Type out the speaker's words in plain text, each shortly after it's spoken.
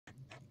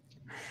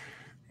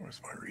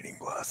Where's my reading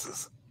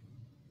glasses?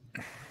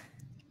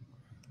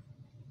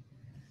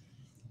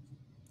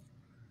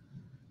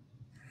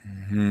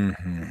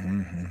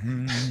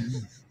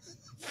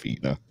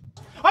 Fina.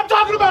 I'm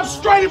talking about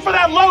straining for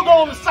that logo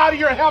on the side of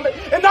your helmet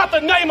and not the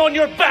name on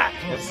your back.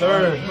 Yes,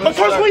 sir.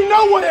 Because we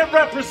know what it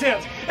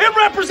represents. It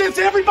represents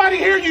everybody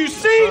here you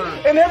see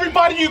and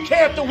everybody you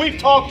can't that we've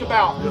talked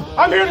about.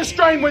 I'm here to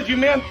strain with you,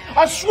 man.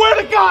 I swear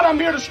to God, I'm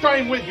here to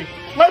strain with you.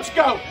 Let's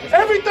go.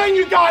 Everything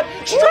you got,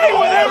 strain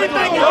with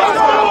everything you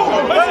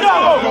got. Let's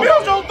go.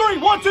 Bills on 3.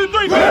 1, 2,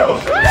 3.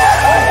 Bills.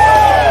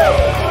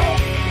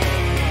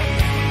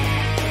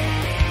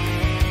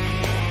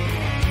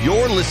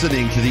 You're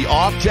listening to the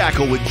Off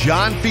Tackle with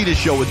John Fina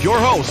show with your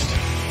host,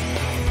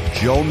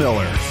 Joe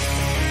Miller.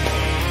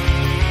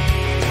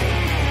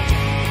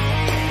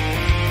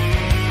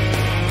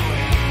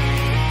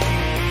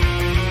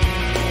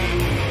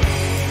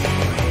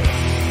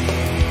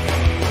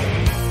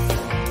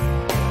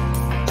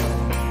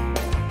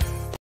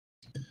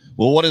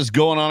 Well, what is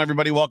going on,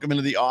 everybody? Welcome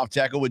into the Off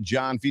Tackle with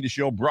John Fina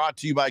show, brought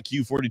to you by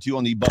Q42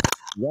 on the Buffalo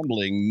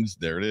Rumblings.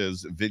 There it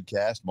is,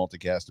 vidcast,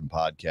 multicast, and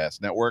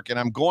podcast network. And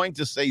I'm going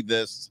to say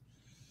this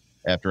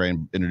after I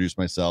introduce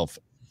myself.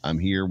 I'm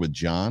here with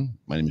John.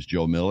 My name is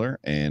Joe Miller,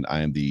 and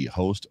I am the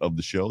host of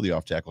the show, the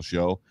Off Tackle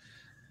show.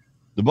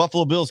 The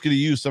Buffalo Bills could have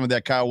used some of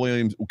that Kyle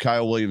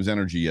Williams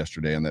energy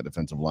yesterday on that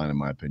defensive line, in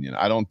my opinion.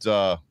 I don't,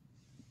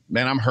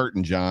 man, I'm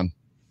hurting, John.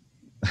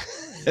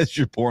 As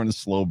you're pouring a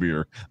slow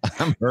beer,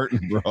 I'm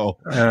hurting, bro.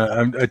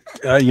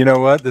 You know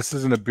what? This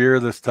isn't a beer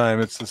this time.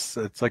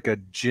 It's like a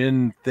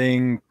gin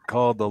thing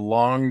called the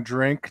long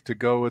drink to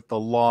go with the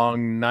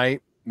long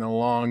night and the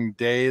long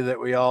day that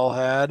we all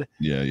had.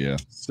 Yeah.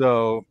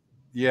 So,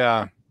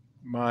 yeah,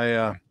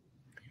 my I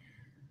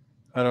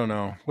don't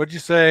know. What'd you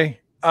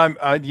say?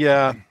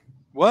 Yeah.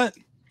 What?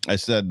 I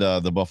said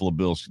the Buffalo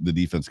Bills, the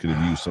defense could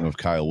have used some of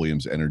Kyle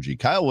Williams' energy.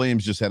 Kyle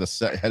Williams just had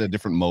a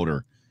different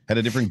motor. Had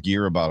a different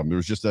gear about him. There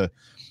was just I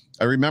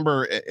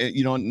remember,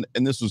 you know, and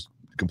this was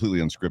completely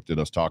unscripted,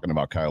 us talking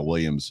about Kyle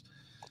Williams.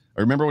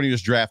 I remember when he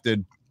was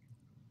drafted,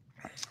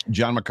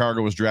 John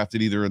McCargo was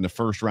drafted either in the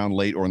first round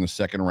late or in the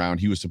second round.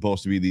 He was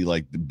supposed to be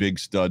the big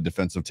stud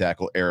defensive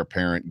tackle, heir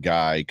apparent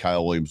guy.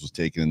 Kyle Williams was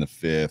taken in the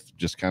 5th,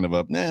 just kind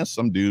of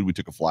some dude we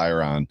took a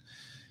flyer on.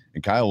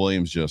 And Kyle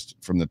Williams just,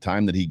 from the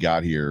time that he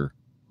got here,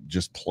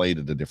 just played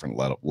at a different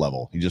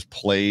level. He just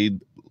played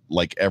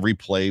like every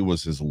play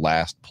was his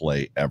last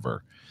play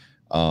ever.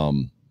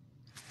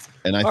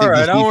 And I think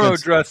I want to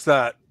address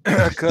that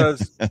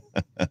because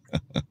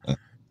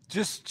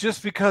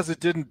just because it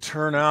didn't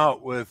turn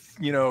out with,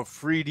 you know,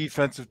 free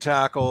defensive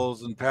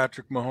tackles and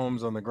Patrick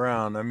Mahomes on the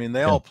ground. I mean,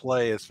 they all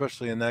play,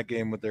 especially in that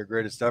game, with their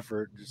greatest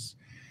effort. Just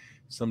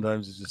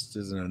sometimes it just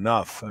isn't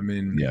enough. I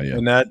mean,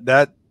 and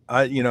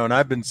and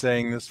I've been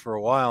saying this for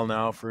a while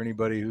now for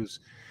anybody who's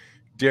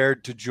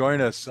dared to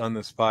join us on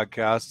this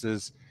podcast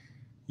is,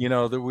 you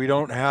know, that we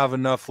don't have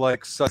enough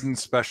like sudden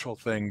special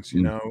things,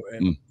 you know,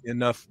 and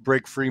enough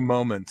break free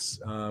moments.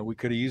 We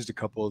could have used a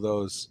couple of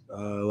those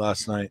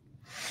last night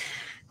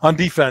on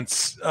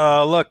defense.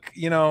 Look,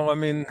 you know, I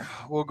mean,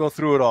 we'll go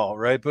through it all,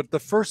 right? But the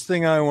first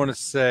thing I want to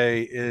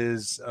say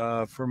is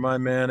for my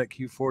man at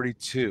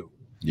Q42.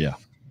 Yeah.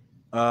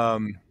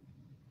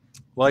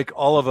 Like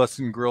all of us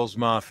in Grills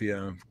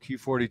Mafia,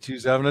 Q42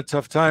 is having a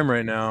tough time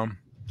right now.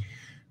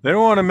 They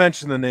don't want to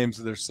mention the names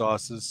of their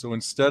sauces, so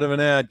instead of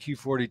an ad,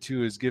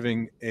 Q42 is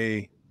giving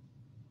a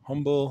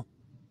humble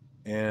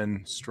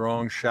and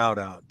strong shout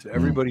out to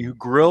everybody who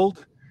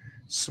grilled,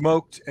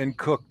 smoked, and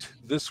cooked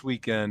this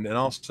weekend, and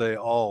I'll say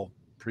all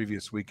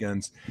previous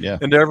weekends,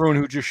 and to everyone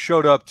who just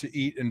showed up to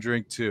eat and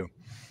drink too.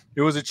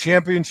 It was a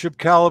championship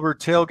caliber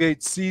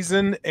tailgate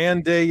season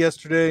and day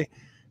yesterday,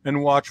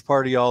 and watch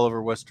party all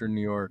over Western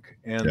New York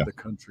and the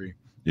country.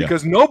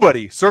 Because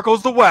nobody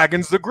circles the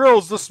wagons, the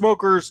grills, the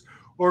smokers,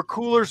 or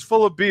coolers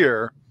full of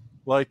beer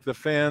like the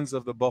fans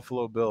of the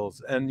Buffalo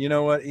Bills. And you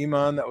know what,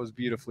 Iman, that was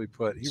beautifully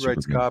put. He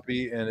writes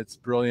copy, and it's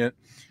brilliant.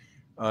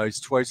 He's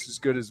twice as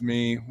good as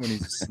me when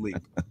he's asleep.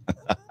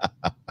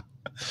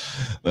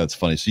 That's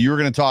funny. So you were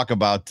going to talk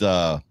about,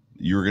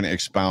 you were going to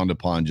expound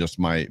upon just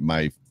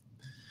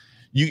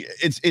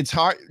it's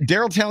hard.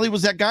 Daryl Talley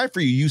was that guy for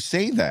you. You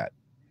say that,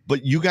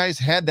 but you guys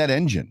had that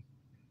engine,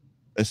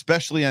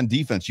 especially on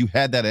defense. You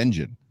had that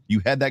engine.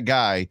 You had that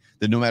guy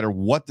that no matter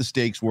what the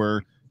stakes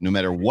were, no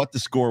matter what the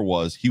score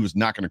was, he was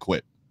not going to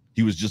quit.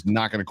 He was just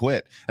not going to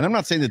quit. And I'm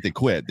not saying that they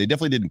quit. They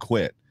definitely didn't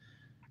quit.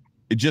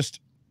 It just.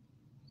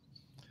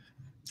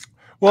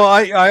 Well,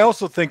 I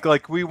also think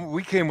like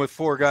we came with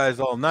 4 guys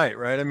all night,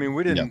 right? I mean,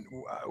 we didn't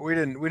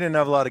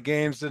have a lot of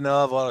games, didn't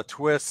have a lot of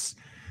twists.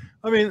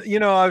 I mean, you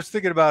know, I was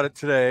thinking about it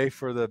today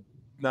for the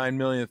 9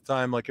 millionth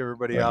time, like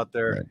everybody out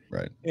there.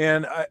 Right.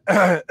 And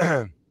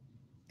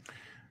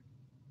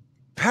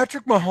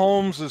Patrick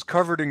Mahomes is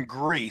covered in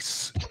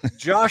grease.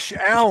 Josh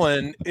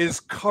Allen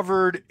is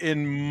covered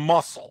in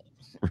muscle,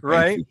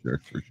 right? For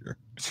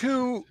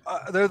sure.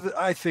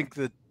 I think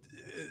that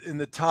in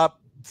the top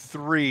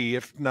 3,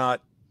 if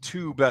not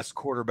two best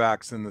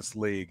quarterbacks in this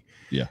league.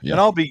 Yeah. And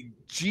I'll be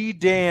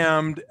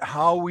damned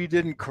how we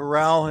didn't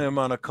corral him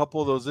on a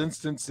couple of those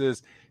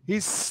instances.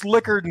 He's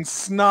slickered and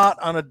snot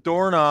on a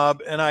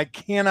doorknob, and I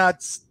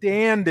cannot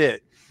stand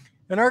it.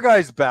 And our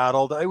guys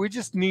battled. We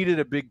just needed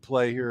a big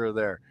play here or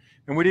there,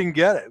 and we didn't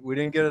get it. We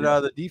didn't get it out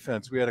of the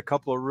defense. We had a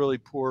couple of really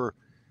poor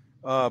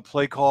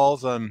play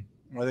calls on,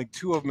 I think,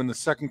 two of them in the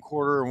second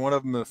quarter and one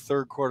of them in the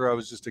third quarter. I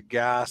was just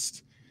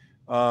aghast.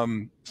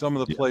 Some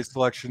of the play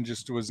selection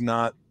just was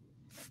not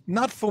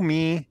for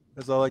me,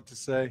 as I like to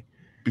say.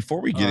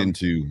 Before we get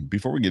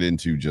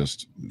into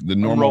just the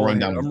normal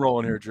rundown, I'm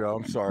rolling here, Joe.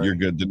 I'm sorry. You're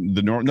good.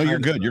 No, you're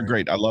good. You're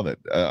great. I love it.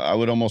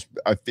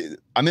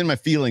 I'm in my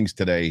feelings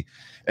today,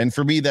 and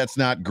for me, that's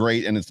not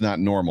great, and it's not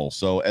normal.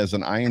 So, as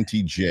an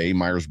INTJ,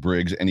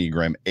 Myers-Briggs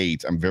Enneagram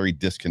 8, I'm very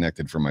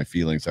disconnected from my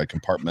feelings. I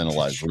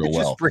compartmentalize real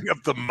well. Just bring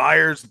up the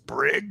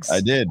Myers-Briggs.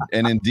 I did,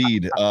 and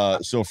indeed.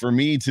 So for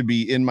me to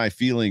be in my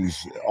feelings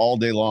all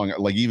day long,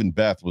 like even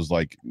Beth was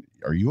like,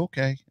 "Are you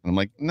okay?" And I'm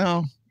like,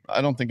 "No,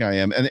 I don't think I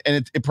am." And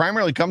it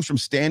primarily comes from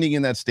standing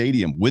in that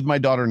stadium with my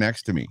daughter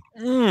next to me,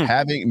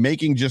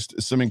 making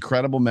just some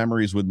incredible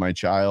memories with my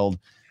child,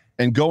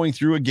 and going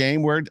through a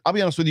game where, I'll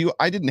be honest with you,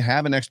 I didn't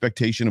have an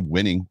expectation of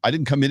winning. I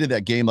didn't come into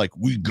that game like,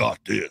 we got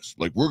this,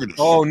 like we're gonna.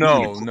 Oh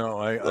no,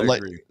 I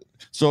agree.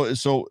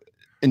 So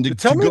and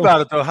tell me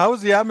about it though. How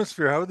was the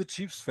atmosphere? How were the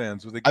Chiefs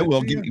fans? Were they? I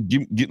will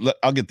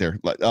I'll get there.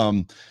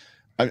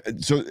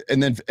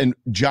 And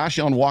Josh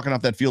Allen walking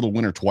off that field a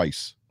winner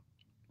twice.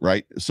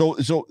 Right. So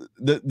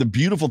the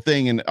beautiful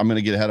thing, and I'm going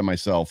to get ahead of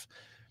myself,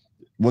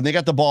 when they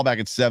got the ball back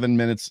at 7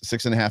 minutes,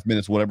 6.5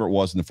 minutes, whatever it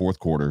was in the fourth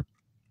quarter,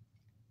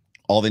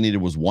 all they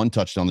needed was one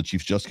touchdown. The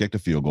Chiefs just kicked a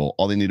field goal.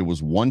 All they needed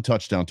was one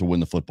touchdown to win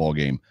the football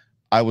game.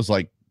 I was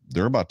like,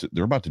 they're about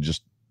to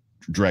just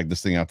drag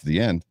this thing out to the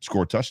end,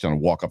 score a touchdown,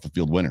 and walk off the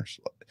field winners.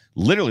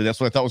 Literally,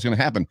 that's what I thought was going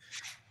to happen.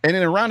 And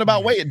in a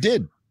roundabout way, it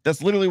did.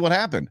 That's literally what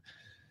happened.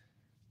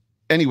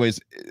 Anyways,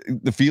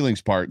 the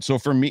feelings part. So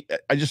for me,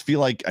 I just feel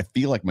like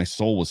my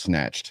soul was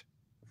snatched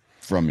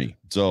from me.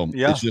 So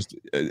it's just,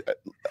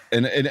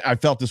 and I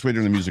felt this way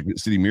during the Music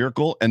City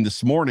Miracle. And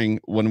this morning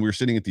when we were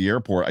sitting at the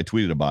airport, I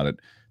tweeted about it.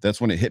 That's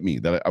when it hit me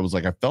that I was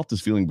like, I felt this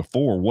feeling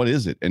before. What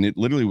is it? And it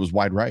literally was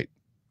wide right.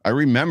 I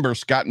remember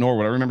Scott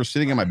Norwood. I remember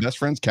sitting on my best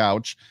friend's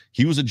couch.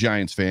 He was a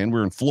Giants fan. We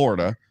were in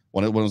Florida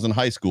when I was in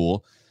high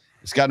school.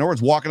 Scott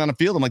Norwood's walking on the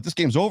field. I'm like, this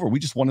game's over. We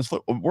just won this.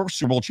 We're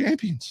Super Bowl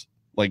champions.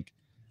 Like,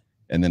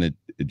 and then it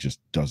just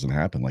doesn't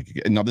happen. Like,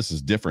 now this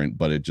is different,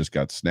 but it just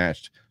got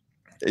snatched.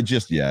 It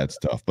just, it's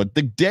tough. But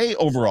the day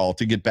overall,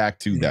 to get back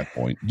to that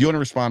point, do you want to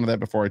respond to that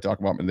before I talk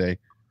about my day?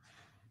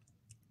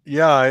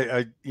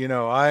 Yeah,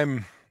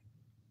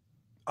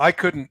 I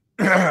couldn't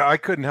I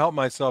couldn't help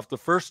myself. The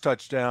first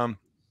touchdown,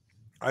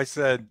 I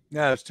said,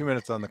 there's 2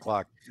 minutes on the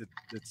clock.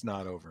 It's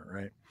not over,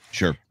 right?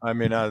 Sure. I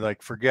mean, I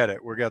like, forget it.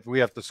 We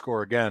have to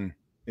score again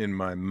in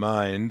my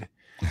mind.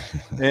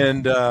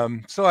 And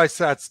so I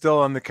sat still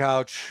on the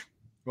couch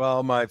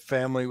while my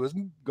family was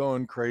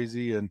going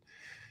crazy, and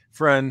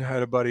friend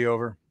had a buddy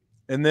over,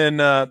 and then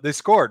they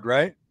scored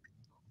right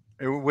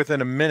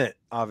within a minute,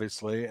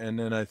 obviously. And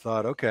then I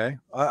thought, okay,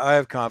 I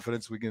have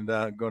confidence we can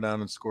go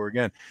down and score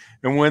again.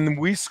 And when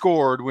we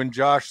scored, when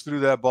Josh threw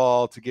that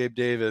ball to Gabe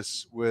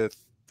Davis with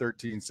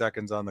 13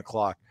 seconds on the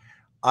clock,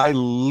 I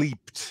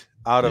leaped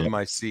out of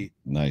my seat.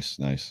 Nice.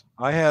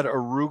 I had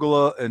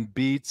arugula and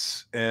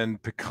beets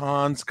and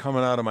pecans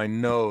coming out of my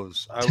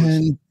nose.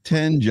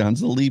 10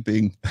 Johns a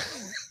leaping.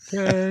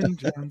 10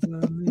 Johns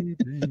a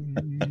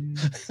leaping.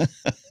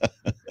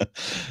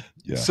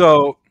 Yeah.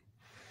 So,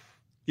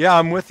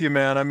 I'm with you,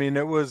 man. I mean,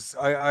 it was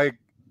I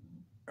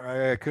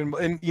couldn't.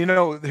 And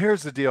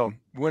here's the deal: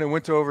 when it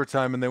went to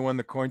overtime and they won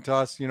the coin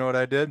toss, you know what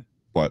I did?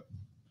 What?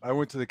 I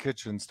went to the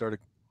kitchen and started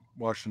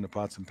washing the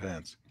pots and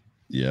pans.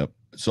 Yep.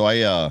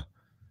 So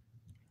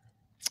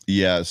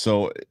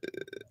so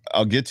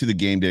I'll get to the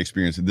game day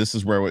experience. This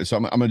is where I'm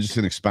just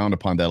going to expound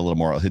upon that a little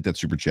more. I'll hit that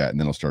super chat and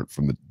then I'll start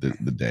from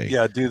the day.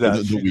 Yeah, do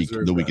that.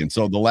 The weekend.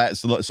 So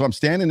so I'm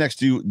standing next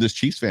to this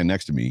Chiefs fan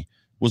next to me.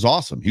 Was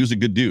awesome. He was a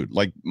good dude.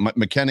 Like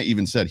McKenna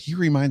even said, he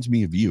reminds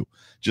me of you.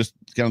 Just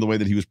kind of the way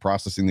that he was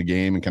processing the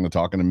game and kind of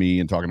talking to me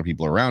and talking to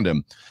people around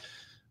him.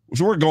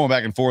 So we're going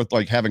back and forth,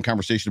 like having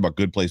conversation about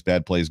good plays,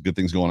 bad plays, good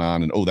things going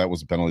on. And, that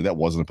was a penalty. That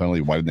wasn't a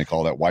penalty. Why didn't they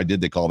call that? Why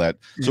did they call that?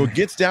 So it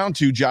gets down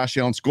to Josh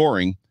Allen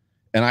scoring.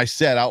 And I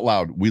said out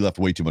loud, we left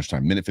way too much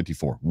time, minute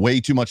 54, way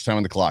too much time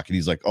on the clock. And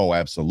he's like, oh,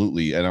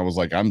 absolutely. And I was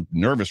like, I'm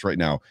nervous right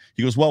now.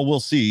 He goes, well, we'll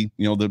see.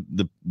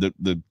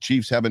 The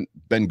Chiefs haven't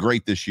been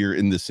great this year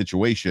in this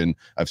situation.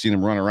 I've seen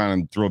him run around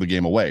and throw the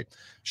game away.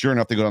 Sure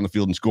enough, they go down the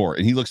field and score.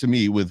 And he looks at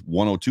me with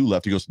 1:02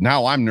 left. He goes,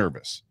 now I'm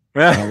nervous.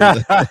 And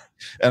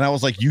I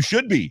was like, you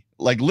should be.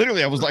 Like,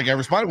 literally, I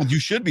responded with, you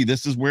should be.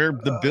 This is where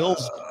the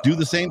Bills do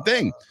the same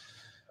thing.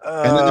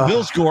 And then the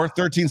Bills score,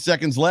 13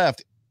 seconds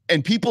left,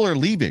 and people are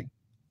leaving.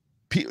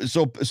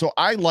 So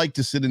I like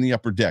to sit in the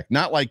upper deck,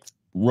 not like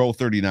row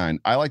 39.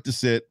 I like to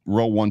sit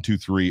row 1, 2,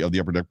 3 of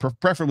the upper deck,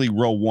 preferably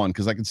row 1,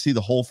 because I can see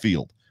the whole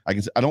field.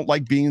 I don't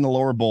like being in the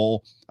lower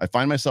bowl. I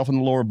find myself in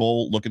the lower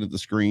bowl looking at the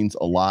screens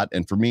a lot.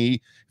 And for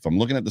me, if I'm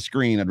looking at the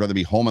screen, I'd rather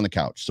be home on the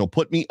couch. So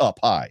put me up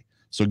high.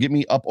 So get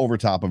me up over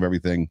top of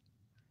everything.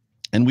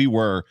 And we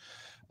were,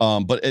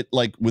 but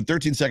with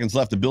 13 seconds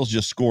left, the Bills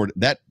just scored.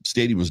 That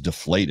stadium was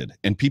deflated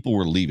and people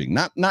were leaving,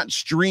 not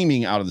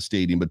streaming out of the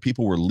stadium, but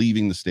people were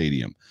leaving the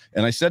stadium.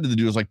 And I said to the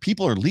dude, I was like,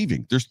 people are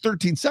leaving. There's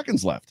 13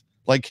 seconds left.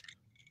 Like,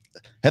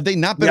 had they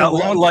not been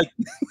around?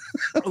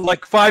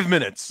 like 5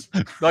 minutes,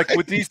 like right.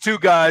 With these two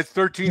guys,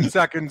 13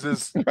 seconds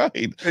is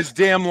right. Is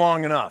damn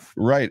long enough.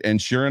 Right. And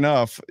sure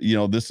enough,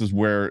 this is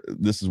where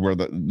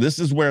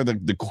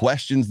the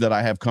questions that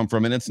I have come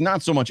from. And it's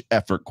not so much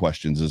effort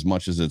questions as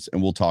much as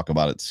and we'll talk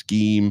about it,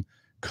 scheme,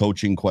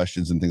 coaching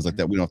questions and things like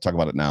that. We don't have to talk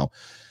about it now.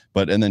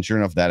 And then sure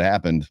enough, that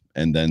happened.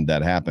 And then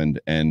that happened.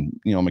 And,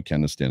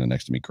 McKenna's standing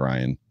next to me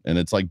crying. And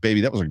it's like,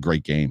 baby, that was a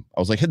great game. I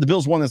was like, hey, the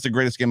Bills won. That's the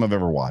greatest game I've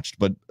ever watched.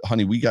 But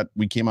honey, we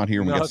came out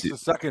here and it's the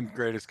second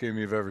greatest game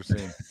you've ever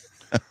seen.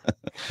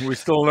 We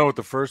still know what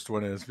the first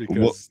one is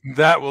because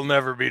that will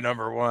never be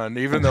number one,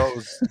 even though it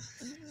was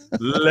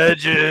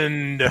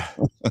legend.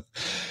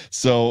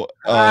 So,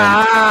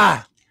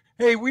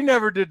 hey, we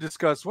never did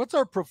discuss what's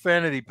our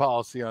profanity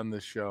policy on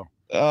this show.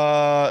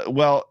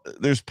 Well,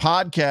 there's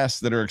podcasts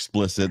that are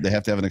explicit. They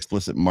have to have an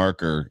explicit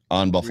marker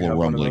on Buffalo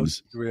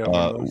Rumblings.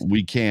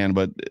 We can,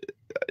 but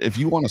if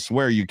you want to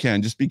swear, you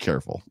can. Just be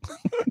careful.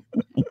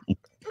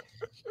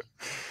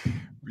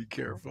 Be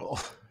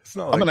careful. It's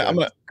not like I'm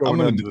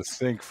gonna into the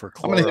sink for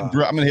Clorox.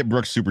 I'm gonna hit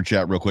Brooks super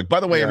chat real quick. By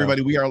the way,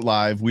 everybody, we are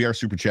live. We are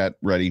super chat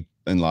ready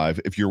and live.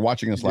 If you're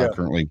watching us live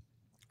currently,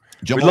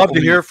 we'd love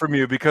to hear from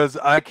you because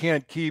I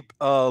can't keep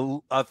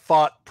a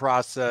thought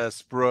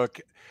process, Brooke.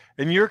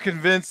 And you're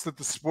convinced that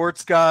the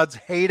sports gods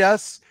hate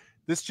us.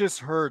 This just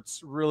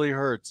hurts, really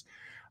hurts.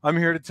 I'm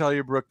here to tell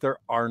you, Brooke, there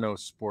are no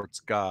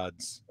sports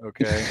gods.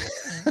 Okay.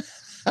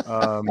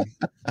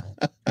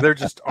 There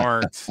just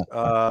aren't.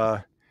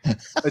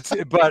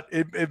 But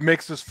it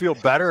makes us feel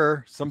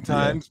better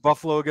sometimes. Yeah.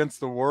 Buffalo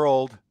against the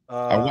world.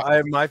 I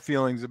have my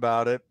feelings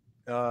about it.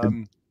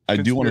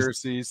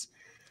 Conspiracies.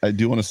 I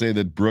do want to say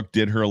that Brooke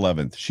did her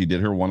 11th. She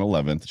did her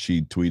 111th.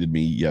 She tweeted me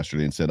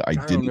yesterday and said, I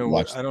didn't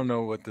watch. I don't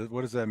know what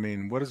does that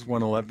mean? What is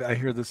 111? I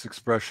hear this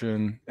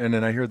expression and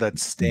then I hear that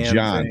stand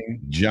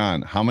thing.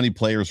 John, how many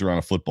players are on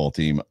a football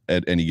team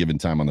at any given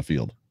time on the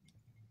field?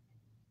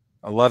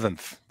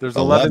 11th. There's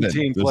 11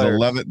 team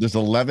players. There's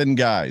 11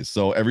 guys.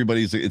 So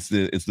it's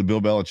the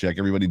Bill Belichick.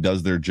 Everybody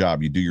does their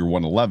job. You do your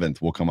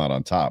 111th, we'll come out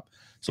on top.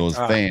 So as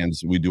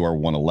fans, we do our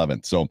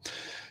 111th. So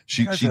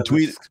she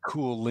tweeted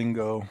cool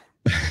lingo.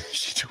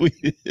 She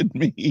tweeted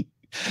me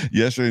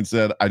yesterday and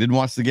said, I didn't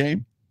watch the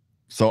game.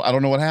 So I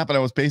don't know what happened.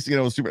 I was pacing it.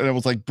 And I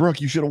was like, Brooke,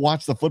 you should have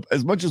watched the flip.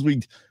 As much as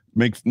we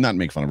not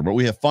make fun of her, but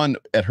we have fun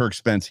at her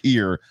expense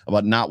here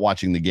about not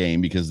watching the game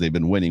because they've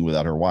been winning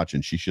without her watching.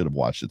 She should have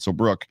watched it. So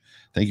Brooke,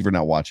 thank you for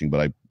not watching,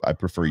 but I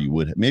prefer you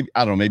would. Maybe,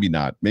 I don't know, maybe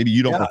not. Maybe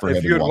you don't prefer.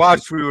 If you had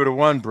watched, we would have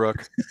won,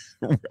 Brooke.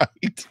 Right.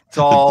 It's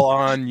all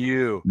on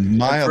you.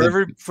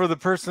 For the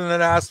person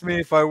that asked me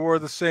if I wore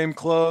the same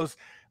clothes,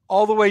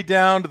 all the way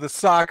down to the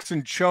socks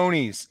and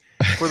chonies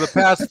for the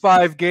past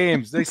 5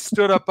 games. They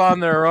stood up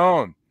on their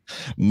own.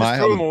 Threw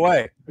them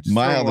away.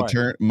 Mile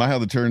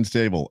the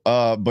turntable.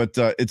 But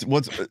it's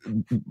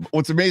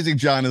what's amazing,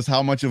 John, is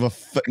how much of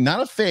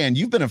not a fan.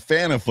 You've been a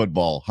fan of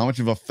football. How much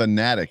of a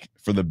fanatic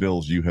for the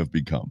Bills you have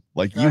become.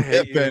 Like you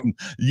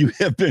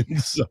have been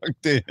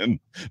sucked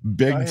in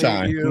big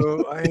time.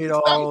 I hate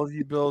all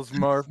you Bills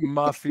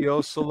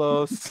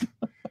mafiosolos.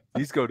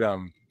 These go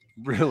down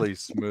really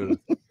smooth.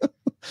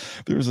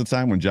 There was a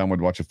time when John would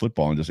watch a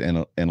football and just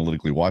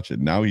analytically watch it.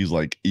 Now he's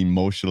like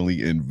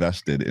emotionally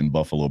invested in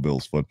Buffalo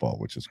Bills football,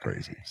 which is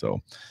crazy. So,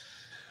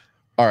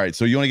 all right.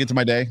 So you want to get to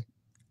my day?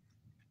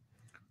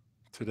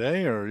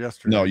 Today or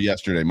yesterday? No,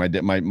 yesterday.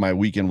 My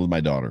weekend with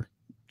my daughter.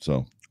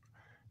 So,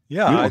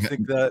 yeah, I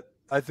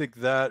think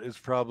that is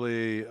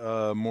probably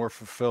more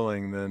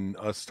fulfilling than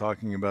us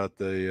talking about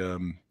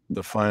the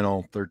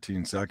final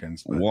 13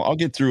 seconds. But. Well, I'll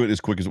get through it as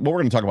quick as we're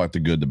going to talk about the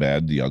good, the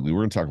bad, the ugly.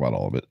 We're going to talk about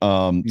all of it.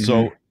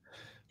 So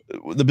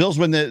the Bills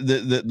win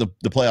the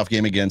playoff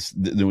game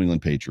against the New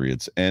England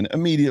Patriots, and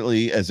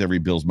immediately, as every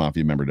Bills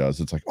Mafia member does,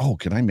 it's like, oh,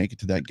 can I make it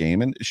to that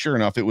game? And sure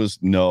enough, it was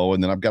no.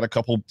 And then I've got a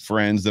couple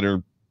friends that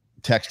are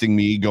texting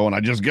me going, I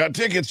just got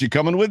tickets. You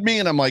coming with me?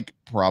 And I'm like,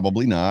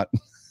 probably not.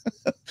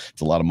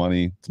 It's a lot of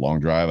money. It's a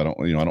long drive. I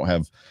don't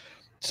have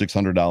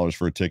 $600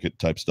 for a ticket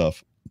type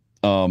stuff.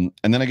 And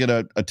then I get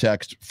a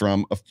text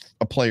from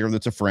a player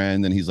that's a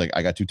friend, and he's like,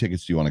 I got 2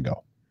 tickets. Do you want to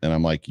go? And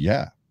I'm like,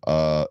 yeah,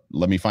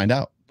 let me find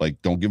out. Like,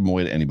 don't give them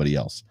away to anybody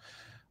else.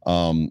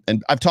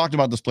 And I've talked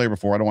about this player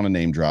before. I don't want to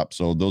name drop.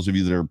 So those of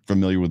you that are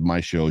familiar with my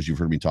shows, you've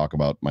heard me talk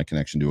about my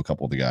connection to a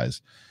couple of the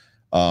guys.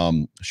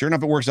 Sure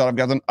enough, it works out. I've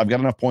got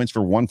enough points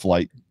for 1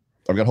 flight.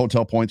 I've got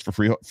hotel points for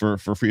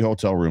free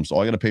hotel rooms. So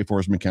all I got to pay for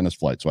is McKenna's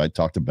flight. So I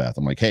talked to Beth.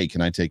 I'm like, hey, can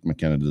I take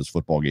McKenna to this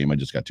football game? I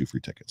just got 2 free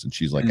tickets. And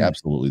she's like,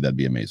 absolutely. That'd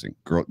be amazing.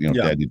 Girl,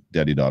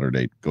 daddy, daughter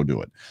date, go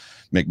do it.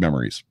 Make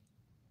memories.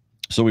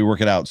 So we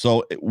work it out.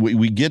 So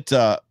we get,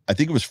 I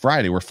think it was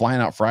Friday. We're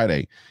flying out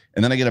Friday.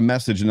 And then I get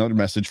another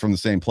message from the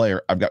same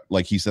player. I've got,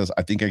 like, he says,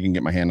 I think I can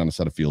get my hand on a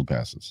set of field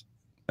passes.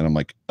 And I'm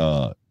like,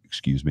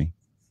 excuse me.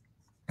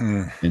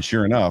 And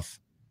sure enough,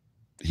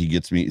 he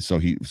gets me. So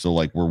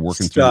like we're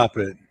working Stop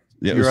through. it.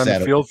 Yeah, You're on the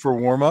field for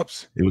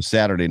warm-ups? It was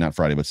Saturday, not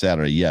Friday, but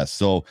Saturday. Yes.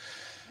 So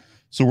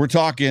we're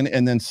talking,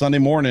 and then Sunday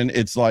morning,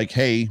 it's like,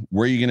 hey,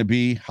 where are you going to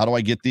be? How do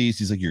I get these?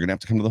 He's like, you're going to have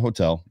to come to the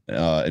hotel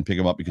and pick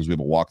them up because we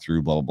have a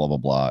walkthrough, blah, blah, blah, blah,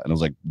 blah. And I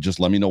was like, just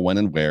let me know when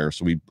and where.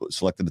 So we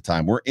selected the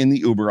time. We're in the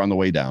Uber on the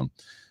way down.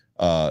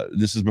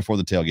 This is before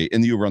the tailgate,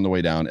 in the Uber on the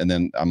way down. And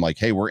then I'm like,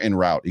 hey, we're en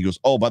route. He goes,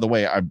 oh, by the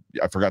way, I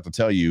forgot to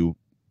tell you,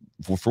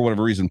 for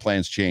whatever reason,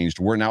 plans changed.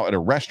 We're now at a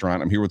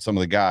restaurant. I'm here with some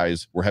of the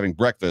guys. We're having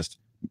breakfast.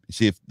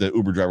 See if the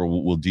Uber driver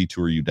will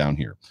detour you down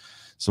here.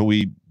 So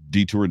we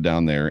detoured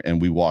down there,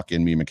 and we walk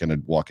in. Me and McKenna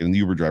walk in, and the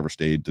Uber driver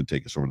stayed to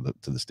take us over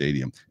to the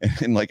stadium.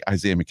 And like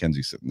Isaiah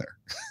McKenzie's sitting there.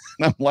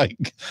 And I'm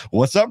like,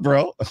 what's up,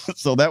 bro?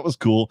 So that was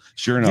cool.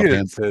 Sure enough, you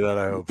didn't say that,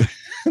 I hope.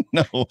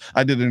 No,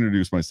 I did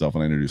introduce myself,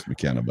 and I introduced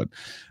McKenna, but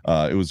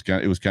it was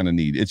kind of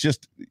neat. It's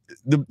just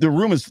the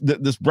room is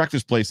this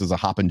breakfast place is a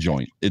hopping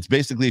joint. It's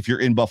basically, if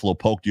you're in Buffalo,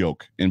 Poke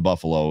Yoke in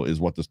Buffalo is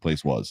what this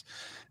place was.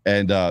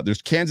 And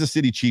there's Kansas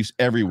City Chiefs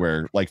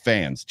everywhere, like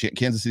fans,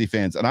 Kansas City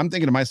fans. And I'm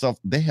thinking to myself,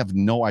 they have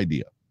no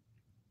idea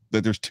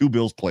that there's 2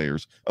 Bills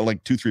players,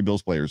 like 2-3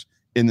 Bills players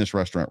in this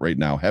restaurant right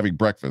now having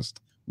breakfast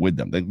with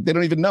them. They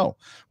don't even know,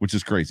 which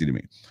is crazy to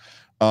me.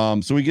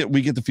 So we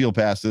get the field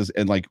passes,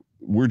 and like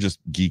we're just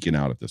geeking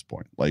out at this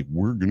point. Like,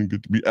 we're gonna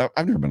get to be.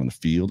 I've never been on the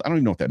field. I don't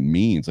even know what that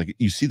means. Like,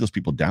 you see those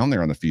people down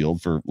there on the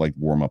field for like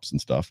warm-ups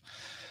and stuff.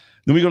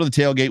 Then we go to the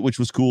tailgate, which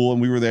was cool,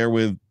 and we were there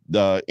with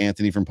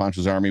Anthony from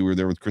Poncho's Army. We were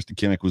there with Krista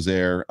Kimmick was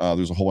there.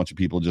 There's a whole bunch of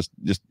people. Just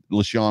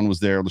LaShawn was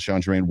there.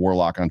 LaShawn Terrain,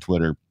 Warlock on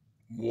Twitter.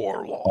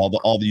 Warlock.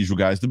 All the usual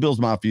guys. The Bills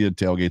Mafia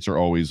tailgates are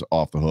always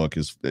off the hook.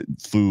 Is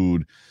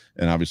food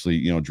and obviously,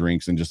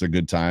 drinks and just a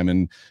good time.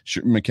 And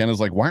McKenna's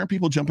like, why aren't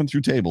people jumping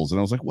through tables? And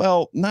I was like,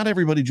 well, not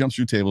everybody jumps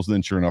through tables. And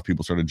then sure enough,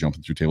 people started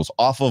jumping through tables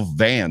off of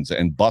vans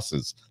and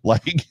buses,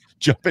 like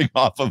jumping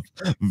off of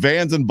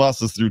vans and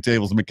buses through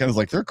tables. And McKenna's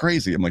like, they're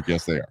crazy. I'm like,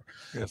 yes, they are.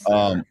 Yes, they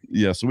are.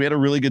 Yeah. So we had a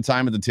really good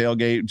time at the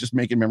tailgate, just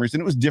making memories.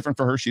 And it was different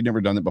for her. She'd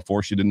never done it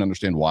before. She didn't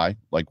understand why.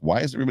 Like, why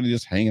is everybody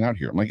just hanging out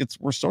here? I'm like,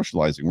 we're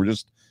socializing. We're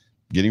just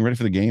getting ready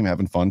for the game,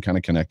 having fun, kind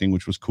of connecting,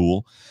 which was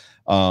cool.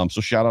 So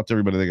shout out to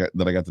everybody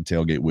that I got the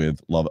tailgate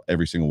with. Love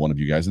every single one of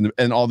you guys,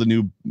 and all the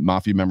new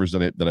Mafia members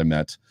that I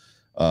met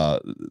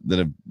that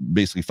have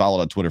basically followed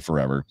on Twitter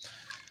forever.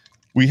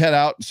 We head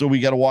out, so we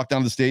got to walk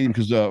down to the stadium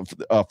because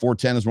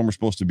 410 is when we're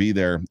supposed to be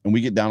there, and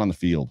we get down on the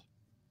field.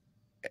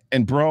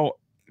 And bro,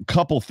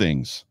 couple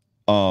things.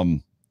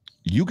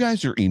 You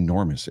guys are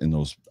enormous in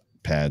those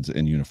pads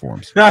and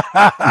uniforms.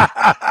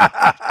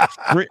 I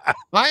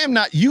am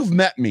not. You've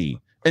met me.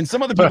 And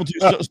some other people too.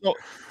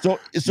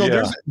 So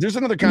yeah. There's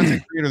another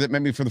content creator that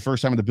met me for the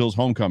first time at the Bills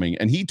homecoming,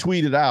 and he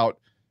tweeted out,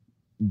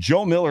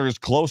 Joe Miller is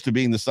close to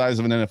being the size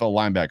of an NFL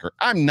linebacker.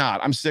 I'm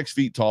not. I'm 6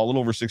 feet tall, a little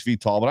over 6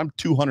 feet tall, but I'm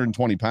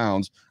 220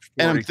 pounds,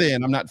 and I'm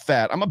thin. I'm not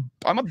fat. I'm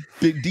a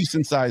big,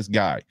 decent sized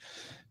guy.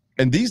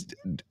 And these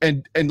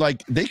and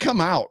like they come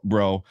out,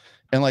 bro.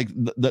 And like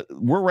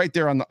we're right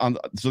there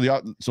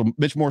so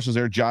Mitch Morse is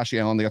there, Josh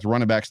Allen. They got the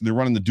running backs. They're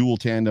running the dual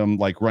tandem,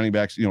 like running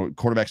backs.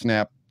 Quarterback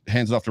snap,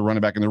 hands it off to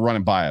running back, and they're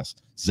running by us.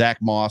 Zach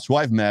Moss, who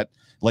I've met,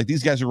 like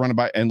these guys are running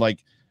by, and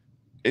like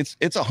it's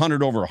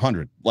 100 over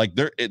 100. Like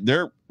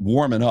they're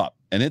warming up,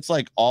 and it's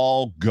like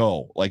all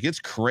go. Like it's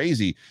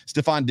crazy.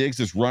 Stephon Diggs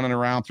is running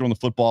around throwing the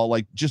football,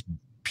 like just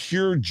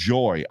pure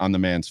joy on the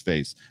man's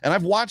face. And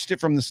I've watched it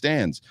from the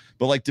stands,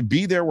 but like to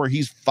be there where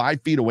he's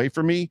 5 feet away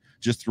from me,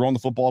 just throwing the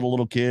football to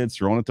little kids,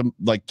 throwing it to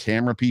like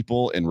camera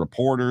people and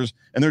reporters,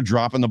 and they're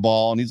dropping the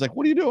ball, and he's like,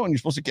 "What are you doing? You're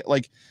supposed to get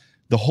like."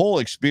 The whole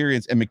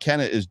experience, and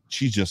McKenna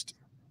she's just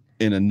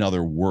in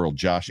another world.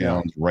 Josh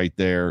Allen's right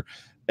there.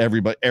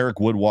 Everybody, Eric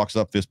Wood walks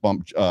up, fist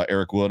bump.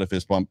 Eric Wood, a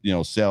fist bump.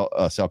 Sal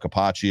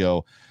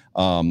Capaccio.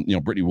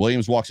 Brittany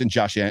Williams walks in.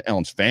 Josh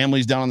Allen's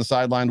family's down on the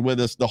sideline with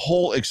us. The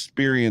whole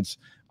experience,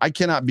 I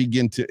cannot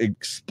begin to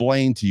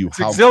explain to you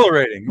how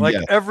exhilarating. Like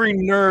every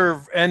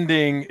nerve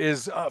ending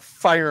is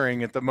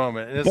firing at the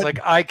moment, and it's like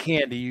eye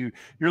candy.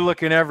 You're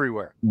looking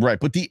everywhere, right?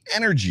 But the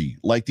energy,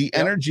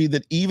 energy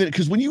that even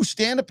because when you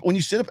sit up,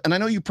 and I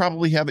know you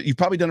probably have it. You've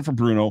probably done it for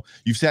Bruno.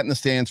 You've sat in the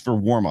stands for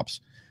warmups.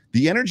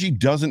 The energy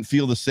doesn't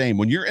feel the same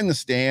when you're in the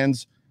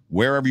stands,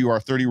 wherever you are,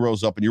 30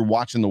 rows up, and you're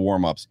watching the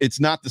warmups. It's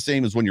not the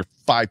same as when you're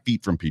 5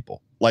 feet from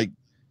people. Like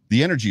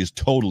the energy is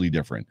totally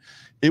different.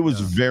 It was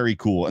very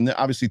cool. And then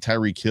obviously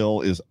Tyreek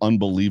Hill is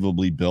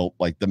unbelievably built.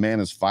 Like the man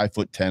is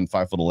 5'10",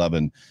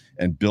 5'11",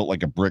 and built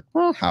like a brick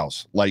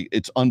house. Like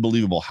it's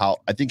unbelievable how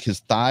I think his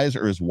thighs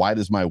are as wide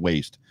as my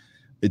waist.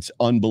 It's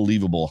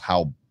unbelievable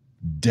how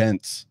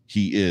dense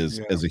he is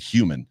as a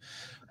human.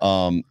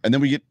 And then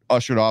we get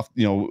ushered off,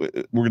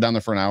 we're down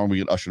there for an hour and we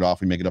get ushered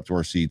off. We make it up to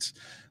our seats.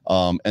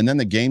 And then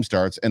the game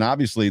starts, and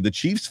obviously the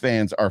Chiefs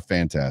fans are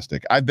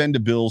fantastic. I've been to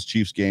Bills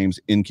Chiefs games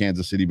in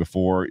Kansas City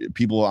before.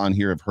 People on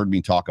here have heard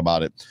me talk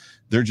about it.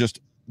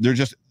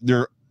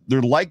 they're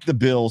like the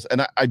Bills.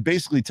 And I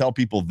basically tell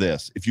people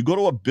this: if you go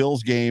to a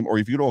Bills game or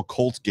if you go to a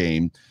Colts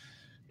game,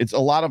 it's a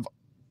lot of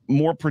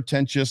more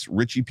pretentious,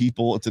 richy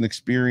people. It's an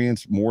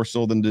experience more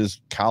so than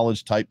this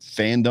college type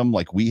fandom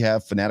like we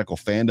have, fanatical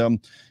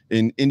fandom.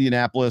 In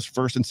Indianapolis,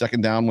 first and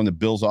second down when the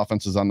Bills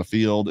offense is on the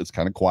field, it's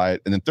kind of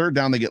quiet. And then third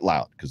down, they get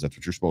loud because that's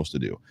what you're supposed to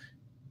do.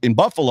 In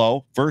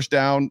Buffalo, first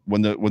down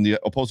when the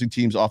opposing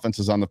team's offense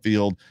is on the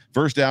field,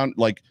 first down,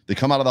 like they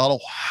come out of the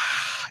huddle,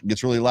 it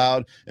gets really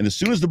loud. And as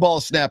soon as the ball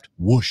is snapped,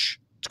 whoosh,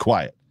 it's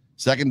quiet.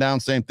 Second down,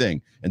 same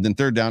thing. And then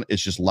third down,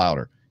 it's just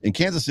louder. In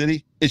Kansas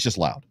City, it's just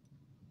loud.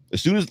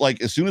 As soon as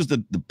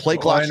the play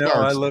clock starts,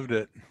 I lived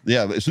it.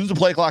 Yeah, as soon as the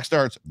play clock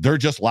starts, they're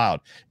just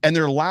loud. And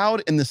they're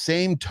loud in the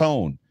same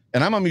tone.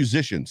 And I'm a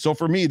musician, so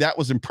for me, that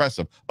was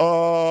impressive.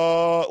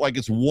 Like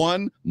it's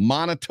one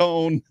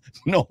monotone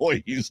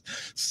noise,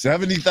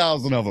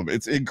 70,000 of them.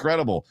 It's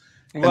incredible.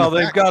 Well,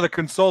 they've got a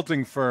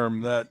consulting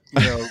firm that,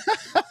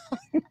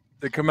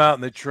 they come out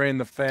and they train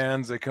the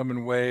fans. They come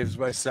in waves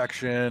by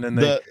section, and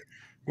they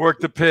work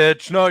the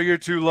pitch. No, you're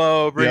too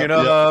low. Bring it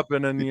up,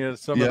 and then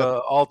some of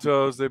the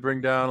altos they bring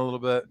down a little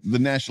bit. The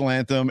national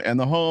anthem and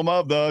the home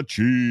of the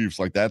Chiefs,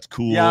 like that's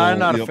cool. Yeah, I'm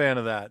not a fan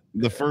of that.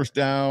 The first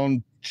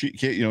down,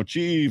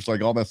 Chiefs,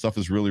 like all that stuff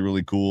is really,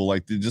 really cool.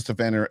 Like just a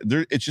fan.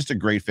 It's just a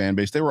great fan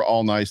base. They were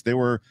all nice. They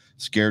were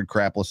scared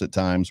crapless at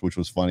times, which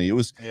was funny. It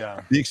was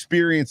the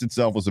experience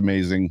itself was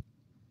amazing.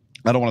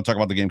 I don't want to talk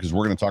about the game because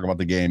we're going to talk about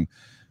the game,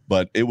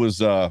 but it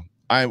was.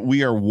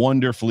 We are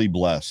wonderfully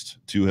blessed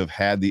to have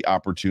had the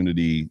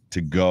opportunity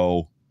to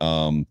go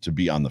to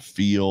be on the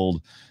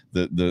field.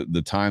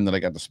 The time that I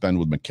got to spend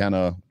with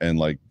McKenna and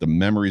like the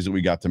memories that we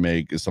got to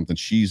make is something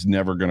she's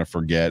never going to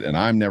forget, and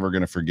I'm never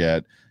going to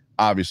forget.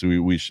 Obviously,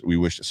 we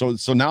wish.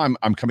 So now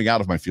I'm coming out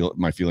of my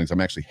feelings.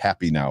 I'm actually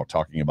happy now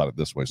talking about it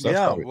this way. So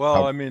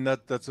that's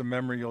that's a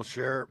memory you'll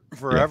share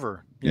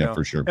forever. Yeah,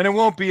 for sure. And it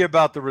won't be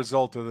about the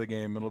result of the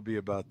game. It'll be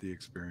about the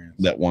experience.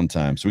 That one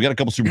time. So we got a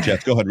couple super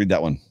chats. Go ahead, read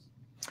that one.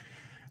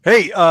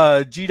 Hey,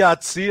 G.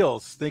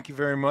 Seals, thank you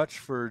very much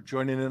for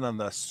joining in on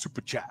the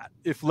super chat.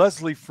 If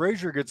Leslie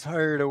Frazier gets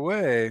hired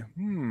away,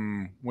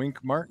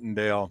 Wink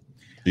Martindale.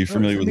 Are you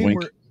familiar with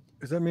Wink?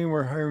 Does that mean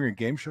we're hiring a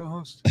game show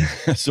host?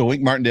 So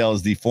Wink Martindale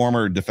is the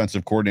former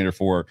defensive coordinator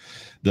for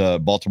the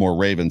Baltimore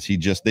Ravens. They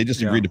just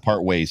agreed to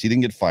part ways. He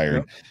didn't get fired.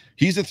 Yep.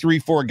 He's a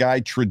 3-4 guy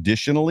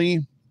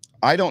traditionally.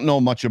 I don't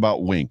know much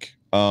about Wink.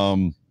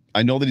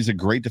 I know that he's a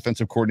great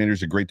defensive coordinator.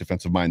 He's a great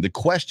defensive mind. The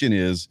question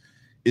is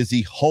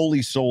he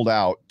wholly sold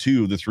out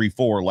to the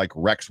 3-4 like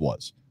Rex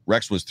was?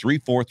 Rex was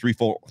 3-4,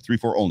 3-4,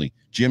 3-4 only.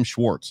 Jim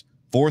Schwartz,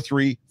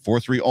 4-3,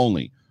 4-3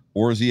 only.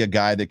 Or is he a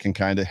guy that can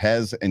kind of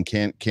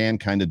can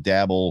kind of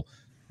dabble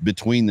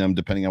between them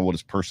depending on what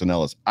his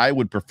personnel is? I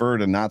would prefer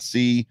to not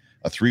see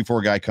a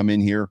 3-4 guy come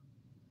in here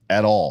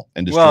at all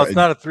and destroy. Well, it's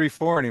not a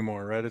 3-4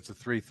 anymore, right? It's a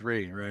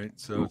 3-3, right?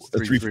 So it's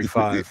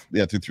 3-3-5.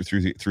 Yeah,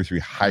 3-3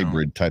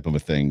 hybrid type of a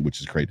thing,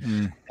 which is great.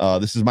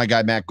 This is my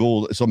guy Matt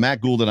Gould. So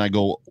Matt Gould and I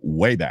go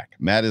way back.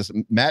 Matt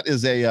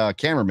is a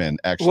cameraman,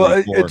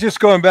 actually. Well, just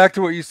going back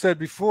to what you said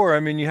before, I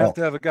mean, you have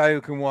to have a guy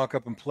who can walk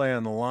up and play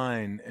on the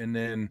line, and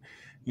then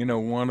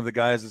one of the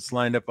guys that's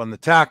lined up on the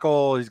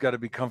tackle, he's got to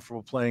be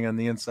comfortable playing on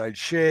the inside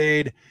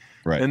shade,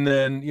 right? And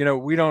then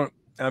we don't.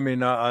 I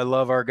mean, I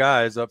love our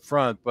guys up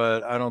front,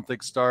 but I don't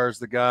think Starr's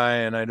the guy,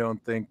 and I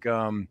don't think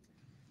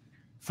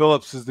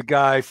Phillips is the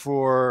guy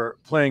for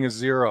playing a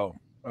zero.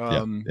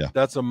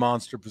 That's a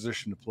monster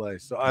position to play.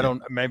 So I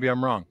don't. Maybe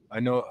I'm wrong. I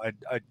know.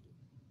 I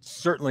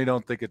certainly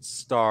don't think it's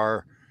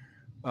Starr.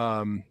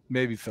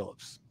 Maybe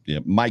Phillips. Yeah,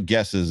 my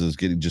guess is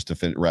getting just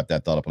to wrap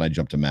that thought up, and I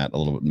jump to Matt a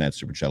little bit. Matt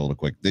super chat a little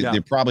quick.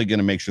 They're probably going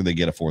to make sure they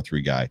get a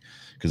 4-3 guy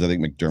because I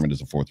think McDermott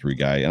is a 4-3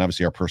 guy, and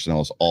obviously our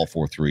personnel is all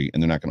 4-3,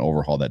 and they're not going to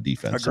overhaul that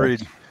defense.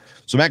 Agreed.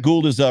 So Matt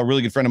Gould is a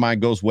really good friend of mine,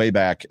 goes way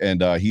back,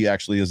 and he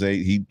actually is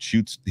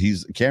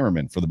he's a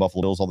cameraman for the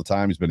Buffalo Bills all the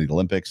time. He's been at the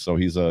Olympics, so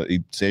he's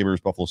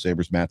Buffalo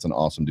Sabres. Matt's an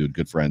awesome dude,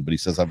 good friend. But he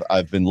says,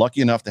 I've been lucky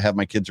enough to have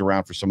my kids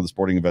around for some of the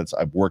sporting events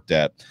I've worked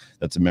at.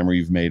 That's a memory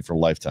you've made for a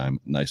lifetime.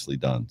 Nicely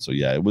done. So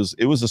yeah, it was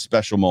a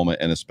special moment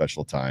and a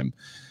special time.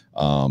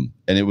 And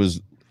it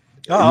was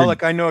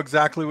I know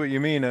exactly what you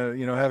mean.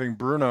 Having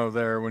Bruno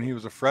there when he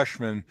was a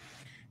freshman.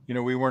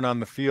 We weren't on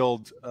the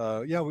field.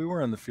 We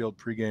were on the field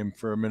pregame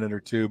for a minute or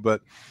two, but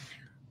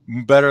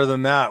better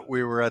than that,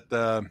 we were at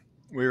the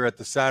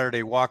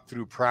Saturday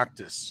walkthrough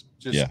practice,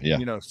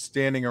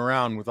 standing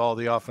around with all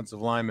the offensive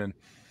linemen,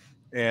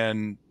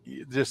 and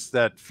just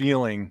that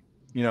feeling,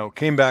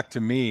 came back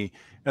to me,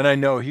 and I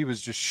know he was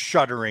just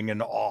shuddering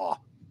in awe.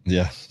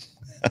 Yeah.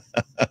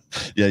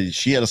 Yeah,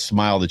 she had a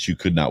smile that you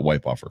could not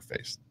wipe off her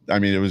face. I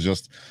mean, it was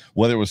just,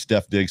 whether it was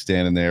Steph Diggs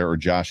standing there or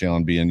Josh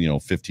Allen being,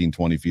 15,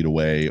 20 feet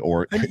away,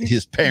 or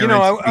his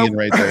parents being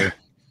right there.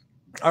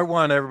 I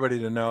want everybody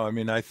to know. I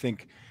mean, I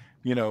think,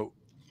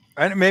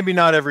 and maybe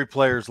not every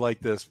player's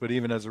like this, but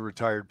even as a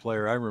retired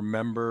player, I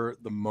remember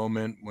the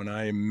moment when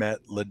I met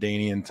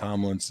LaDainian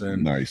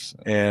Tomlinson. Nice.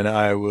 And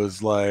I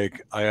was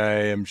like, I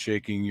am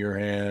shaking your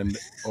hand.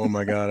 Oh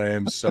my God, I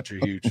am such a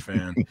huge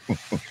fan.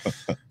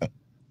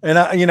 And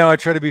I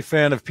try to be a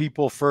fan of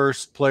people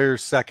first,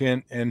 players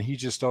second, and he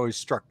just always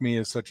struck me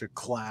as such a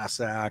class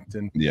act.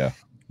 And yeah,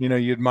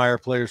 you admire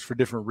players for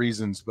different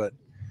reasons, but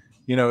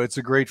it's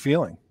a great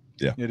feeling.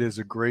 Yeah, it is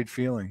a great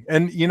feeling.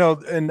 And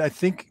and I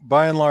think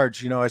by and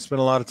large, I spent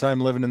a lot of time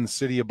living in the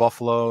city of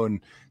Buffalo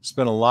and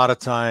spent a lot of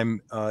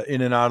time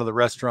in and out of the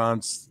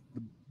restaurants,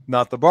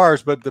 not the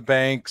bars, but the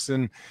banks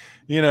and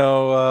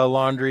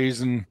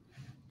laundries and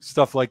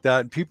stuff like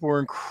that. And people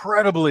were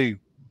incredibly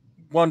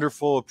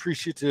wonderful,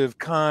 appreciative,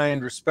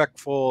 kind,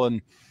 respectful,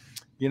 and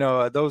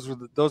those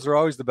are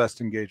always the best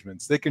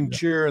engagements. They can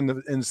cheer in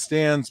the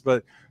stands,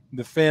 but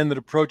the fan that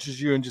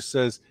approaches you and just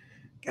says,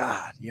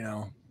 God,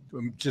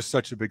 I'm just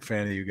such a big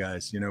fan of you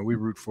guys. We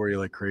root for you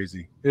like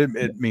crazy.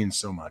 It means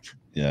so much.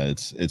 Yeah,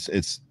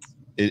 it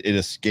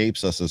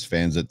escapes us as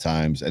fans at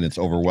times, and it's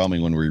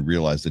overwhelming when we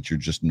realize that you're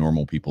just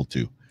normal people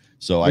too.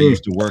 So I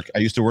used to work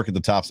at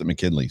the Tops at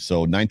McKinley. So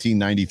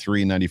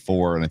 1993,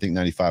 94, and I think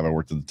 95, I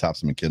worked at the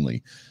Tops at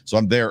McKinley. So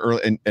I'm there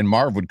early, and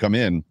Marv would come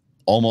in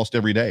almost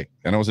every day.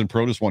 And I was in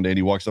produce one day, and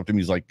he walks up to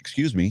me, he's like,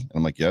 "Excuse me," and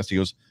I'm like, "Yes." He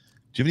goes, "Do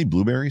you have any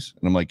blueberries?"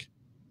 And I'm like,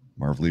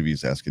 Marv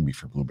Levy's asking me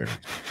for blueberries.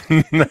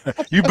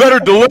 You better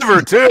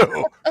deliver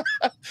too.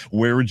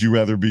 Where would you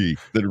rather be?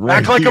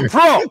 Act like a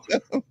pro.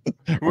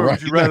 Where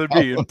would you rather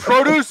be? In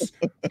produce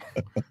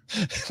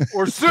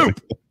or soup?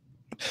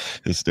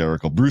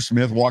 Hysterical. Bruce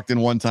Smith walked in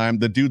one time.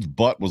 The dude's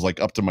butt was like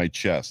up to my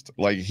chest.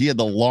 Like he had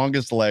the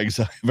longest legs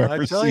I've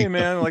ever seen. I tell you,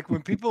 man, like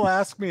when people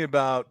ask me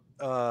about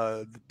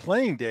the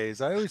playing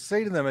days, I always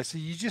say to them, I say,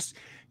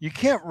 you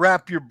can't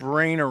wrap your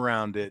brain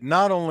around it.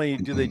 Not only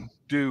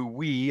do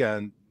we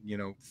and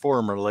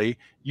formerly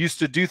used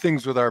to do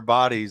things with our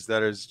bodies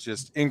that is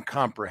just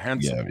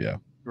incomprehensible. Yeah.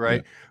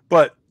 Right. Yeah.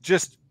 But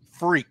just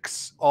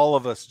freaks, all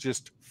of us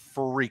just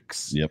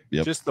freaks. Yep.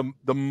 Just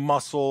the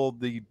muscle,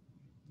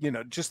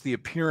 just the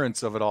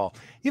appearance of it all.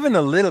 Even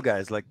the little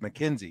guys like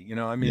McKenzie,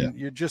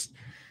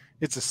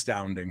 it's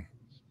astounding.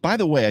 By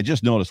the way, I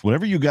just noticed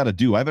whatever you got to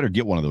do, I better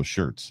get one of those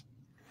shirts.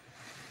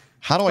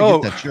 How do I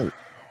get that shirt?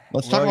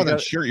 Let's talk about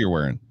that shirt you're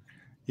wearing.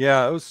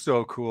 Yeah, it was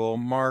so cool.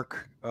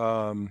 Mark,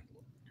 man,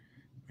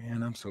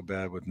 I'm so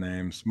bad with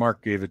names.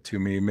 Mark gave it to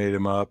me, made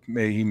him up.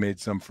 He made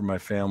some for my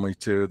family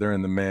too. They're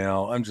in the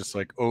mail. I'm just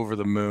like over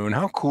the moon.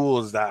 How cool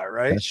is that,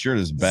 right? That shirt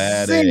is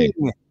bad A.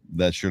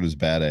 That shirt is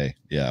bad A.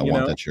 Yeah, I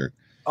want that shirt.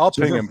 I'll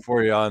ping him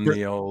for you on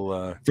the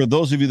old. For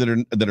those of you that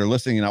are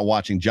listening and not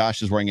watching,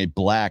 Josh is wearing a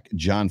black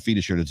John Fina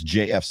shirt. It's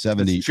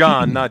JF70. It's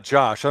John, not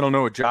Josh. I don't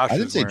know what Josh. I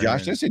didn't say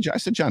Josh. I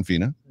said John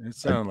Fina. It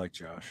sounded like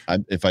Josh.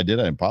 If I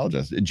did, I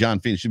apologize. John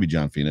Fina, should be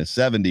John Fina.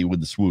 70 with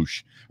the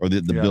swoosh or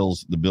the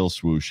Bills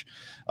swoosh.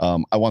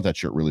 I want that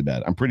shirt really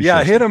bad. I'm pretty sure.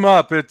 Yeah, hit him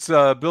up. It's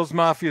Bills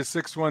Mafia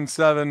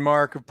 617.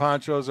 Mark of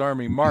Poncho's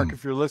Army. Mark,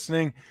 if you're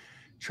listening,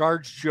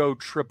 charge Joe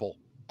triple.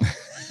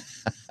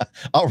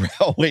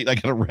 Wait, I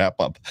gotta wrap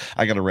up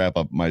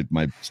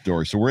my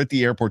story. So we're at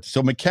the airport.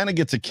 So McKenna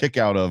gets a kick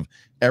out of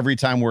every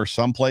time we're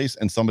someplace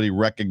and somebody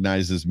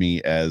recognizes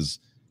me as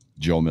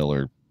Joe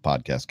Miller,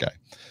 podcast guy.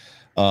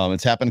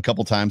 It's happened a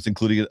couple times,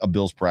 including a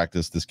Bills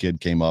practice. This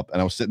kid came up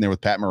and I was sitting there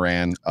with Pat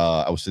Moran.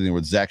 I was sitting there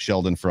with Zach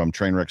Sheldon from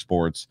Trainwreck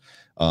Sports.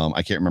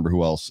 I can't remember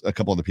who else. A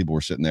couple other people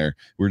were sitting there.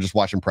 We were just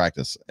watching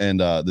practice. And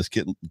this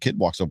kid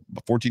walks up,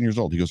 14 years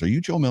old. He goes, "Are you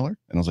Joe Miller?"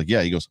 And I was like,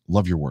 "Yeah." He goes,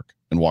 "Love your work,"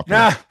 and walked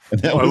away.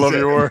 And I love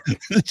your work.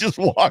 Just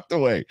walked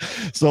away.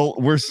 So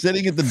we're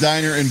sitting at the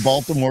diner in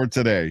Baltimore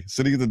today.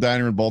 There's a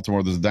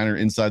diner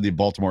inside the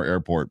Baltimore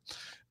airport.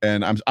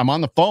 And I'm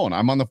on the phone.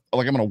 I'm on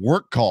a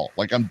work call.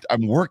 Like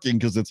I'm working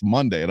because it's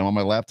Monday and I'm on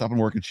my laptop and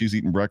working. She's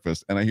eating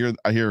breakfast. And I hear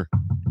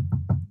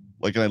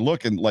like, and I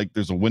look and like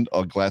there's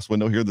a glass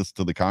window here that's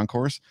to the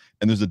concourse.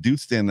 And there's a dude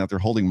standing out there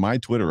holding my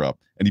Twitter up.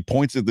 And he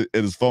points at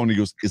his phone. And he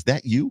goes, "Is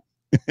that you?"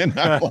 And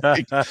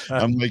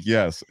I'm like,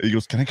 "Yes." And he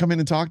goes, "Can I come in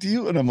and talk to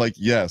you?" And I'm like,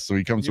 "Yes." So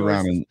he comes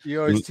around and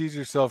you always tease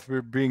yourself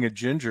for being a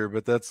ginger,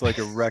 but that's like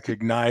a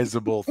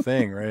recognizable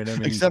thing, right? I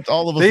mean, except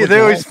all of us. They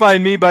always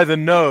find me by the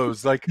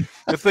nose. Like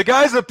if the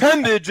guy's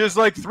appendage is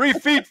like 3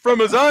 feet from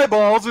his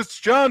eyeballs, it's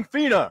John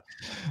Fina.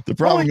 The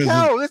problem is,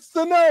 it's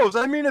the nose.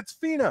 I mean, it's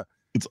Fina.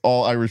 It's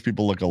all Irish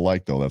people look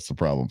alike, though. That's the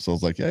problem. So I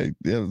was like, hey,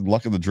 yeah,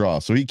 luck of the draw.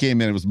 So he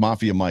came in. It was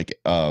Mafia Mike,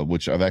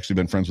 which I've actually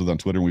been friends with on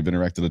Twitter, and we've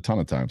interacted a ton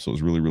of times. So it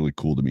was really, really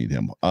cool to meet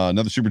him.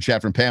 Another super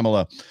chat from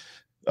Pamela.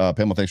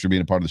 Pamela, thanks for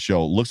being a part of the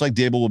show. Looks like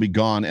Dable will be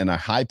gone, and a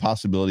high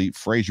possibility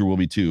Frazier will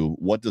be too.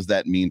 What does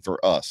that mean for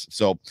us?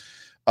 So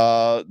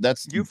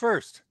that's you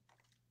first.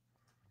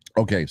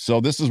 Okay,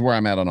 so this is where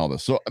I'm at on all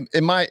this. So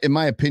in my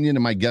opinion,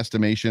 in my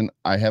guesstimation,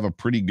 I have a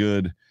pretty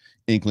good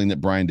inkling that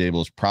Brian Dable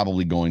is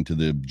probably going to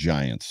the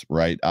Giants,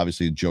 right?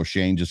 Obviously, Joe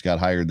Shane just got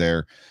hired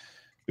there.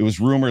 It was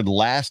rumored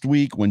last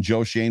week when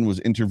Joe Shane was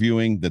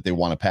interviewing that they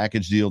want a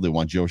package deal. They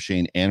want Joe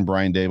Shane and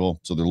Brian Dable.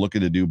 So they're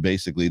looking to do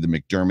basically the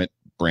McDermott,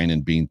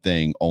 Brandon Bean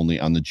thing only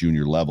on the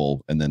junior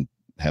level and then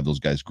have those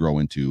guys grow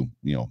into,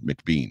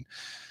 McBean.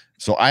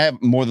 So I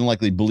have more than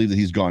likely believe that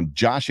he's gone.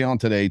 Josh Allen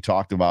today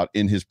talked about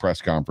in his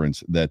press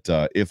conference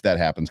that if that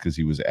happens, because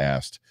he was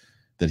asked,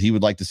 that he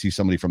would like to see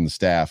somebody from the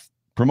staff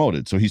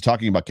promoted. So he's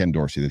talking about Ken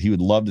Dorsey, that he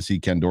would love to see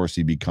Ken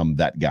Dorsey become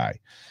that guy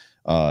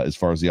as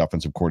far as the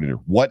offensive coordinator.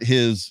 What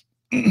his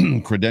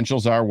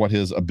credentials are, what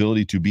his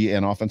ability to be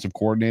an offensive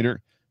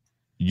coordinator,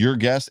 your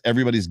guess,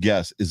 everybody's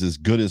guess, is as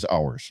good as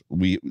ours.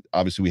 We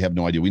have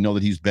no idea. We know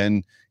that he's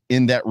been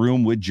in that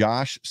room with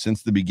Josh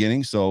since the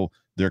beginning, so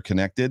they're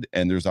connected,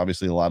 and there's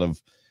obviously a lot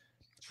of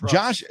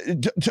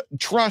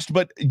trust,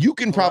 but you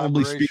can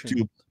probably speak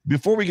to,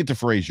 before we get to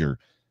Frazier,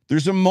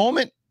 there's a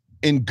moment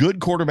in good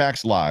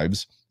quarterbacks'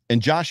 lives,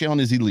 and Josh Allen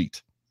is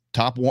elite.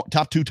 Top one,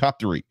 top two, top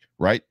three,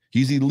 right?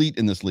 He's elite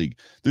in this league.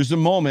 There's a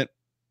moment,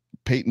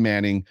 Peyton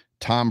Manning,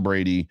 Tom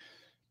Brady,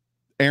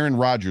 Aaron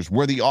Rodgers,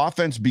 where the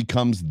offense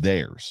becomes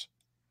theirs.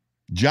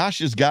 Josh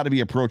has got to be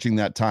approaching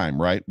that time,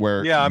 right?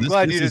 Where I'm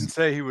glad you didn't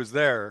say he was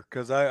there,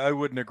 because I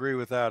wouldn't agree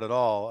with that at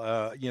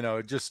all.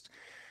 Just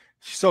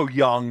so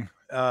young,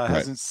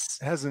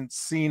 hasn't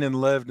seen and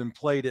lived and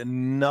played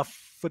enough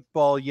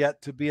football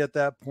yet to be at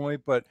that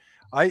point. But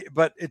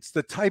it's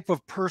the type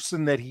of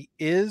person that he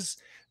is,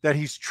 that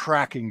he's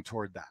tracking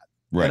toward that.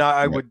 Right. And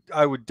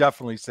I would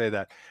definitely say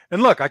that.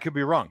 And look, I could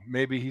be wrong.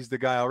 Maybe he's the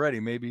guy already.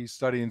 Maybe he's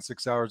studying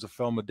 6 hours of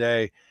film a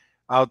day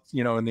out,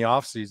 in the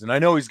off season. I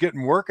know he's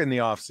getting work in the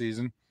off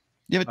season.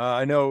 Yeah, but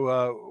I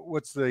know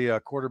what's the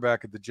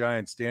quarterback at the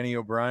Giants, Danny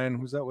O'Brien.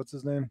 Who's that? What's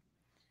his name?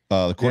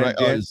 The quarterback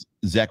is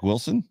Zach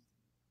Wilson.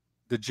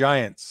 The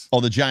Giants. Oh,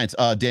 the Giants.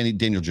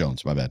 Daniel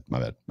Jones. My bad.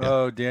 Yeah.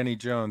 Oh, Danny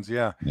Jones.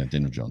 Yeah. Yeah,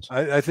 Daniel Jones.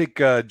 I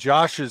think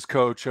Josh's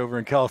coach over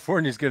in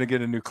California is going to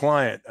get a new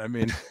client. I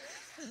mean,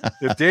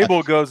 if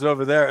Dable goes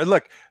over there, and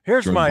look,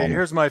 here's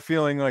my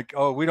feeling. Like,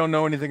 we don't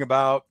know anything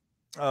about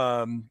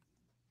Dorsey.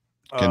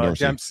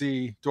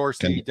 Dempsey.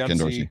 Ken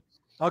Dorsey.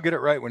 I'll get it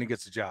right when he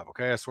gets the job.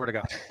 Okay, I swear to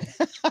God.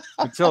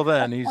 Until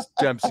then, he's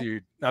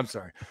Dempsey. I'm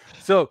sorry.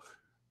 So,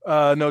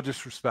 no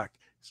disrespect.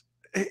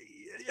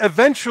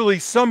 Eventually,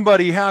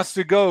 somebody has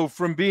to go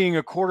from being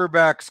a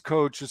quarterback's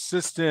coach,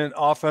 assistant,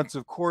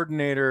 offensive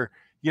coordinator,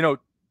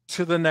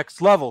 to the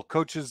next level.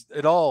 Coaches,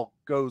 it all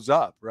goes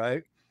up,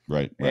 right?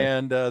 Right.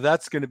 And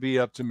that's going to be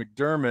up to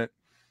McDermott,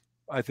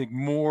 I think,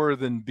 more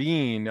than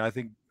Bean. I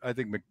think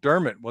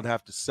McDermott would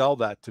have to sell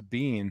that to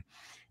Bean,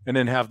 and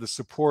then have the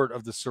support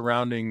of the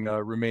surrounding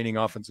remaining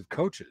offensive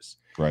coaches.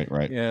 Right.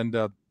 And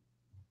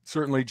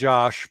certainly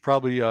Josh,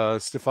 probably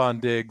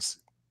Stephon Diggs,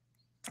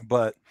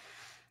 but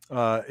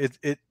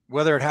it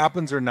whether it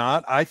happens or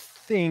not, I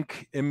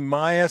think, in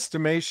my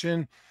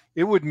estimation,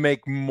 it would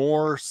make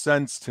more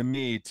sense to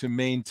me to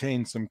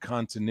maintain some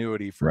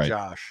continuity for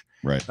Josh.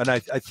 Right. And I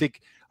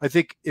think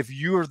if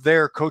you're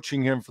there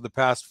coaching him for the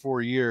past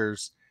 4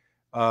 years,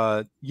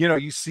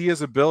 you see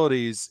his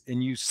abilities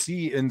and you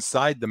see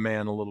inside the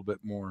man a little bit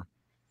more.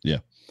 Yeah.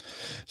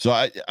 So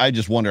I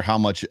just wonder how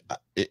much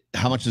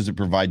does it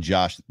provide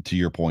Josh, to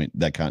your point,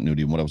 that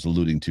continuity? And what I was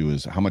alluding to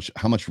is how much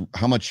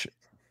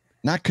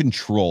not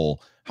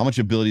control, how much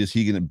ability is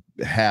he going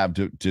to have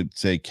to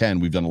say, Ken,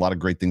 we've done a lot of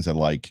great things I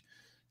like.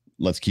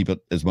 Let's keep it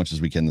as much as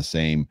we can the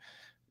same.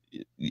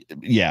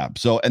 Yeah.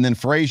 So, and then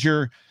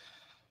Frazier,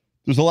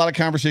 there's a lot of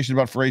conversation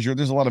about Frazier.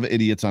 There's a lot of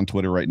idiots on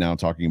Twitter right now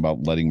talking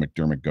about letting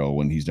McDermott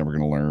go and he's never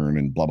going to learn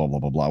and blah, blah, blah,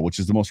 blah, blah, which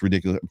is the most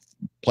ridiculous.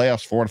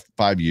 Playoffs 4 to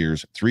 5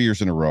 years, 3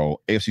 years in a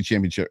row, AFC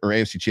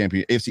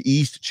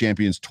East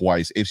champions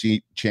twice,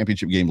 AFC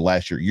championship game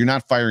last year. You're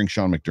not firing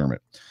Sean McDermott.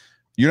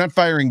 You're not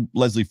firing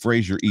Leslie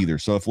Frazier either.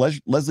 So if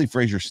Leslie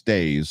Frazier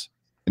stays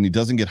and he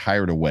doesn't get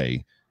hired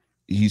away,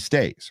 he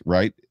stays,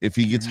 right? If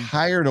he gets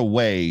hired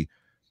away,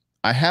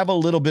 I have a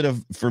little bit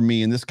of, for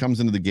me, and this comes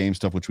into the game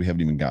stuff, which we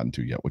haven't even gotten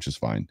to yet, which is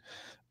fine.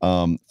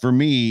 For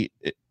me,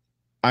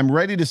 I'm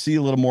ready to see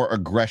a little more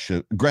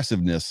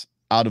aggressiveness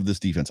out of this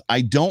defense.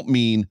 I don't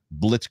mean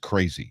blitz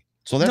crazy.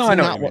 So that's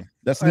not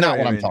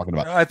what I'm talking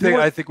about. I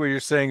think what you're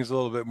saying is a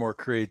little bit more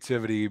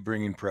creativity,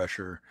 bringing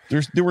pressure.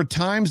 There were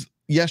times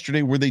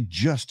yesterday where they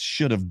just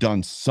should have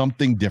done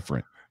something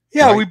different.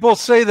 Yeah, right? We both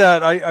say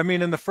that. I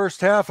mean, in the first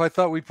half, I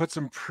thought we put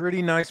some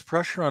pretty nice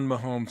pressure on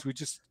Mahomes. We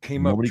just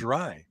came up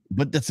dry.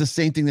 But that's the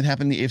same thing that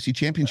happened in the AFC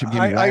Championship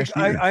game last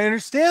year. I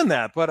understand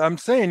that, but I'm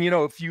saying,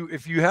 if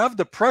you have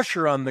the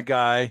pressure on the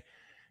guy,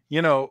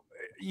 you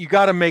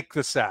got to make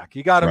the sack.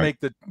 You got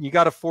to you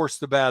got to force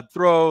the bad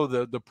throw,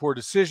 the poor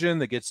decision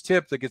that gets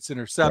tipped, that gets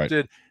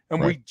intercepted,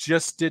 and we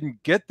just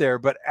didn't get there.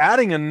 But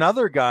adding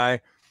another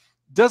guy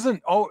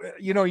doesn't,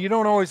 you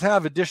don't always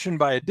have addition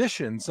by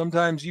addition.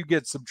 Sometimes you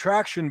get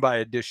subtraction by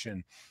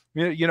addition.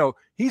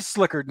 He's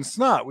slicker than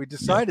snot. We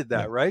decided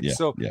that, right?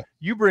 So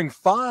you bring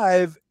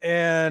 5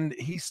 and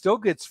he still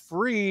gets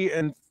free.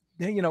 And,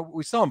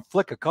 we saw him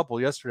flick a couple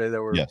yesterday that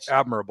were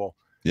admirable.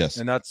 Yes.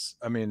 And that's,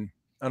 I don't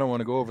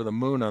want to go over the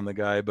moon on the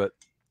guy, but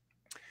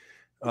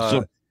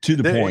so to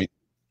the point,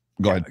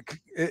 go ahead.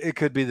 It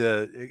could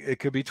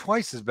be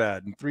twice as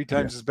bad and 3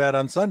 times as bad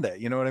on Sunday.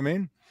 You know what I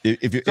mean?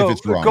 If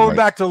it's wrong, going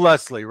back to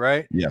Leslie,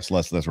 right? Yes,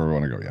 that's where we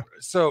want to go. Yeah.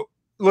 So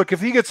look,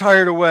 if he gets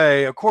hired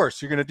away, of course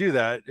you're going to do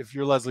that. If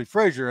you're Leslie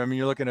Frazier,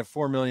 you're looking at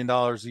 $4 million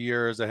a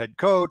year as a head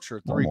coach,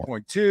 or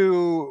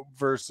 3.2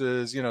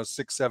 versus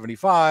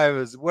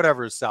 $675 as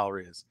whatever his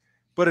salary is.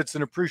 But it's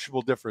an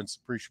appreciable difference,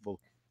 appreciable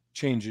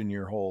change in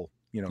your whole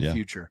Yeah.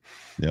 future.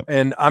 Yep.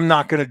 And I'm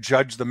not going to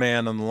judge the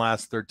man on the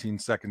last 13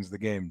 seconds of the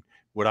game.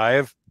 Would I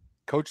have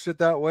coached it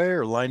that way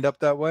or lined up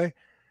that way?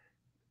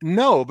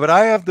 No, but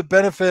I have the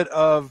benefit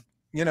of,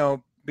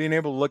 being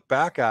able to look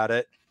back at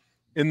it.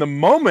 In the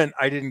moment,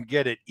 I didn't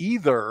get it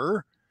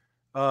either.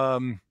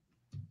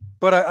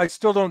 But I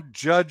still don't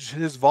judge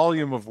his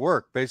volume of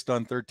work based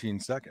on 13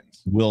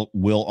 seconds. Will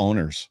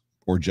owners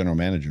or general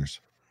managers?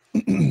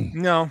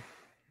 No,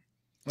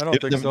 I don't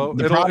think so.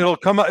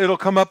 It'll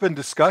come up in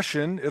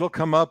discussion. It'll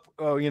come up,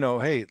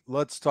 hey,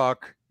 let's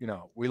talk.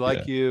 We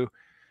like you.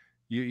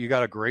 You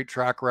got a great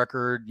track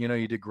record.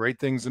 You did great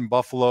things in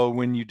Buffalo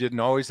when you didn't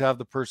always have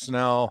the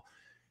personnel.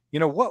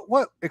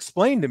 What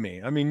explain to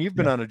me. I mean, you've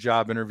been on a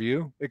job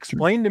interview.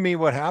 Explain to me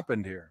what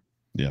happened here.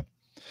 Yeah.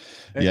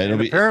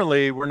 And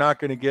apparently we're not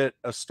going to get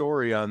a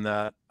story on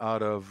that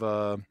out of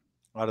the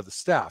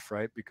staff,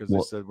 right? Because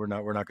they said we're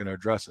not going to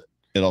address it.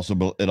 It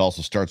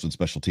also starts with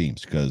special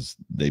teams because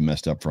they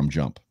messed up from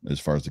jump as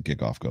far as the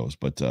kickoff goes.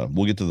 But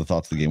we'll get to the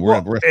thoughts of the game.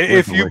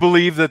 If you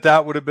believe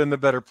that would have been the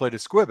better play to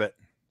squib it,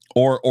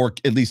 or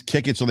at least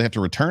kick it so they have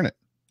to return it.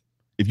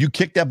 If you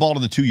kick that ball to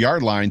the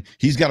 2-yard line,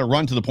 he's got to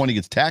run to the point he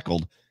gets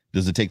tackled.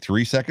 Does it take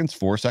 3 seconds,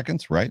 4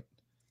 seconds? Right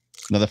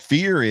now, the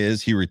fear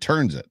is he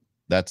returns it.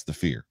 That's the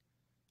fear.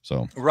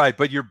 So right,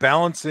 but you're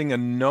balancing a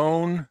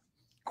known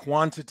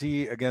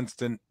quantity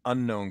against an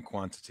unknown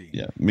quantity.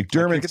 Yeah,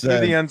 McDermott said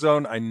through the end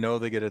zone. I know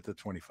they get it to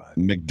 25.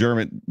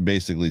 McDermott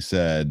basically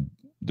said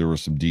there were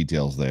some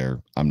details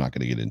there. I'm not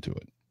going to get into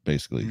it.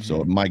 Basically,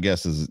 so my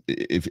guess is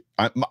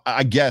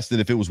I guess that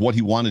if it was what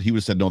he wanted, he would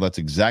have said no. That's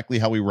exactly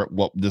how we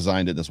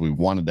designed it. That's what we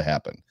wanted to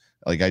happen.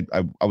 Like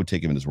I would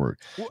take him at his word.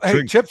 Well,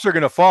 hey, chips are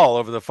going to fall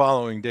over the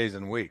following days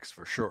and weeks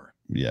for sure.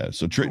 Yeah.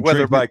 So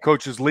whether by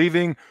coaches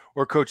leaving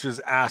or coaches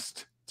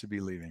asked to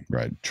be leaving.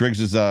 Right. Triggs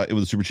is it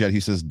was a super chat.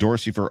 He says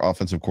Dorsey for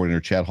offensive coordinator,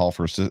 Chad Hall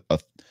for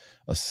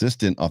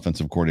assistant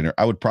offensive coordinator.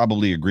 I would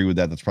probably agree with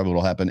that. That's probably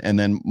what'll happen. And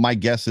then my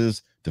guess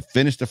is to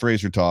finish the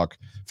Frazier talk,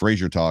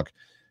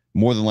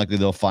 more than likely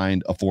they'll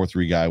find a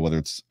 4-3 guy, whether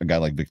it's a guy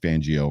like Vic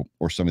Fangio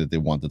or somebody that they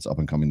want that's up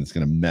and coming that's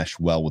going to mesh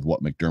well with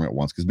what McDermott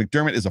wants. Because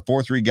McDermott is a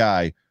 4-3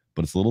 guy,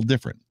 but it's a little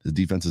different. His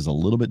defense is a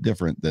little bit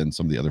different than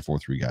some of the other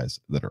 4-3 guys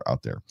that are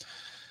out there.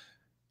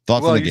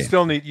 Thoughts on the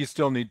game? You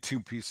still need two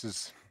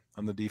pieces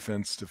on the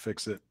defense to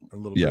fix it a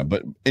little bit. Yeah,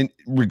 but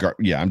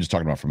I'm just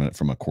talking about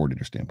from a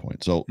coordinator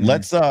standpoint. So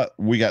let's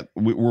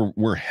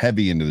we're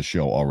heavy into the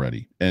show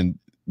already, and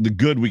the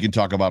good we can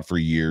talk about for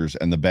years,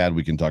 and the bad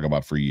we can talk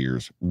about for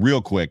years.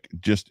 Real quick,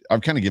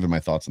 I've kind of given my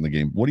thoughts on the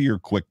game. What are your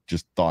quick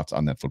thoughts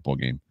on that football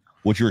game?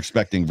 What you're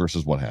expecting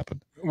versus what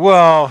happened?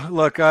 Well,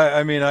 look,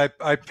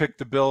 I picked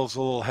the Bills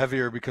a little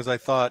heavier because I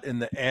thought in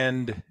the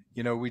end,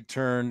 we'd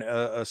turn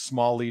a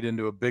small lead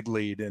into a big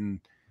lead,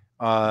 and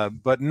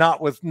but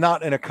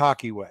not in a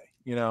cocky way,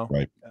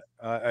 Right.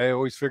 I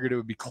always figured it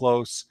would be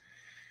close,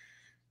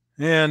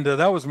 and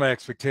that was my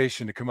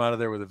expectation to come out of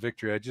there with a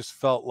victory. I just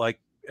felt like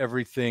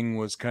everything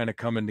was kind of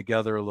coming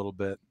together a little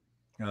bit.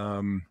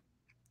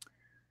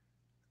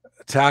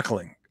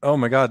 Tackling. Oh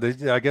my God.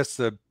 I guess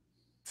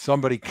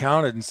somebody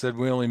counted and said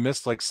we only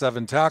missed like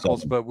 7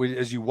 tackles, but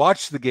as you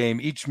watch the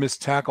game, each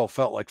missed tackle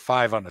felt like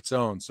 5 on its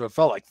own. So it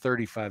felt like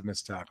 35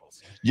 missed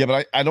tackles. Yeah,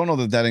 but I don't know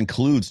that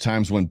includes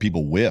times when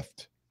people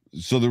whiffed.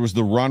 So there was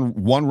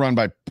one run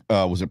by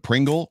was it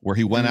Pringle where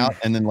he went out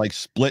and then like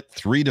split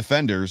 3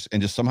 defenders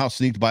and just somehow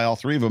sneaked by all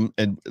 3 of them,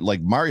 and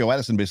like Mario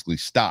Addison basically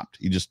stopped.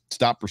 He just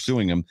stopped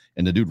pursuing him,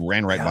 and the dude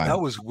ran right by him. That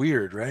was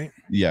weird, right?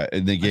 Yeah,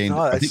 and they gained.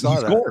 I think he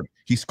scored.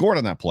 He scored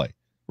on that play,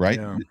 right?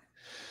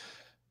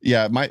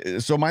 Yeah.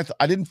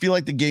 I didn't feel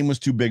like the game was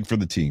too big for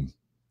the team.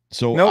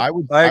 So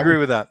nope, I agree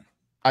with that.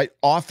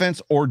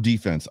 Offense or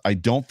defense, I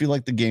don't feel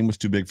like the game was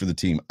too big for the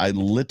team. I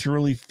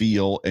literally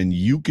feel, and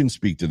you can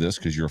speak to this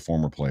because you're a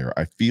former player,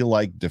 I feel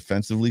like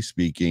defensively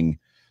speaking,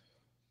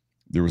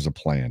 there was a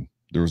plan.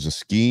 There was a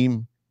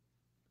scheme,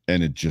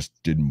 and it just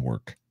didn't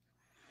work.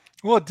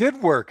 Well, it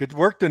did work. It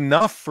worked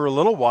enough for a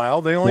little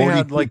while. They only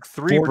had like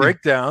 3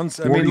 breakdowns.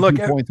 I mean, look,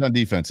 points on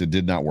defense. It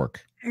did not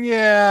work.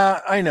 Yeah,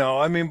 I know.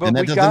 I mean, but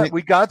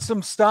we got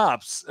some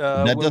stops.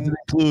 That doesn't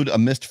include a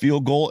missed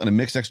field goal and a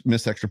missed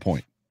extra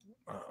point.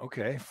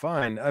 Okay,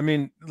 fine. I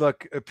mean,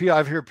 look,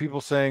 I've heard people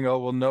saying, "Oh,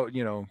 well,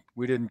 no,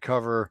 we didn't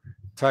cover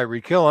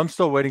Tyreek Hill." I'm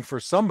still waiting for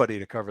somebody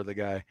to cover the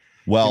guy.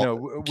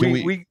 Well,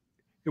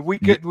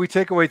 we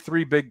take away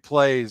 3 big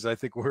plays, I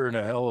think we're in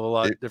a hell of a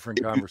lot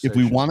different conversation. If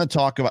we want to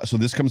talk about, so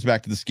this comes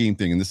back to the scheme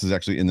thing, and this is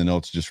actually in the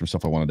notes just from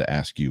stuff I wanted to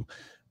ask you,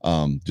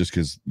 just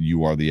because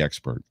you are the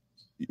expert.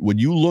 When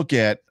you look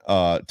at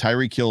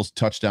Tyreek Hill's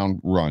touchdown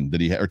run that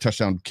he had, or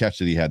touchdown catch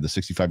that he had, the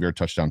 65-yard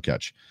touchdown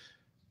catch.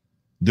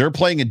 They're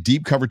playing a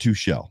deep cover 2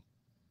 shell.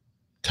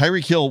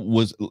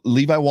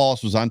 Levi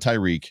Wallace was on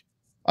Tyreek.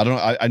 I don't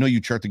know. I know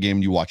you chart the game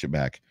and you watch it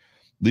back.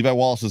 Levi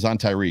Wallace is on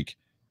Tyreek.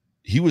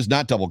 He was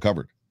not double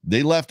covered.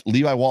 They left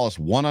Levi Wallace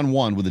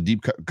one-on-one with a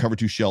deep cover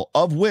 2 shell,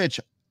 of which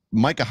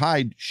Micah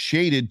Hyde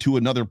shaded to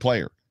another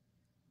player.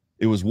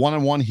 It was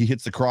one-on-one. He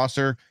hits the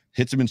crosser,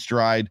 hits him in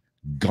stride,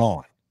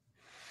 gone.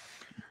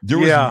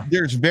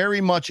 There's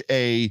very much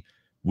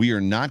We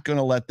are not going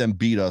to let them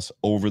beat us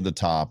over the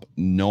top,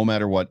 no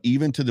matter what,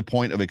 even to the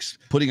point of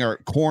putting our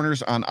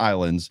corners on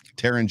islands.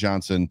 Taron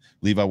Johnson,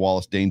 Levi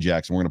Wallace, Dane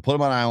Jackson. We're going to put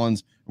them on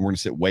islands, and we're going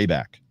to sit way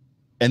back.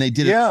 And they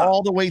did it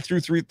all the way through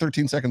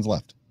 13 seconds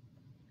left.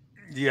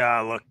 Yeah,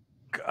 look,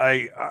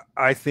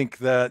 I think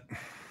that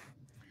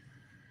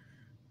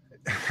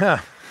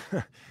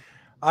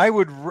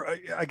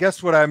I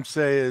guess what I'm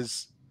saying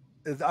is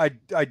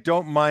I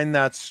don't mind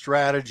that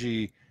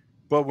strategy.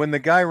 But when the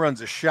guy runs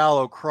a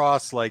shallow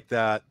cross like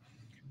that,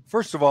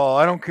 first of all,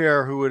 I don't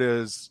care who it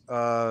is,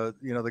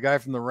 the guy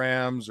from the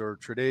Rams or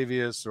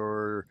Tre'Davious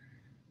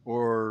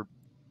or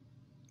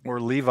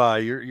Levi,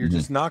 you're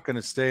just not going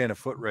to stay in a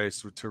foot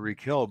race with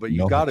Tyreek Hill, but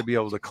you've got to be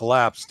able to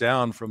collapse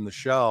down from the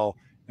shell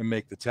and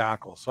make the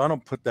tackle. So I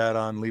don't put that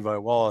on Levi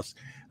Wallace.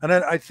 And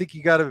I think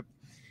you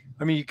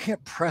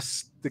can't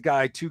press the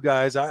guy, two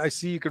guys. I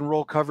see you can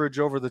roll coverage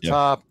over the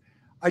top.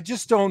 I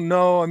just don't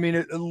know. I mean,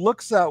 it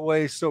looks that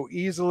way so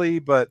easily,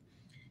 but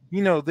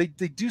they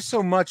do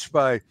so much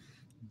by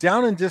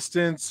down and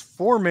distance,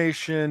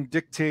 formation,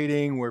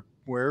 dictating where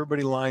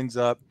everybody lines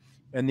up.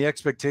 And the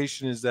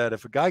expectation is that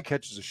if a guy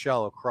catches a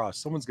shallow cross,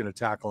 someone's going to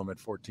tackle him at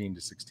 14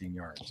 to 16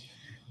 yards.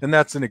 And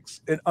that's an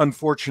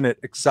unfortunate,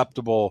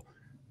 acceptable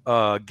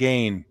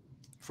gain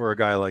for a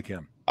guy like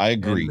him. I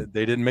agree. And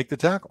they didn't make the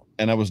tackle.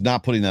 And I was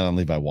not putting that on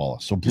Levi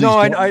Wallace. So please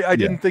I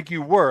didn't think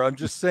you were. I'm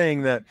just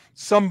saying that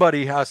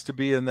somebody has to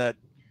be in that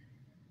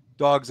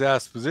dog's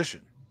ass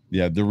position.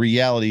 Yeah, the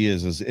reality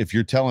is if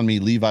you're telling me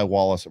Levi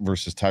Wallace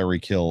versus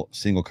Tyreek Hill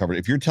single covered,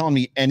 if you're telling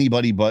me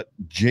anybody but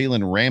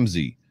Jalen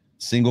Ramsey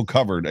single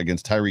covered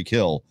against Tyreek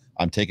Hill,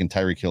 I'm taking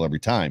Tyreek Hill every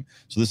time.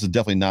 So this is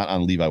definitely not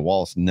on Levi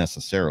Wallace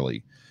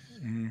necessarily.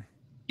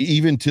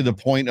 Even to the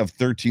point of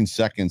 13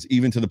 seconds,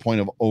 even to the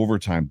point of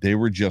overtime, they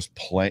were just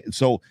playing.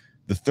 So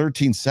the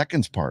 13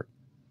 seconds part,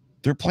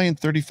 they're playing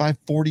 35,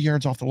 40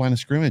 yards off the line of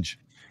scrimmage.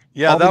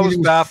 Yeah, that was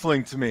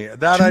baffling to me.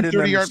 That I didn't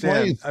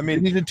understand. Plays. I mean,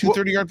 they needed two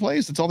 30-yard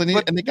plays. That's all they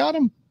needed, and they got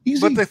them easy.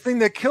 But the thing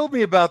that killed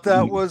me about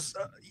that was,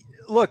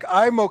 look,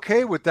 I'm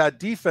okay with that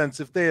defense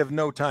if they have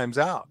no times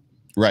out.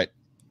 Right.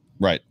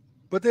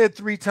 But they had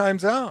 3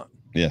 times out.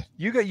 Yeah.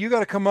 You got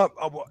to come up,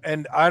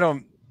 and I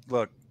don't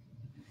look.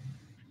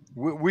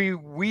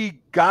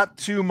 We got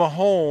to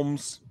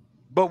Mahomes,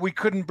 but we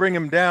couldn't bring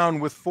him down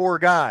with 4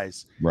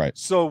 guys. Right.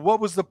 So what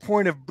was the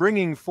point of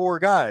bringing 4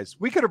 guys?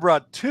 We could have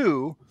brought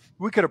 2.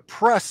 We could have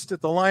pressed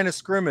at the line of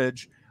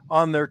scrimmage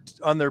on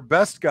their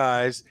best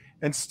guys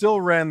and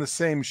still ran the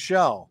same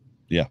shell.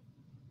 Yeah.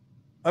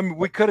 I mean,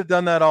 we could have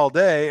done that all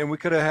day, and we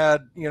could have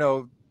had,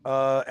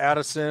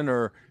 Addison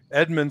or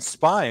Edmonds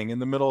spying in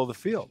the middle of the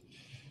field.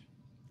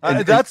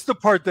 That's the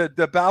part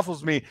that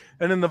baffles me.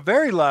 And in the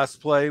very last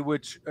play,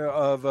 which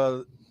of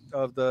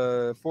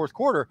the fourth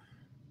quarter,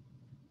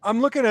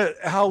 I'm looking at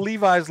how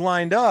Levi's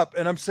lined up,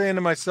 and I'm saying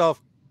to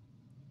myself,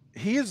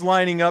 he is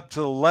lining up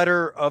to the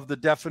letter of the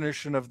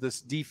definition of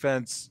this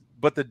defense,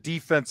 but the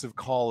defensive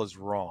call is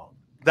wrong.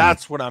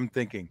 That's what I'm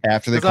thinking.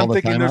 After they call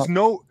the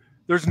timeout?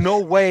 There's no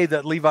way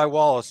that Levi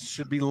Wallace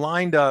should be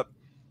lined up,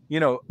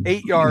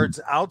 8 yards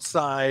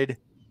outside.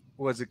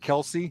 Was it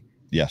Kelsey?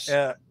 Yes.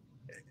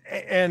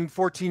 And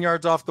 14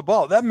 yards off the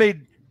ball. That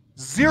made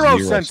zero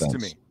sense to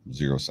me.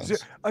 0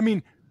 cents. I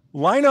mean,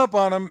 line up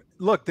on them.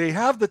 Look, they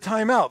have the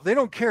timeout. They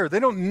don't care. They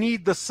don't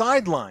need the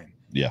sideline.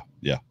 Yeah.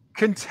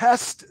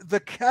 Contest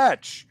the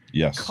catch.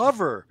 Yes.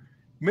 Cover.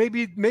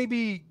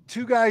 Maybe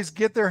 2 guys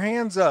get their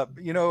hands up,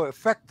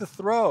 affect the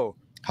throw.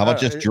 How about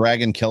just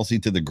dragging Kelsey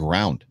to the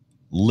ground?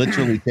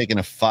 Literally taking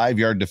a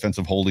 5-yard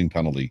defensive holding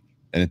penalty,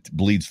 and it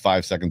bleeds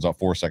 5 seconds off,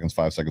 4 seconds,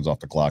 5 seconds off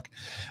the clock.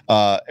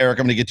 Eric, I'm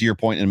going to get to your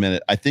point in a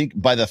minute. I think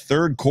by the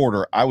third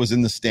quarter, I was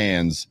in the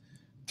stands,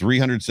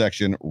 300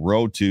 section,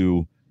 row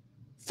 2,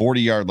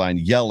 40-yard line,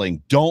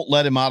 yelling, "Don't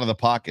let him out of the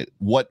pocket."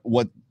 What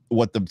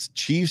the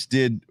Chiefs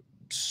did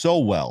so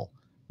well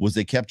was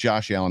they kept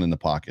Josh Allen in the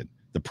pocket.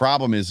 The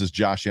problem is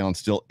Josh Allen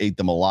still ate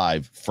them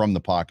alive from the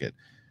pocket.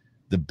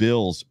 The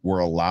Bills were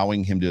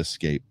allowing him to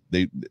escape.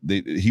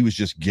 He was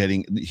just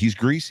he's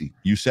greasy.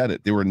 You said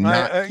it. They were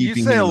not keeping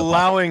you say him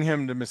allowing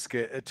him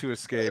to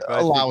escape.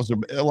 Allow is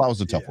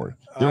a tough word.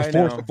 They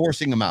were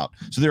forcing him out.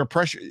 So they were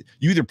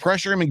you either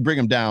pressure him and bring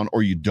him down,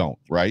 or you don't,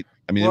 right?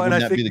 I mean, and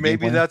I think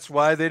maybe that's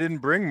why they didn't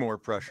bring more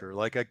pressure.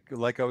 Like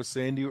I was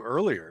saying to you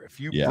earlier, if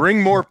you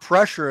bring more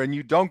pressure and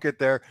you don't get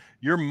there,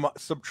 you're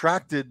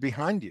subtracted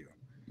behind you.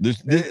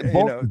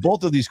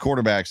 Both of these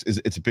quarterbacks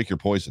it's a pick your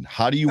poison.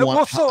 How do you want?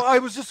 Well, so I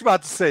was just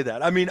about to say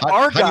that. I mean,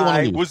 our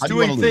guy was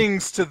doing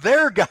things to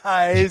their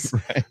guys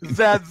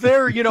that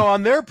they're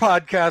on their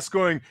podcast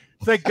going,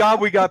 thank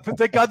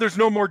God there's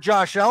no more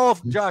Josh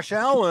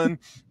Allen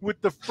with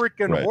the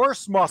freaking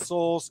horse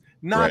muscles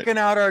knocking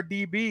out our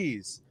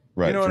DBs.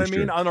 Right, you know what I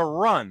mean? On a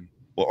run.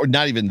 Well, or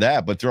not even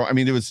that, but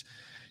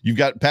you've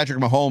got Patrick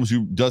Mahomes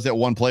who does that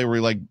one play where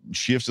he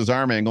shifts his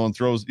arm angle and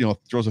throws a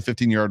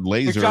 15-yard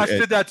laser. Josh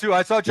did that too.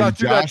 I saw Josh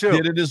do that too.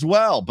 Did it as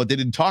well, but they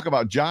didn't talk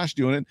about Josh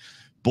doing it.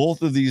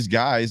 Both of these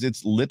guys,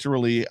 it's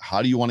literally,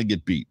 how do you want to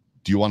get beat?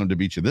 Do you want them to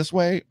beat you this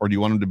way, or do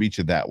you want them to beat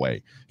you that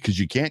way? Because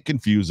you can't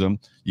confuse them.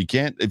 You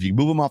can't, if you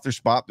move them off their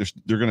spot,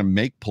 they're going to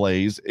make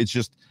plays. It's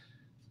just,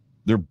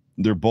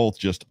 they're both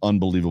just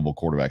unbelievable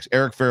quarterbacks.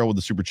 Eric Farrell with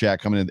the super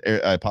chat coming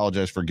in. I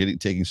apologize for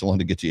taking so long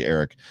to get to you,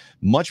 Eric.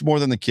 Much more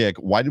than the kick.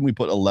 Why didn't we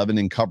put 11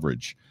 in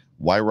coverage?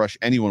 Why rush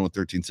anyone with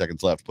 13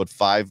 seconds left? Put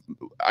 5.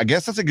 I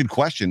guess that's a good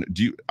question.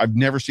 I've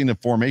never seen a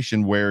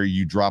formation where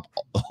you drop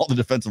all the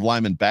defensive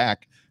linemen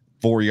back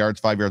 4 yards,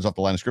 5 yards off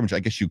the line of scrimmage. I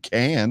guess you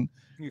can.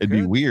 It'd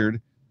be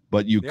weird,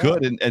 but you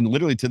could, and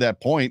literally to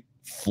that point,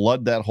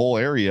 flood that whole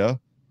area,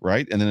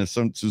 right? And then as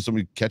soon as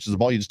somebody catches the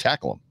ball, you just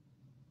tackle them.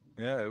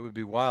 Yeah, it would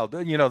be wild.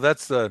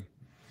 That's the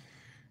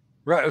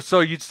right.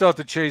 So you'd still have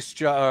to chase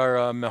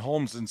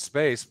Mahomes in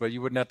space, but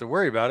you wouldn't have to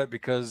worry about it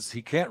because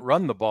he can't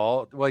run the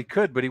ball. Well, he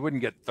could, but he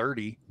wouldn't get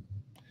 30.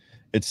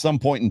 At some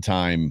point in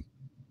time,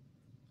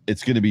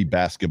 it's going to be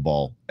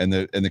basketball, and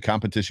the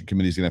competition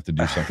committee is going to have to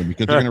do something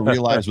because they're going to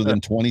realize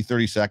within 20,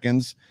 30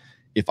 seconds,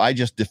 if I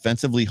just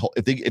defensively,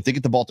 if they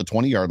get the ball at the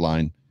 20-yard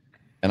line,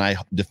 and I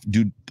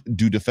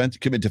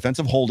commit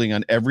defensive holding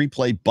on every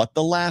play but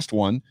the last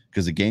one,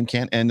 because the game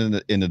can't end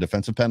in a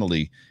defensive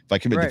penalty. If I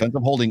commit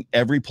defensive holding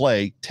every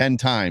play 10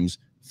 times,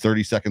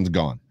 30 seconds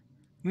gone.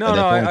 No,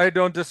 I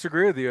don't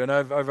disagree with you, and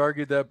I've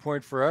argued that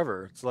point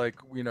forever. It's like,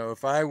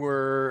 if I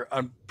were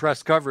on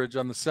press coverage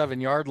on the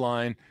 7-yard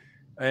line,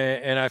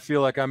 and I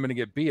feel like I'm going to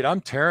get beat, I'm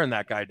tearing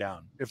that guy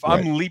down. If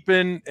I'm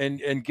leaping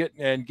and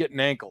getting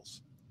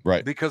ankles.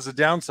 Right. Because the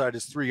downside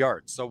is 3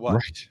 yards. So what?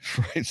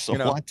 Right. So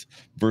what?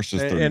 Versus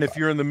 35. And if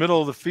you're in the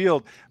middle of the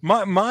field,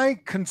 my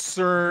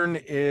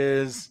concern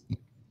is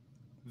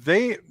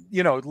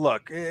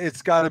look,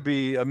 it's got to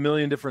be a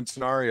million different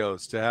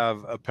scenarios to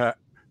have got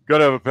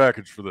to have a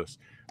package for this,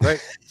 right?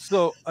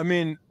 So, I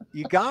mean,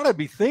 you got to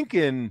be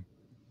thinking,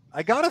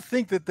 I got to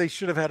think that they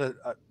should have had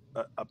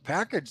a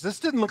package.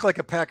 This didn't look like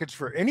a package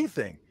for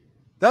anything.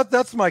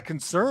 That's my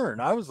concern.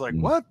 I was like,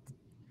 what?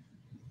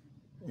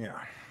 Yeah.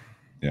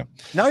 Yeah.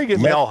 Now you get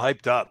me all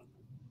hyped up.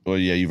 Well,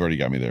 yeah, you've already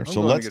got me there. So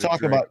let's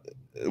talk about,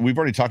 we've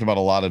already talked about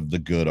a lot of the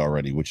good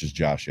already, which is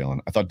Josh Allen.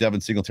 I thought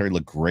Devin Singletary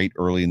looked great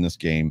early in this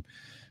game.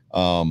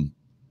 The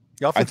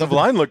offensive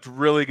line looked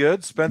really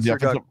good. Spencer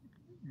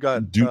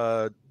got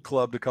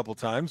clubbed a couple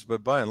times,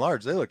 but by and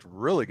large, they looked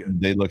really good.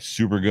 They looked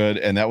super good.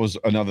 And that was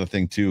another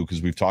thing too,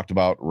 because we've talked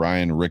about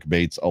Rick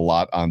Bates a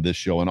lot on this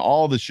show and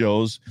all the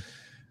shows.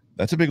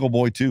 That's a big old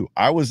boy too.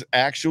 I was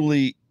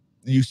actually,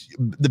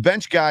 the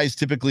bench guys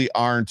typically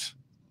aren't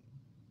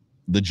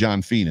the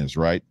John Finas,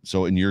 right?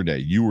 So in your day,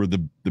 you were the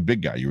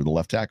big guy. You were the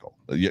left tackle.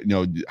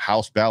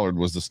 House Ballard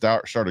was the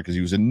starter because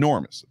he was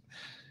enormous.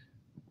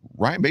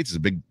 Ryan Bates is a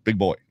big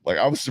boy. Like,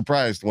 I was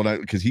surprised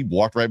because he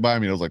walked right by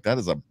me. And I was like, that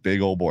is a big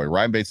old boy.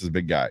 Ryan Bates is a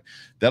big guy.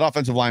 That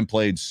offensive line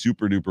played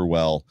super duper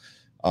well.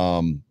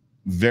 I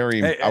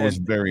was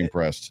very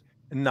impressed.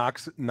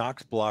 Knox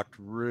blocked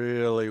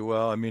really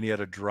well. I mean, he had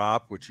a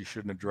drop, which he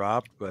shouldn't have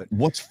dropped. But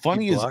what's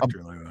funny is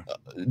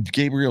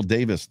Gabriel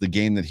Davis, the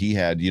game that he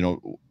had,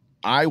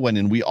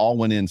 we all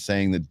went in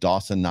saying that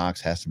Dawson Knox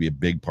has to be a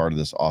big part of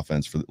this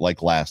offense for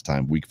like last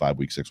time, week 5,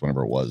 week 6,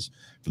 whenever it was,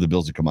 for the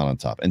Bills to come out on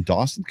top. And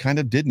Dawson kind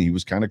of didn't. He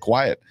was kind of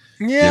quiet.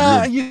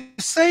 Yeah, you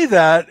say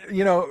that,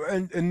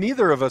 and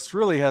neither of us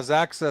really has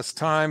access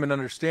time and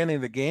understanding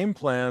of the game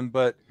plan.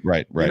 But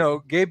right.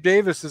 Gabe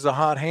Davis is a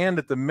hot hand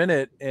at the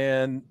minute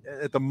and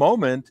at the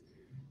moment,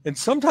 and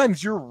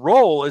sometimes your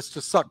role is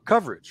to suck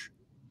coverage.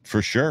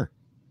 For sure.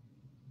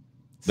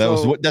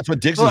 That's what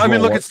Diggs.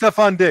 Look at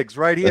Stephon Diggs,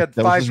 right? He had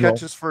 5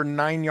 catches for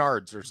 9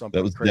 yards or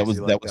something.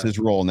 That was his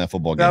role in that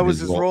football game. That was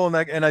his role in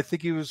that, and I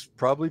think he was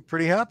probably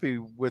pretty happy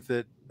with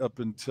it up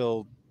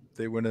until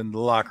they went in the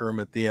locker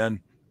room at the end.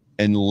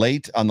 And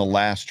late on the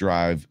last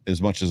drive,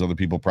 as much as other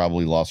people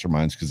probably lost their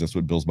minds because that's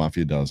what Bills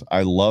Mafia does.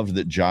 I loved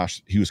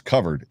that he was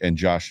covered, and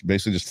Josh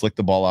basically just flicked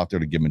the ball out there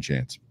to give him a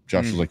chance.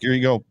 Josh was like, "Here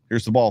you go.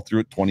 Here's the ball."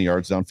 Threw it 20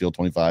 yards downfield,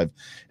 25,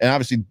 and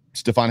obviously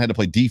Stephon had to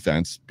play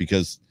defense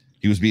because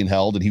he was being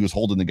held and he was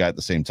holding the guy at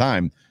the same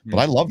time. But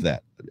I love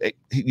that. Hey,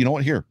 you know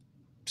what? Here,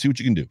 see what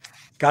you can do.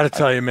 Got to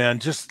tell you, man,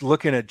 just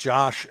looking at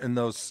Josh and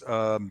those,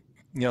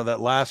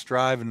 that last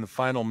drive in the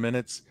final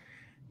minutes,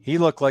 he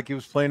looked like he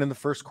was playing in the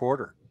first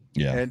quarter.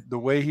 Yeah. And the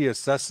way he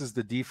assesses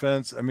the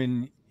defense, I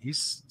mean,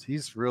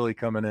 he's really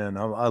coming in.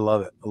 I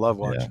love it. I love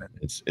watching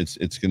it.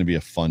 It's going to be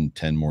a fun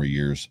 10 more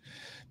years.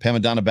 Pam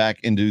and Donna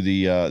back into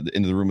the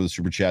room of the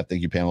super chat.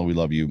 Thank you, Pamela. We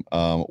love you.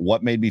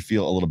 What made me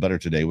feel a little better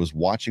today was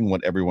watching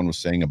what everyone was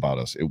saying about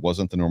us. It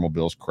wasn't the normal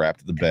Bills crap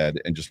to the bed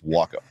and just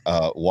walk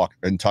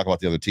and talk about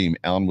the other team.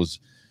 Allen was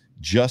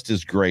just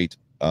as great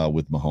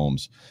with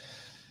Mahomes.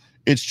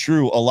 It's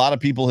true. A lot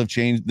of people have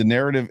changed the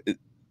narrative.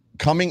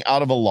 Coming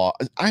out of a law,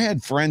 I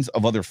had friends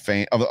of other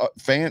friends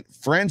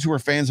who are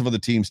fans of other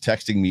teams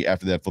texting me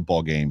after that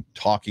football game,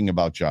 talking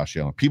about Josh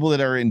Allen. People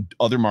that are in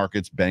other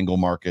markets, Bengal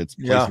markets,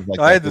 places like that.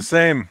 I had the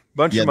same.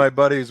 Bunch of my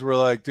buddies were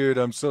like, "Dude,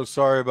 I'm so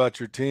sorry about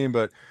your team,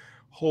 but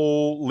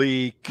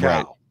holy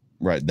cow!"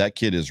 Right. That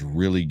kid is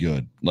really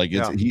good. Like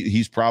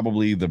he's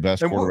probably the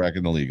best quarterback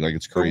in the league. Like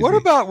it's crazy.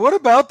 What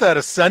about that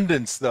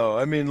ascendance though?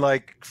 I mean,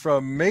 like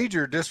from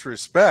major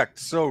disrespect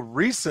so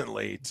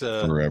recently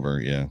to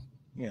forever. Yeah.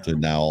 To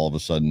now all of a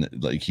sudden,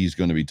 like he's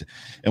going to be,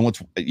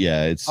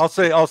 it's.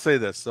 I'll say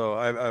this. So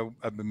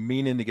I've been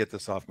meaning to get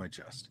this off my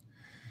chest.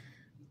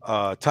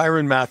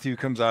 Tyrann Mathieu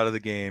comes out of the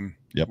game.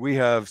 Yep. We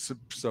have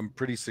some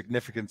pretty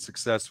significant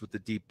success with the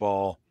deep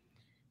ball.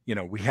 You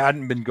know, we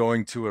hadn't been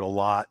going to it a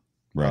lot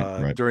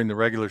during the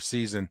regular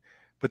season,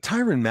 but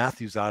Tyrann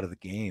Mathieu's out of the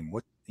game.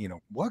 What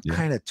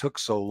kind of took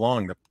so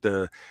long?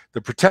 The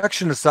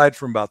protection aside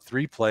from about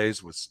 3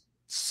 plays was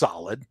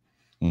solid.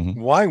 Mm-hmm.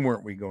 Why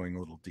weren't we going a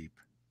little deep?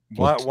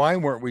 Why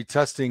weren't we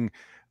testing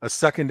a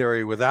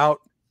secondary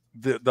without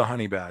the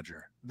honey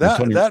badger?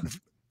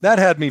 That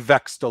had me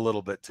vexed a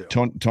little bit too.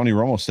 Tony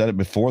Romo said it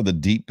before the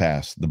deep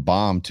pass, the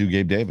bomb to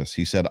Gabe Davis.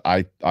 He said,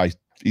 I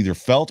either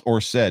felt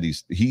or said,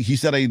 he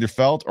said I either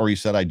felt or he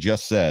said I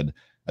just said,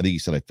 I think he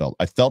said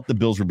I felt the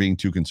Bills were being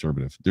too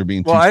conservative. They're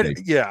being too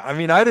safe. I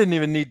mean, I didn't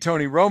even need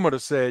Tony Romo to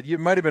say it. It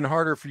might have been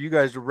harder for you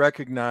guys to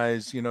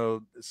recognize,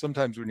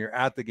 sometimes when you're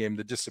at the game,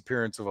 the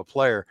disappearance of a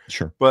player.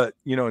 Sure. But,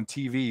 in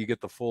TV, you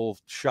get the full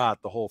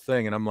shot, the whole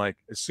thing. And I'm like,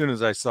 as soon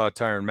as I saw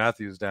Tyrann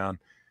Mathieu down,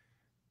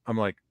 I'm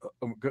like,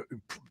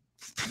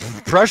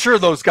 pressure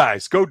those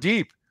guys, go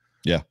deep.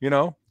 Yeah.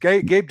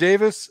 Gabe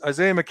Davis,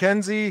 Isaiah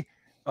McKenzie,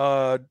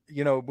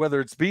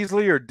 whether it's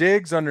Beasley or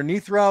Diggs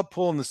underneath route,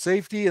 pulling the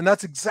safety. And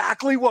that's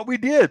exactly what we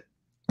did.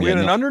 We had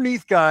an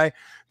underneath guy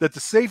that the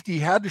safety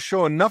had to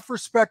show enough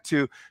respect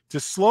to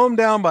slow him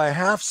down by a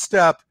half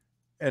step,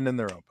 and then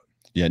they're open.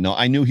 Yeah, no,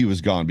 I knew he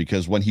was gone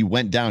because when he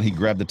went down, he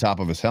grabbed the top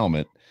of his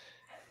helmet.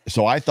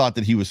 So I thought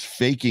that he was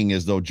faking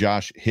as though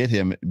Josh hit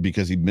him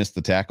because he missed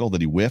the tackle, that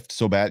he whiffed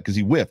so bad because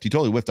he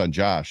totally whiffed on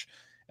Josh.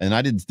 And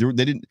they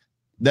didn't.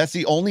 That's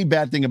the only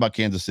bad thing about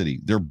Kansas City.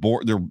 Their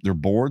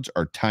boards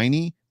are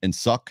tiny and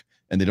suck,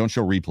 and they don't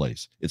show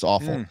replays. It's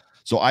awful.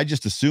 So I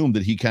just assumed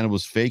that he kind of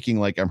was faking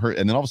like I'm hurt,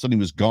 and then all of a sudden he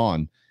was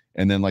gone.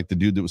 And then like the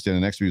dude that was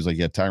standing next to me was like,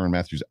 "Yeah, Tyrann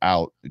Mathieu's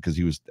out," because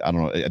he was, I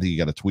don't know, I think he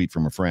got a tweet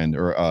from a friend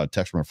or a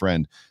text from a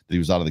friend that he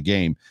was out of the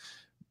game.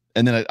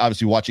 And then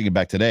obviously watching it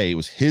back today, it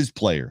was his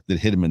player that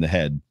hit him in the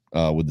head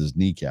with his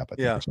kneecap, I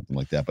think, or something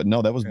like that. But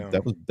no, that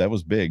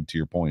was big to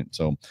your point.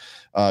 So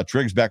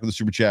Triggs back with the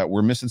super chat.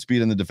 We're missing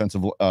speed on the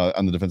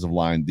defensive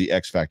line, the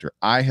X factor.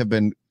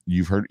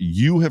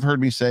 You have heard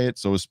me say it.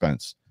 So is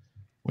Spence.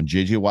 When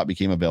JJ Watt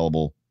became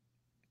available,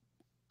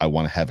 I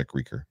want a Havoc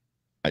Reeker.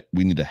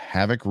 We need a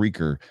Havoc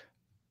Reeker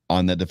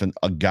on that defense.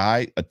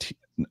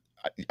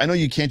 I know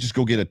you can't just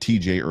go get a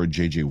TJ or a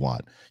JJ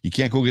Watt. You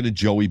can't go get a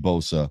Joey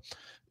Bosa.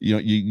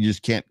 You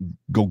just can't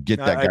go get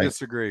that guy. I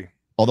disagree.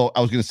 Although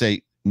I was going to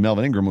say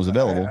Melvin Ingram was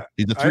available.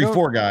 He's a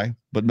 3-4 guy,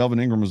 but Melvin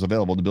Ingram was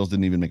available. The Bills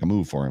didn't even make a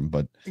move for him.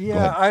 But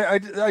yeah,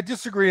 I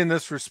disagree in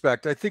this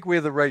respect. I think we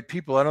have the right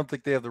people. I don't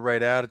think they have the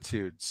right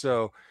attitude.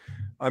 So,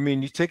 I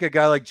mean, you take a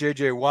guy like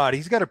JJ Watt,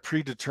 he's got a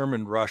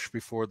predetermined rush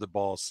before the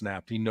ball is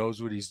snapped. He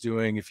knows what he's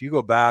doing. If you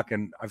go back,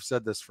 and I've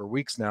said this for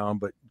weeks now,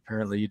 but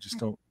apparently you just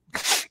don't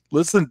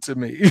listen to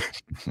me.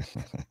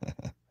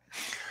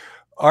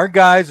 Our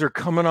guys are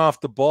coming off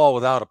the ball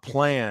without a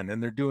plan,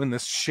 and they're doing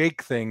this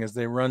shake thing as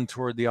they run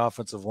toward the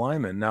offensive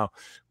lineman. Now,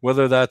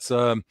 whether that's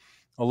a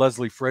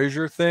Leslie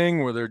Frazier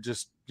thing where they're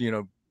just,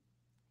 too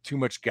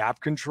much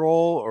gap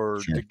control or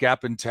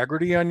gap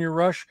integrity on your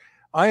rush,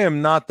 I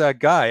am not that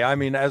guy. I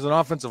mean, as an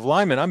offensive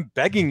lineman, I'm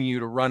begging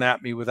you to run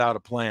at me without a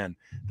plan.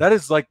 That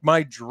is like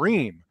my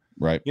dream.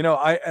 Right.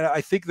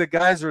 I think the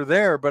guys are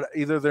there, but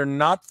either they're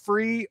not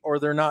free or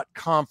they're not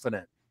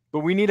confident. But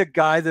we need a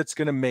guy that's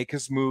going to make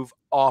his move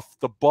off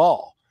the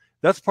ball.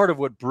 That's part of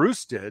what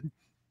Bruce did.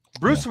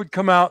 Bruce would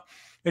come out,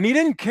 and he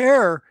didn't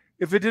care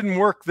if it didn't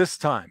work this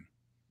time,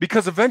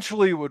 because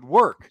eventually it would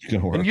work.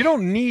 And you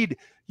don't need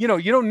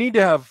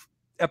to have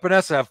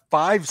Epinesa have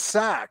 5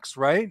 sacks,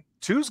 right?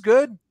 2's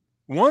good,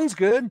 1's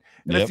good.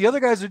 And if the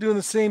other guys are doing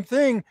the same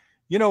thing,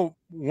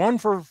 1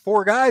 for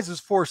 4 guys is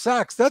 4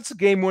 sacks. That's a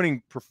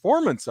game-winning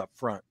performance up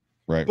front.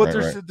 Right. But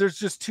there's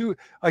just 2.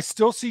 I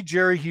still see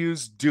Jerry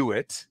Hughes do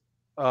it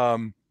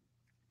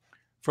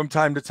from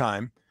time to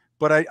time,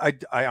 but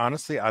I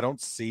honestly, I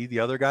don't see the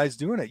other guys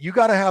doing it. You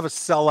got to have a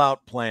sellout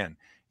plan.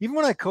 Even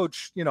when I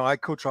coach, I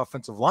coach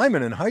offensive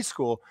linemen in high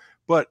school,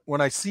 but when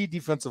I see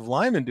defensive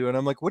linemen doing it,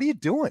 I'm like, what are you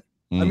doing?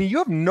 I mean, you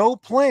have no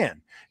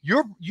plan.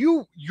 Your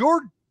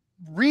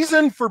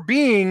reason for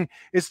being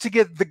is to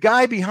get the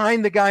guy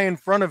behind the guy in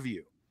front of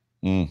you.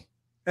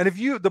 And if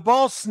the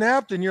ball's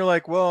snapped and you're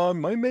like, well,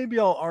 maybe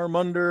I'll arm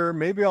under,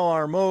 maybe I'll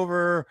arm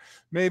over,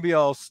 maybe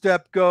I'll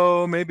step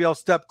go, maybe I'll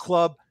step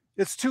club.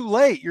 It's too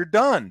late. You're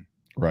done.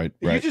 Right.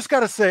 You just got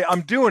to say,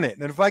 I'm doing it.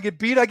 And if I get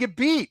beat, I get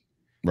beat.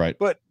 Right.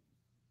 But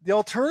the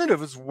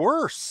alternative is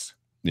worse.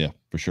 Yeah,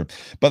 for sure.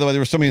 By the way, there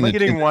was somebody I'm not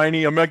getting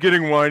whiny.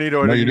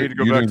 Do I need to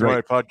go back to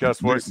my podcast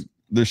voice?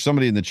 there's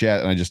somebody in the chat,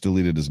 and I just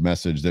deleted his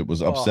message, that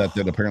was upset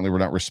that apparently we're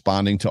not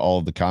responding to all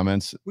of the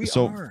comments. We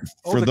so are.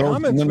 For the those,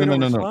 comments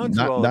no,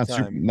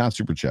 not not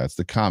super chats,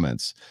 the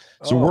comments.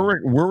 So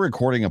we're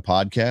recording a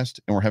podcast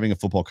and we're having a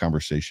football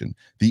conversation.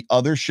 The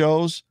other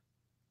shows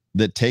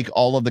that take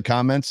all of the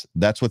comments,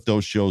 that's what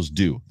those shows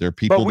do. They're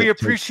people. But we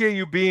appreciate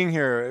you being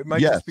here. It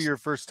might just be your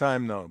first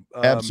time, though.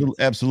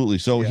 Absolutely.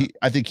 So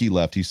I think he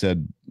left. He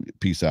said,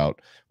 "Peace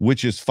out,"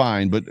 which is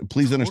fine. But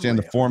please understand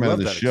the format of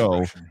the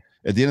show. Expression.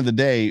 At the end of the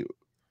day,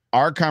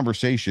 our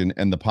conversation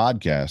and the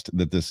podcast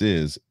that this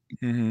is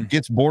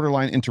gets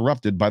borderline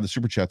interrupted by the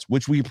super chats,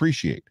 which we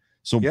appreciate.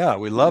 So yeah,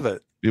 we love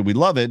it. We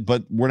love it,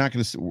 but we're not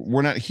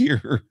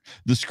here.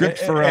 The script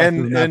for us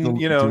is not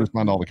to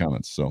respond to all the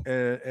comments. So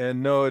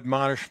and no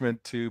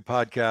admonishment to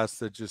podcasts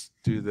that just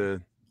do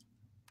the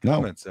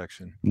comment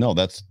section. No,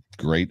 that's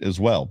great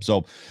as well.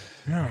 So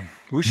yeah,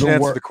 we should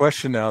answer the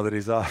question now that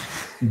he's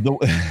off.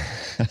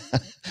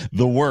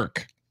 The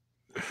work,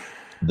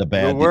 the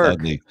bad, the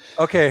ugly.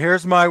 Okay,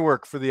 here's my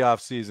work for the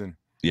off season.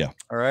 Yeah.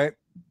 All right.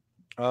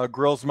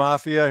 Grills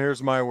Mafia.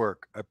 Here's my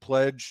work. I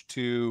pledge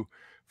to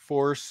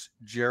force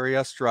Jerry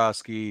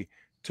Ostrowski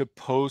to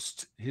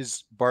post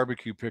his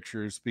barbecue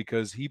pictures,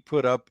 because he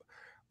put up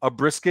a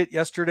brisket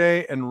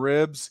yesterday and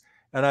ribs,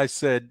 and I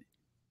said,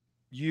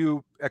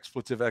 you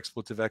expletive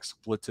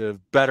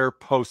better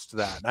post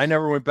that. And I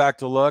never went back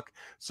to look.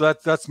 So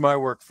that's my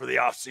work for the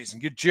off season.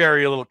 Give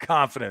Jerry a little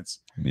confidence.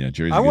 Yeah,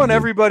 Jerry's I want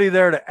everybody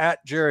there to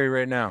at Jerry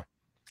right now.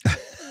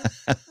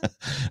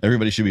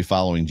 Everybody should be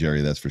following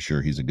Jerry, that's for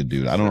sure. He's a good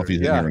dude. I don't know if he's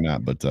in here or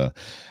not, but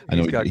I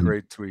know he's got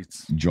great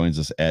tweets. Joins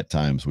us at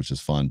times, which is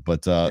fun.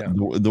 But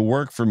the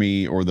work for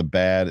me, or the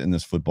bad in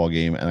this football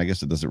game, and I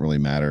guess it doesn't really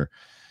matter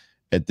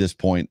at this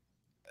point.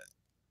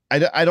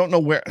 I don't know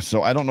where.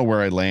 So I don't know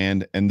where I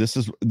land, and this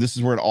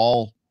is where it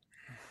all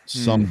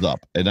sums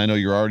up. And I know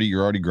you're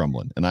already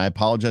grumbling, and I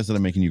apologize that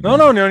I'm making you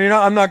grumble. No, you're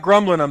not. I'm not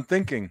grumbling. I'm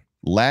thinking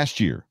last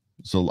year.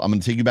 So I'm going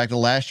to take you back to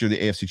last year, the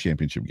AFC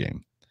Championship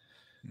game.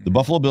 The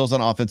Buffalo Bills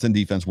on offense and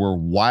defense were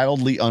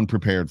wildly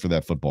unprepared for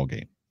that football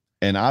game.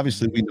 And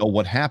obviously we know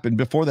what happened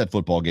before that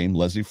football game.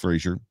 Leslie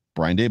Frazier,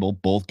 Brian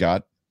Dable, both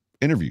got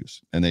interviews,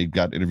 and they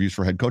got interviews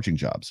for head coaching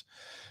jobs.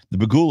 The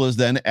Bagulas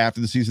then, after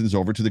the season is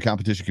over, to the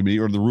competition committee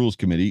or the rules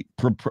committee,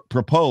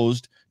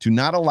 proposed to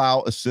not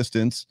allow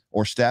assistants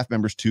or staff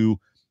members to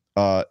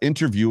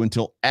interview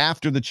until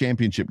after the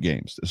championship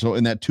games. So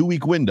in that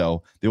 2-week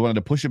window, they wanted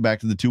to push it back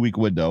to the 2-week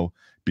window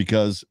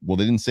because, well,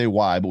 they didn't say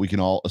why, but we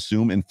can all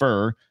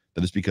infer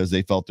that it's because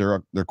they felt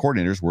their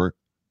coordinators were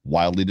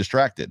wildly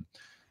distracted.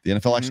 The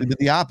NFL actually did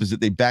the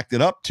opposite. They backed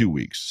it up 2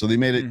 weeks. So they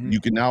made it,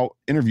 you can now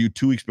interview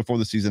 2 weeks before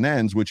the season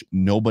ends, which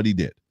nobody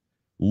did.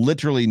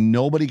 Literally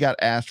nobody got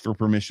asked for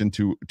permission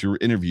to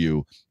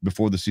interview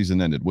before the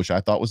season ended, which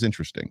I thought was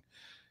interesting.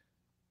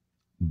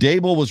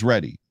 Dable was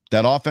ready.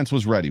 That offense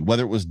was ready.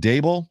 Whether it was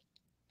Dable,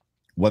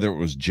 whether it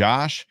was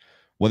Josh,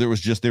 whether it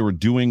was just they were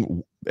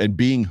doing and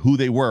being who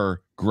they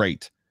were,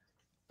 great.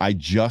 I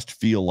just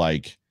feel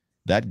like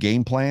that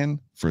game plan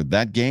for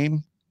that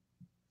game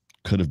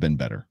could have been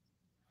better.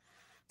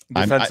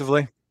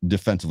 Defensively.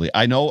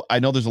 I know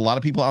there's a lot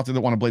of people out there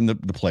that want to blame the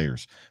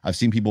players. I've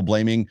seen people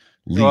blaming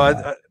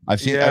Levi.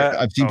 I've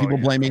seen people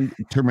blaming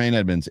Tremaine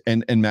Edmonds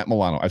and Matt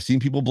Milano. I've seen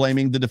people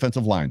blaming the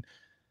defensive line.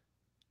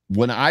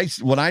 When I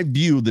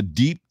view the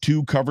deep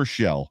 2 cover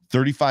shell,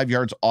 35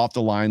 yards off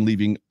the line,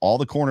 leaving all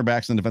the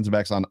cornerbacks and defensive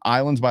backs on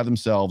islands by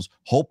themselves,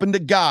 hoping to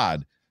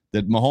God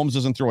that Mahomes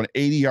doesn't throw an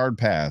 80-yard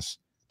pass,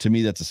 to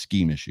me, that's a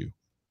scheme issue.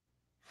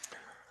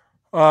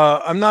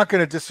 I'm not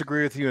going to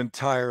disagree with you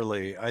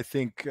entirely. I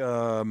think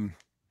you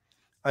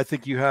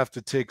have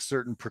to take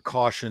certain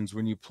precautions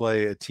when you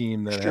play a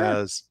team that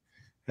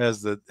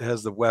has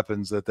the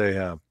weapons that they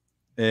have.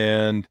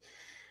 And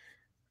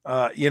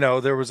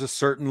there was a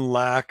certain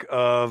lack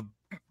of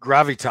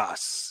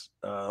gravitas.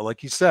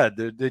 Like you said,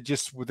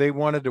 they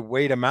wanted to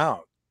wait him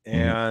out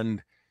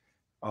and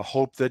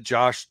hope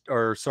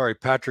that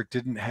Patrick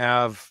didn't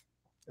have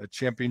a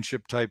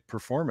championship type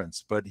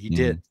performance, but he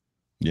did.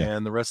 Yeah.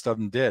 And the rest of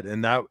them did.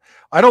 And that,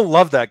 I don't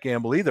love that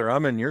gamble either.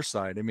 I'm in your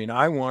side. I mean,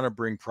 I want to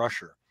bring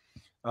pressure.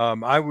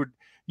 I would,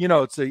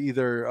 it's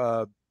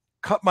either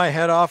cut my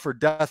head off or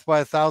death by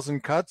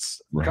 1,000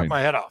 cuts. Right. Cut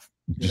my head off.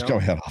 Just go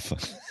head off.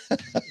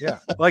 Yeah.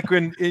 Like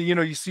when,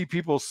 you see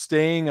people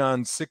staying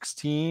on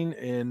 16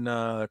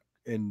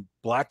 in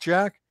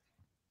blackjack.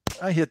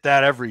 I hit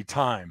that every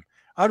time.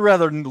 I'd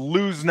rather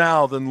lose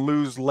now than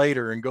lose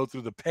later and go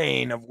through the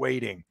pain of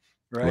waiting.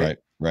 Right.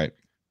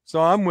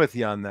 So I'm with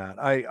you on that.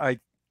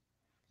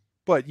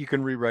 But you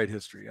can rewrite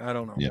history. I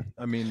don't know. Yeah.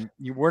 I mean,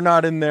 we're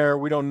not in there.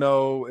 We don't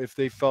know if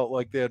they felt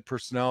like they had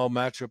personnel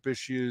matchup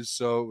issues,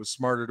 so it was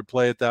smarter to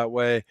play it that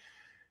way.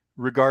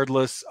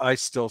 Regardless, I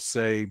still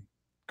say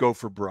go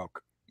for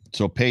broke.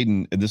 So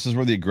Peyton, and this is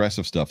where the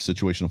aggressive stuff,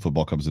 situational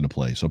football, comes into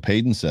play. So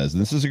Peyton says,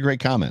 and this is a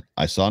great comment,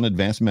 I saw an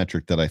advanced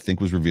metric that I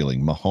think was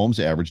revealing. Mahomes'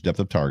 average depth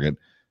of target,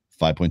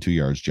 5.2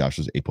 yards.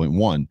 Josh's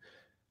 8.1.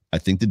 I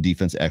think the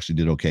defense actually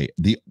did okay.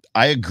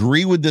 I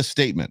agree with this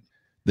statement.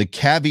 The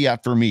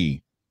caveat for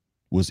me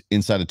was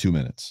inside of 2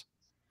 minutes.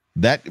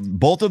 That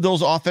both of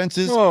those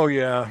offenses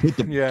put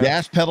the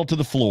gas pedal to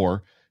the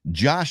floor.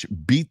 Josh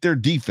beat their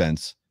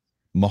defense.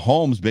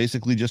 Mahomes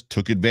basically just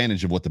took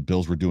advantage of what the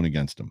Bills were doing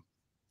against him.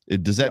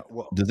 Does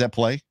that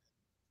play?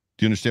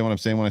 Do you understand what I'm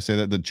saying when I say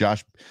that?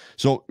 Josh.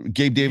 So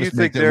Gabe Davis. You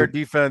think their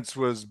defense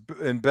was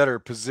in better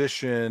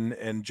position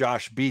and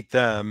Josh beat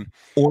them,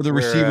 or the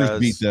receivers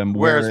beat them?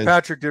 Whereas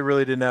Patrick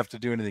really didn't have to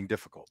do anything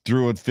difficult.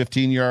 Threw a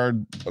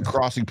 15-yard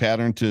crossing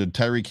pattern to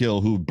Tyreek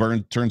Hill, who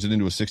turns it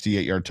into a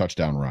 68-yard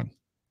touchdown run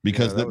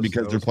because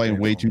they're playing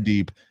way too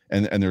deep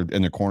and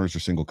their corners are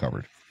single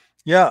covered.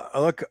 Yeah,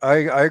 look, I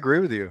agree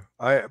with you.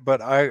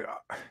 But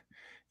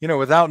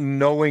without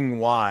knowing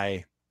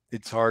why,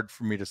 it's hard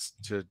for me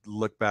to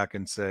look back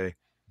and say,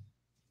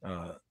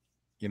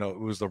 it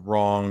was the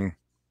wrong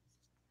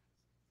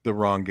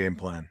game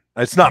plan.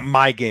 It's not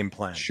my game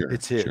plan. Sure,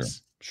 it's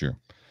his. Sure.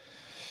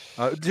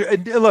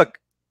 Look,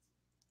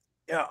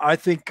 I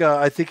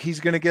think he's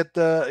going to get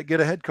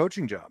a head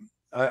coaching job.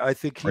 I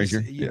think he's I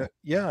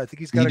think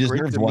he's got a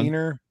great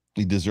demeanor.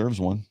 He deserves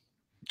one.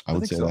 I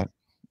would say so. That.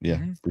 Yeah,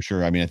 for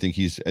sure. I mean, I think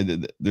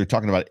they're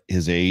talking about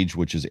his age,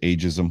 which is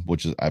ageism,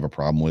 which I have a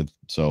problem with.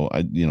 So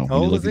how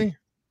old is he?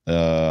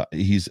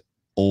 He's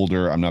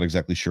older. I'm not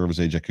exactly sure of his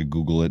age. I could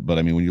Google it, but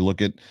I mean, when you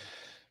look at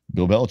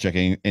Bill Belichick,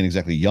 ain't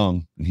exactly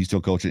young, and he's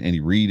still coaching.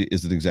 Andy Reid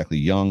isn't exactly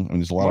young. I mean,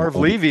 there's a lot. Marv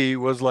Levy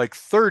was like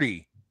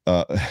 30.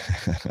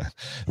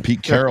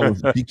 Pete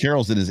Carroll's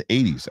in his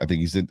 80s. I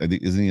think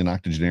isn't he an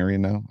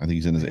octogenarian now? I think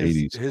he's in his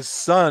 80s. His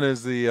son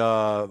is the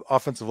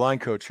offensive line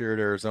coach here at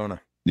Arizona.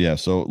 Yeah,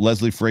 so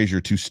Leslie Frazier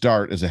to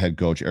start as a head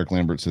coach. Eric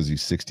Lambert says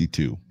he's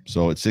 62.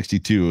 So at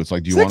 62, it's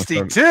like, do you want to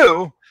start?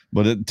 62?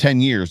 But at 10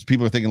 years,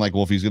 people are thinking like,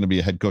 well, if he's going to be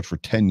a head coach for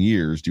 10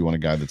 years, do you want a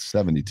guy that's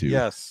 72?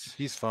 Yes,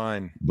 he's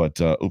fine. But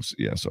so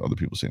other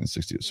people saying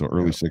 60, so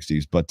early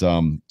 60s. But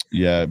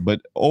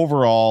but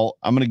overall,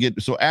 I'm going to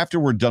get, so after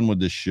we're done with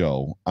this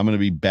show, I'm going to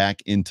be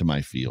back into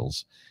my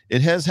feels.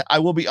 I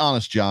will be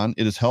honest, John,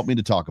 it has helped me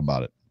to talk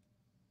about it.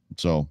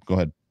 So go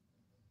ahead.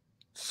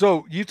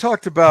 So you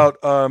talked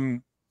about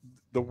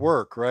the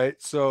work,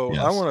 right? So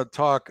yes. I don't want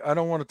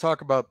to talk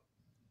about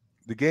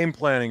the game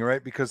planning,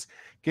 right? Because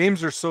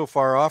games are so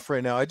far off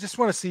right now. I just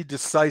want to see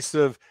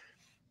decisive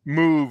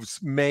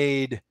moves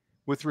made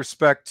with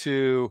respect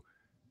to,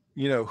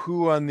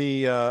 who on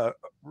the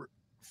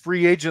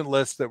free agent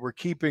list that we're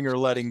keeping or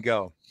letting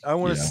go. I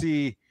want to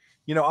see,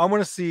 I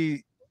want to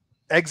see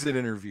exit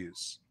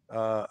interviews.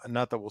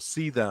 Not that we'll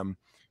see them,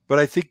 but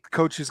I think the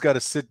coach has got to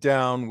sit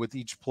down with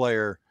each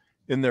player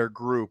in their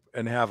group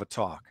and have a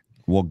talk.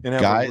 Well, and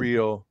have a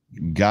real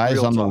on the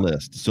talk.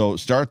 list. So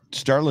Star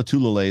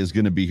Latulele is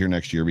going to be here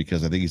next year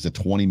because I think he's a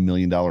 $20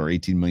 million or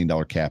 $18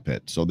 million cap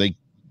hit. So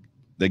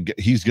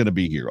he's going to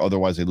be here.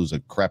 Otherwise, they lose a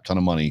crap ton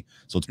of money.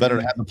 So it's better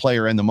to have the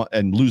player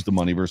and lose the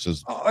money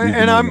versus.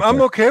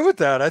 I'm okay with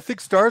that. I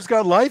think Star's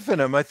got life in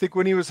him. I think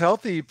when he was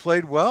healthy, he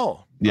played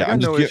well. Yeah, I got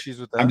no issues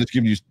with that. I'm just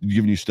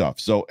giving you stuff.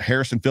 So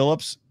Harrison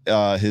Phillips,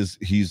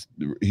 he's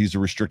a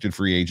restricted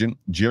free agent.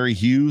 Jerry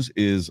Hughes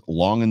is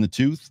long in the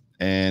tooth,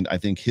 and I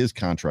think his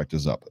contract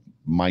is up.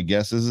 My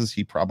guess is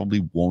he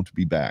probably won't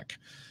be back.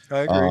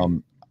 I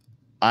agree.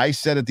 I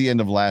said at the end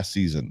of last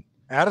season,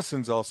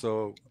 Addison's up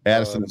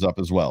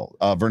as well.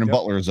 Vernon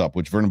Butler is up,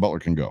 which Vernon Butler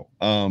can go.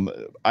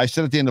 I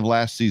said at the end of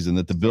last season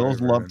that the Bills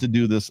love to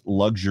do this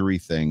luxury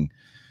thing,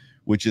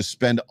 which is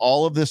spend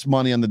all of this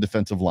money on the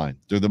defensive line.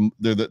 They're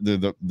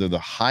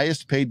the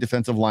highest paid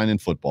defensive line in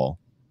football,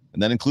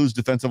 and that includes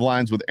defensive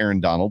lines with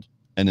Aaron Donald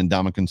and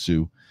Ndamukong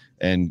Suh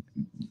and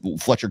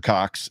Fletcher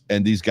Cox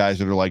and these guys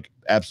that are like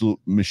absolute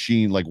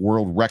machine, like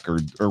world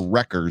record or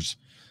wreckers,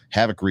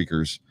 havoc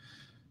wreakers.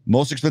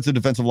 Most expensive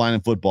defensive line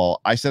in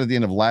football. I said at the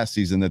end of last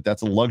season that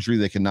that's a luxury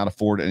they cannot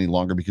afford any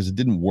longer because it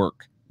didn't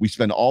work. We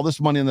spend all this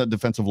money on the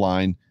defensive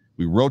line.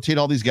 We rotate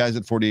all these guys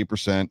at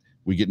 48%.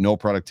 We get no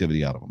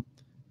productivity out of them.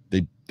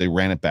 They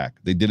ran it back.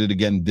 They did it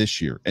again this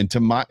year. And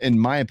in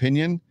my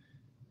opinion,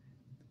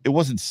 it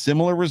wasn't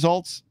similar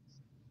results.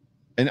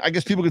 And I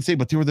guess people could say,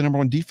 but they were the number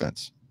one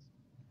defense.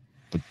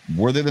 But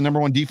were they the number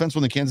one defense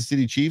when the Kansas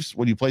City Chiefs,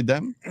 when you played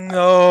them?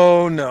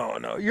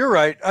 No. You're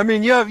right. I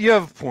mean, you have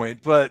a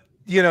point, but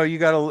you've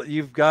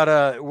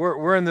gotta,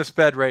 we're in this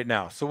bed right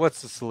now. So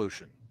what's the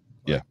solution?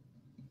 Yeah.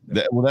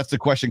 Well, that's the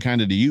question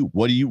kind of to you.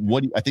 What do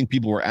you, I think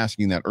people were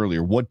asking that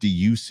earlier. What do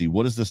you see?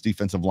 What does this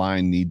defensive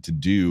line need to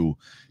do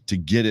to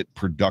get it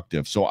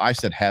productive? So I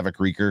said havoc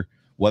wreaker,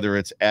 whether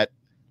it's at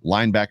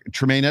linebacker.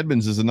 Tremaine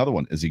Edmonds is another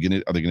one. Are they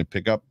going to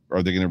pick up?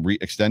 Are they going to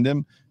extend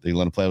him? They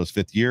let him play out his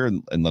fifth year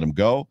and let him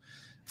go?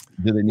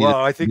 Do they need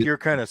I think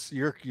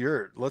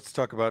you're let's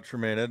talk about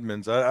Tremaine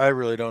Edmonds. I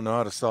really don't know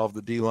how to solve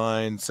the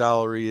D-line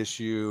salary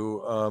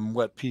issue,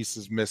 what piece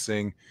is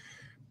missing.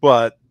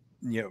 But,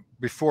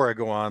 before I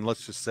go on,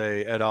 let's just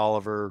say Ed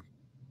Oliver,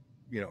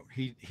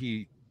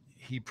 he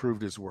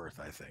proved his worth,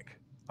 I think.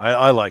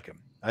 I like him.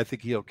 I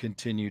think he'll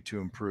continue to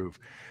improve.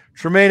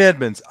 Tremaine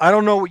Edmonds, I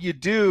don't know what you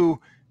do,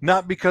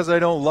 not because I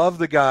don't love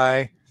the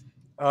guy.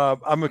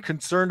 I'm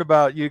concerned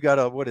about you got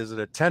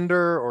a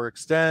tender or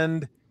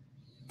extend?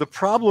 The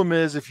problem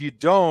is if you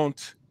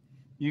don't,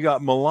 you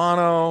got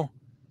Milano,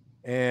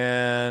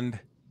 and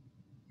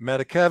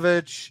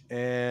Metakevich,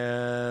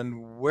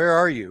 and where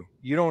are you?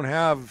 You don't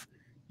have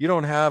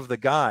the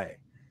guy.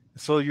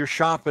 So you're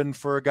shopping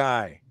for a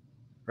guy,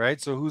 right?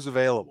 So who's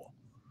available?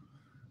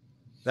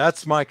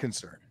 That's my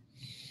concern.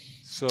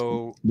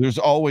 So there's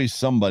always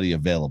somebody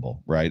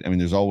available, right? I mean,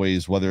 there's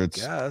always, whether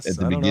it's at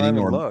the beginning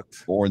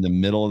or in the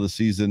middle of the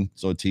season.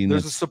 So a team,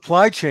 there's a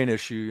supply chain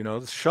issue.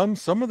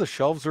 Some of the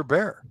shelves are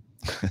bare.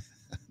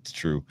 It's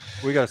true.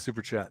 We got a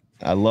super chat.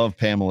 I love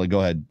Pamela.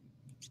 Go ahead.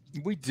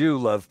 We do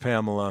love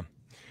Pamela.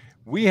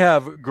 We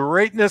have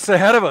greatness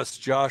ahead of us.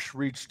 Josh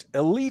reached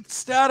elite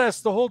status.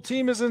 The whole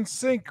team is in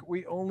sync.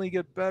 We only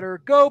get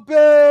better. Go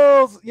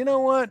Bills! You know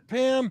what,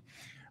 Pam?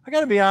 I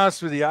got to be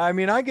honest with you. I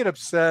mean, I get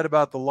upset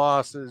about the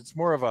loss. It's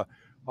more of a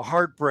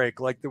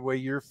heartbreak, like the way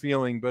you're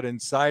feeling. But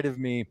inside of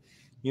me,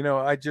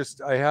 I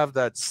have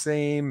that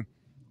same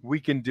we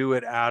can do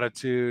it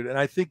attitude. And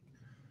I think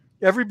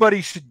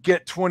everybody should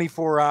get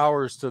 24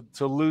 hours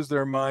to lose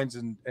their minds.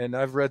 And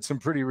I've read some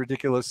pretty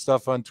ridiculous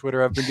stuff on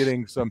Twitter. I've been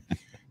getting some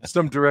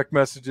direct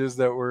messages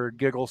that were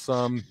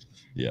gigglesome.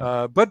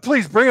 Yeah. But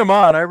please bring them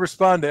on. I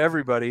respond to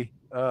everybody.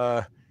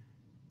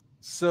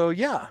 So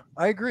yeah,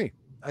 I agree.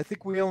 I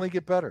think we only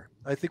get better.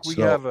 I think we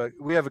have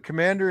a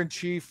commander in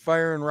chief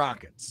firing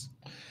rockets.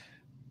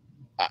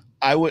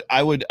 I would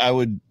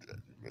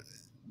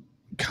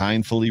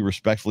kindly,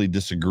 respectfully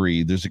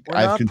disagree. We're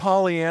not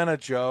Pollyanna,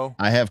 Joe.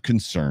 I have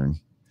concern.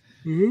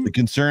 Mm-hmm. The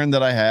concern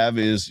that I have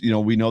is,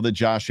 we know that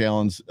Josh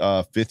Allen's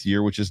fifth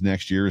year, which is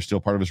next year, is still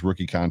part of his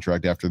rookie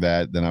contract. After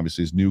that, then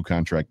obviously his new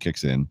contract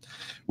kicks in,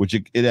 which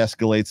it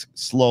escalates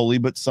slowly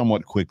but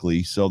somewhat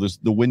quickly. So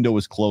the window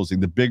is closing.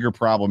 The bigger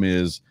problem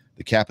is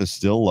the cap is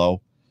still low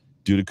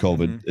due to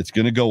COVID. Mm-hmm. It's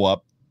going to go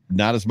up,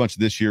 not as much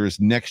this year as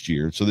next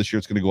year. So this year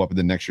it's going to go up, and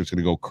then next year it's going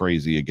to go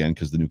crazy again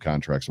because the new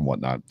contracts and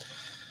whatnot.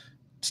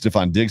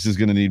 Stephon Diggs is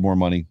going to need more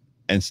money,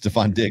 and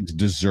Stephon Diggs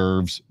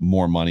deserves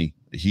more money.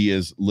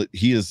 He's the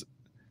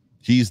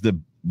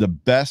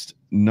best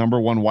number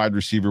one wide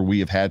receiver we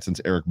have had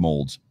since Eric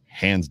Moulds,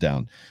 hands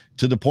down,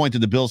 to the point that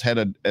the Bills had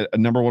a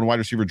number one wide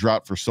receiver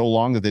drop for so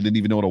long that they didn't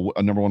even know what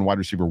a number one wide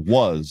receiver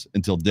was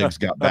until Diggs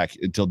got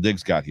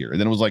here.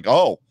 And then it was like,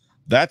 oh,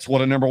 that's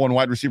what a number one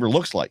wide receiver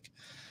looks like.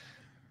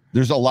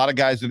 There's a lot of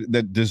guys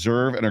that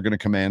deserve and are going to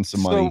command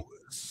some money.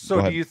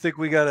 So do you think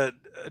we got to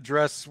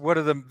address what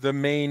are the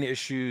main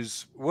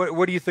issues?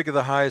 What do you think of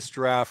the highest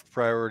draft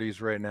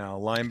priorities right now?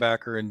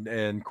 Linebacker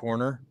and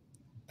corner?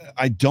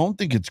 I don't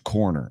think it's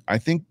corner. I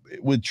think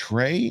with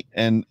Trey,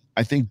 and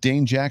I think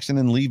Dane Jackson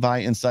and Levi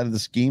inside of the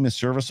scheme is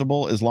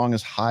serviceable as long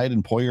as Hyde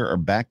and Poyer are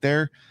back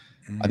there.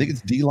 I think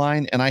it's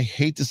D-line, and I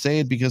hate to say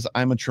it because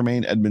I'm a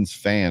Tremaine Edmonds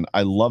fan.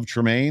 I love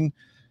Tremaine.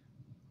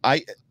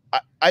 I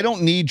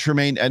don't need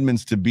Tremaine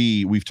Edmonds to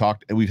be, we've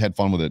had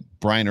fun with it,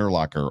 Brian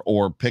Urlacher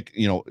or pick,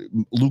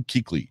 Luke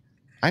Kuechly.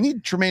 I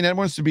need Tremaine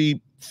Edmonds to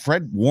be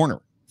Fred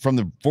Warner from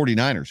the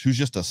 49ers, who's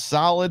just a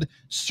solid,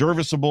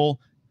 serviceable,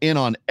 in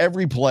on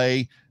every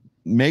play,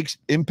 makes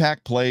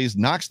impact plays,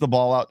 knocks the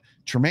ball out.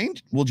 Tremaine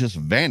will just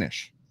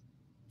vanish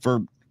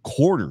for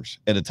quarters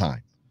at a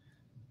time.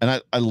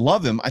 And I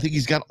love him. I think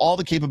he's got all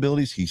the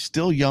capabilities. He's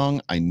still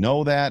young. I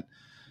know that.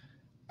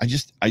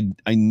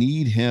 I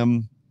need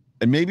him.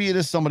 And maybe it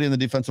is somebody in the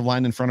defensive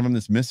line in front of him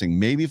that's missing.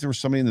 Maybe if there was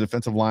somebody in the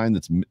defensive line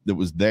that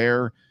was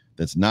there,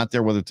 that's not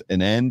there, whether it's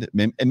an end,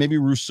 and maybe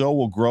Rousseau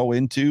will grow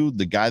into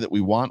the guy that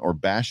we want, or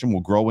Basham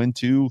will grow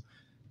into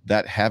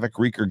that havoc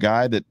wreaker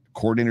guy that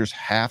coordinators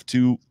have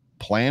to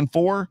plan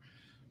for.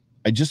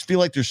 I just feel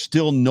like there's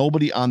still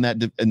nobody on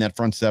in that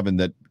front seven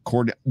that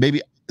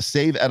maybe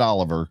save Ed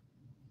Oliver.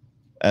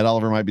 Ed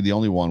Oliver might be the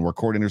only one where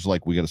coordinators are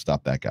like, we got to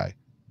stop that guy.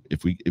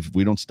 If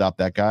we don't stop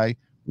that guy,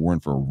 we're in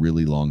for a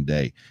really long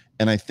day.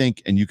 And I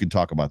think, and you can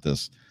talk about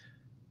this,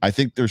 I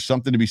think there's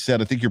something to be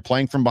said. I think you're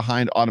playing from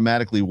behind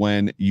automatically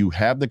when you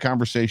have the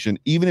conversation,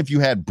 even if you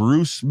had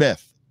Bruce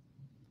Smith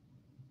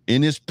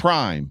in his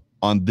prime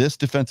on this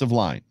defensive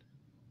line.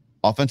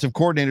 Offensive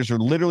coordinators are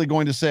literally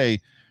going to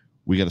say,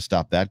 we got to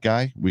stop that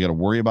guy. We got to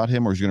worry about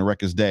him or he's going to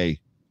wreck his day.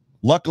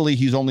 Luckily,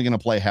 he's only going to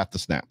play half the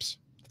snaps,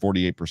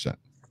 48%.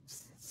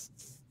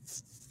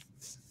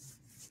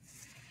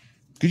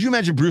 Could you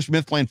imagine Bruce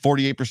Smith playing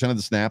 48% of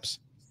the snaps?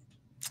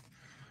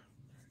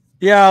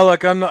 Yeah,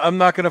 look, I'm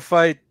not going to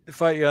fight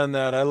you on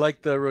that. I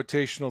like the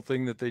rotational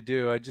thing that they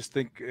do. I just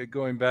think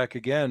going back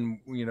again,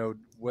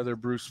 whether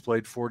Bruce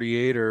played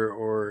 48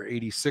 or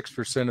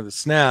 86% of the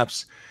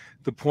snaps,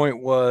 the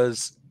point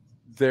was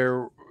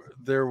there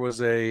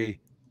was a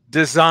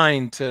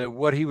design to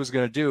what he was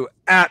going to do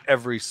at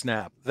every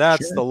snap.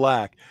 That's the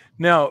lack.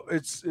 Now,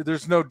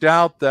 there's no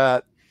doubt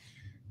that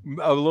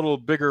a little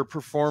bigger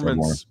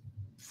performance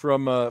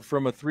from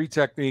a three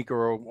technique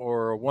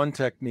or a one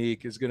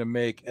technique is going to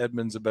make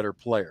Edmonds a better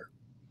player.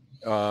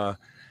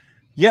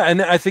 Yeah,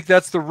 and I think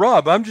that's the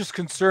rub. I'm just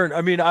concerned.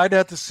 I mean, I'd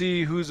have to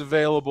see who's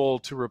available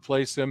to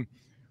replace him.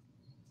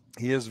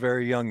 He is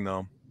very young,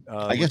 though,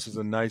 which is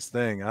a nice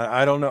thing.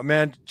 I don't know,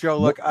 man. Joe,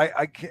 look,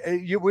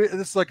 this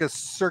is like a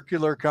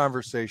circular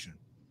conversation.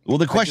 Well,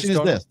 the question is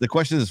this. The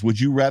question is, would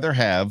you rather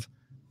have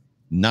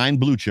 9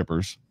 blue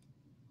chippers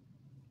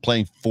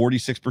playing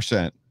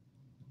 46%,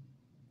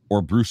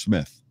 or Bruce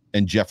Smith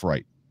and Jeff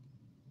Wright?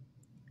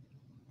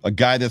 A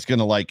guy that's going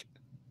to like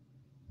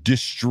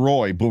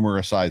destroy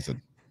Boomer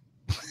Esiason.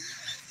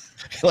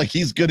 Like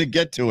he's going to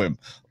get to him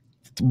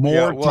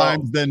more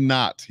times than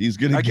not. He's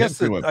going to get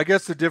to him. I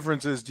guess the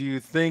difference is, do you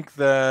think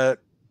that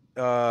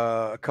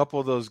a couple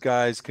of those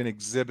guys can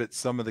exhibit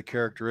some of the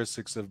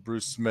characteristics of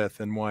Bruce Smith,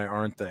 and why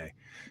aren't they?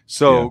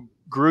 So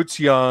Groot's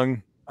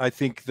young. I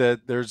think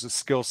that there's a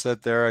skill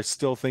set there. I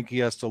still think he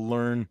has to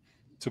learn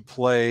to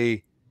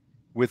play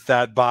with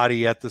that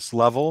body at this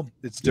level.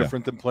 It's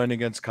different than playing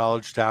against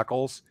college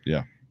tackles.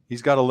 Yeah.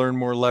 He's got to learn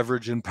more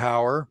leverage and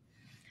power.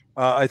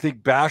 I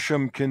think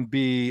Basham can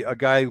be a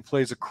guy who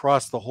plays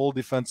across the whole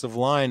defensive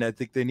line. I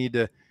think they need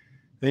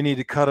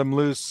to cut him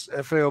loose.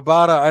 F.A.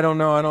 Obata, I don't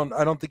know.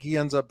 I don't think he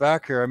ends up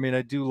back here. I mean,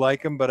 I do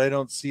like him, but I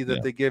don't see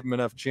that they gave him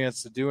enough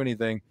chance to do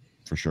anything.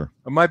 For sure.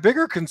 My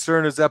bigger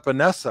concern is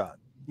Epinesa.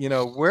 You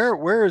know,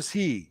 where is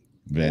he?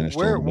 Vanished.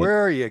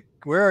 Where are you?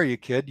 Where are you,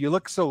 kid? You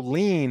look so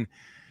lean.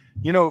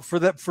 You know,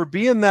 for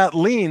being that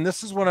lean,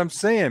 this is what I'm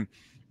saying.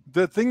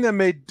 The thing that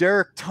made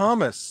Derek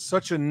Thomas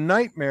such a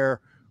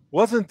nightmare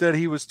wasn't that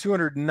he was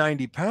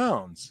 290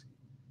 pounds.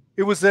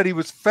 It was that he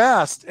was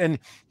fast, and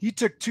he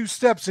took 2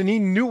 steps and he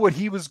knew what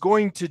he was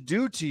going to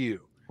do to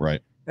you.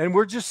 Right. And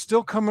we're just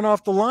still coming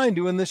off the line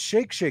doing this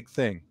shake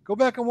thing. Go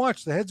back and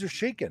watch. The heads are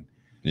shaking.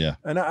 Yeah.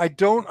 And I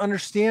don't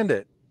understand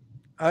it.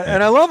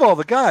 And I love all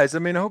the guys. I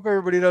mean, I hope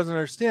everybody doesn't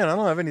understand. I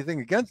don't have anything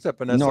against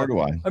Epinesa. Nor do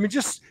I. I mean,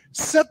 just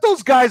set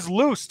those guys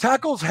loose.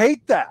 Tackles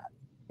hate that.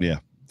 Yeah.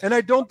 And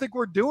I don't think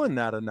we're doing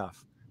that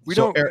enough. We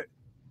don't. Eric,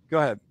 go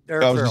ahead.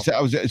 Eric,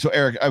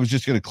 Eric, I was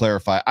just going to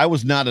clarify. I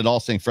was not at all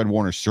saying Fred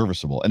Warner's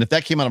serviceable. And if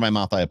that came out of my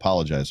mouth, I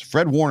apologize.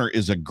 Fred Warner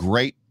is a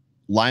great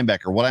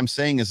linebacker. What I'm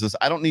saying is this: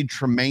 I don't need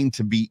Tremaine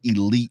to be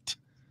elite.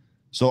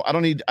 So I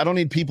don't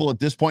need people at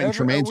this point in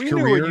Tremaine's career.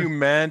 We knew what you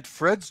meant.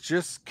 Fred's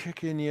just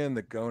kicking you in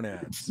the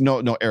gonads.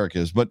 No, Eric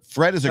is. But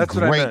Fred is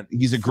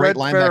he's a great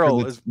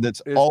linebacker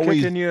that's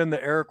always kicking you in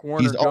the Eric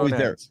Warner He's always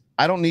gonads. there.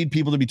 I don't need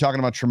people to be talking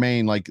about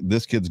Tremaine like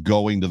this kid's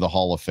going to the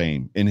Hall of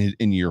Fame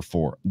in year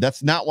 4.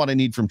 That's not what I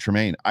need from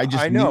Tremaine. I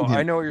know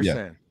what you're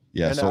saying.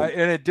 Yeah.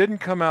 And it didn't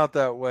come out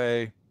that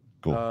way.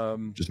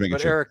 Cool. Just making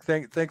sure.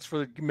 Eric, thanks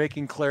for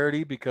making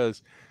clarity,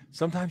 because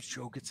sometimes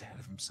Joe gets ahead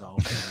of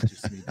himself.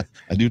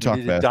 I do talk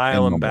fast.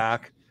 Dial him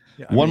back.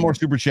 Yeah, one more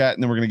super chat,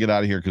 and then we're going to get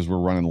out of here because we're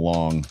running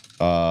long.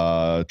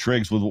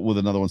 Triggs with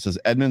another one says,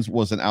 Edmonds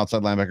was an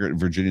outside linebacker at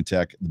Virginia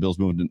Tech. The Bills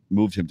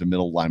moved him to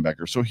middle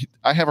linebacker. So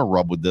I have a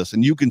rub with this,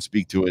 and you can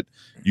speak to it.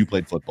 You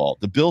played football.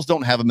 The Bills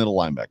don't have a middle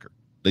linebacker.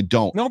 They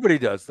don't. Nobody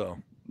does, though.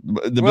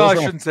 I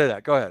shouldn't say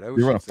that. Go ahead.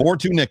 We run a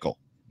 4-2 nickel.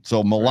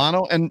 So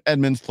Milano and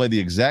Edmonds play the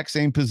exact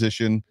same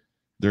position.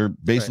 They're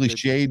basically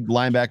shade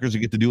linebackers who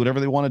get to do whatever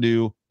they want to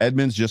do.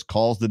 Edmonds just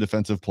calls the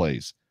defensive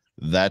plays.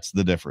 That's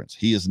the difference.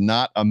 He is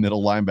not a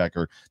middle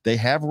linebacker. They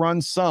have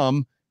run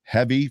some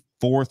heavy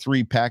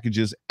 4-3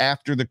 packages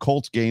after the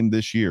Colts game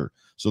this year.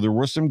 So there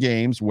were some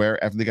games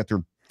where after they got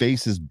their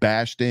faces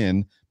bashed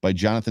in by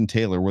Jonathan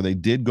Taylor, where they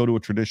did go to a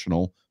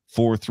traditional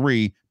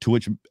 4-3, to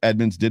which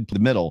Edmonds did play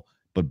the middle.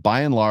 But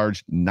by and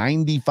large,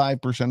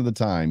 95% of the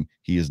time,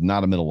 he is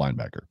not a middle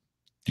linebacker.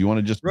 Do you want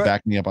to just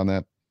back me up on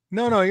that?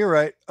 No, you're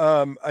right.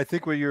 I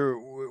think what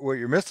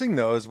you're missing,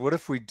 though, is what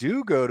if we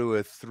do go to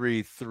a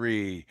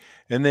 3-3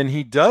 and then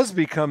he does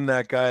become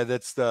that guy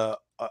that's the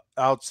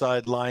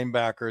outside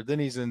linebacker, then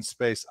he's in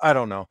space. I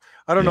don't know.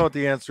 I don't know what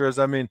the answer is.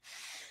 I mean,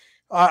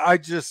 I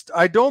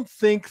don't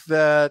think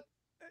that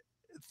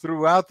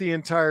throughout the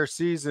entire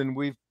season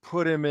we've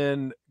put him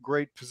in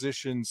great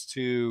positions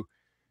to,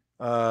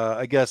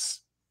 I guess,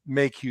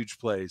 make huge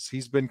plays.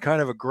 He's been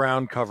kind of a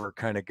ground cover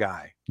kind of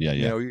guy. Yeah.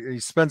 You know, he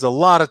spends a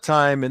lot of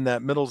time in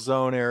that middle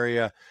zone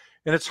area,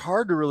 and it's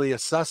hard to really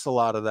assess a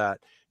lot of that.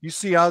 You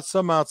see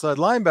some outside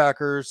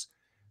linebackers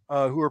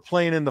who are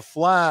playing in the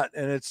flat,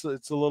 and it's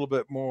a little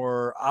bit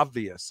more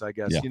obvious, I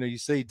guess. Yeah. You know, you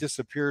say he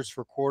disappears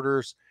for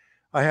quarters.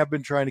 I have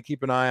been trying to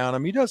keep an eye on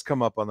him. He does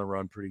come up on the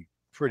run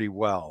pretty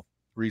well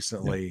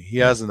recently. He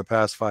has in the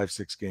past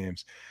 5-6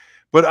 games.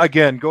 But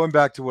again, going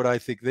back to what I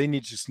think, they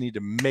just need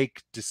to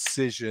make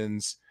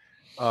decisions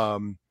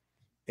and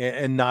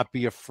not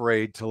be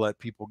afraid to let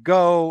people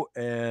go,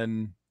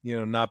 and, you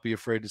know, not be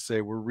afraid to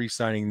say we're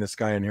re-signing this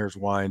guy and here's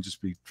why, and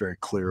just be very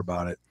clear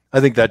about it. I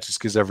think that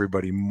just gives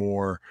everybody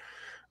more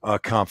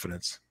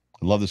confidence.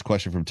 I love this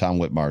question from Tom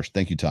Whitmarsh.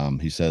 Thank you, Tom.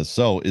 He says,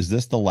 so is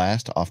this the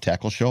last Off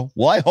Tackle show?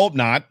 Well, I hope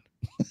not.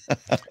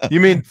 You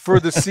mean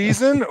for the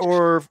season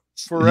or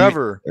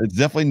forever? It's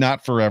definitely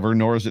not forever,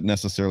 nor is it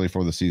necessarily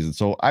for the season.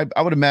 So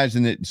I would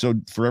imagine that. So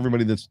for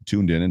everybody that's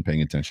tuned in and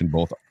paying attention,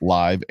 both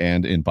live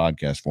and in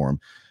podcast form,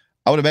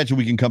 I would imagine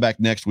we can come back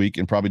next week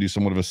and probably do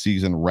somewhat of a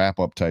season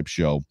wrap-up type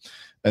show.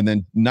 And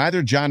then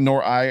neither John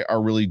nor I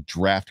are really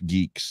draft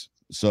geeks.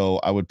 So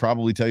I would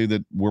probably tell you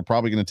that we're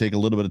probably going to take a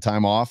little bit of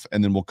time off,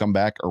 and then we'll come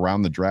back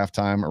around the draft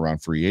time,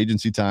 around free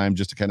agency time,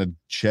 just to kind of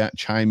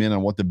chime in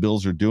on what the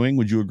Bills are doing.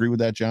 Would you agree with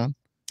that, John?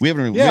 We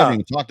haven't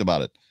even talked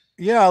about it.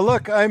 Yeah,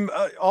 look, I'm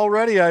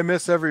already. I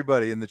miss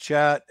everybody in the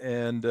chat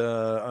and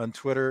on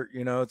Twitter.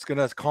 You know, it's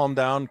gonna calm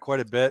down quite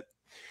a bit.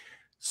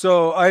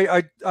 So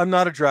I'm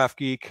not a draft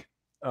geek.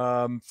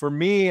 For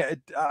me,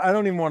 I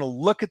don't even want to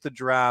look at the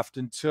draft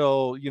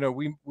until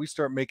we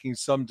start making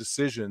some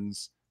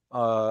decisions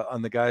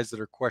on the guys that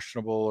are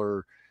questionable,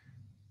 or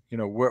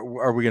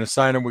are we going to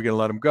sign them? We're going to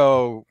let them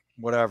go,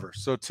 whatever.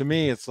 So to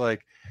me, it's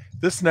like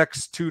this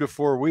next 2 to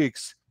 4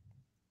 weeks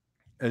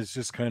is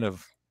just kind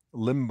of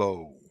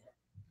limbo.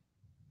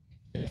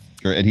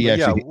 Sure, and he But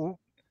actually, yeah,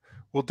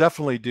 we'll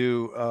definitely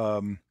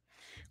do.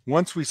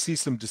 Once we see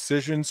some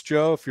decisions,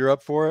 Joe, if you're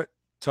up for it,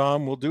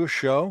 Tom, we'll do a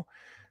show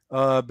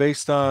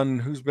based on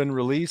who's been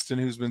released and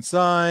who's been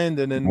signed,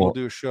 and then we'll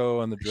do a show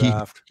on the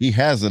draft. He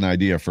has an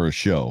idea for a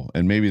show,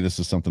 and maybe this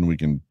is something we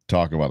can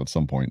talk about at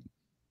some point.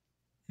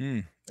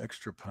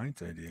 Extra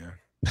pint idea.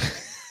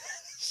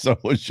 So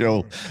a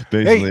show,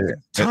 basically. Hey,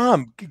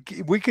 Tom,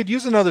 we could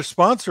use another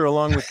sponsor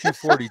along with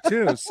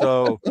Q42.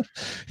 So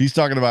he's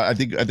talking about, I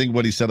think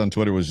what he said on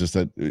Twitter was just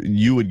that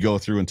you would go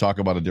through and talk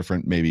about a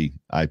different maybe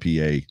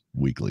IPA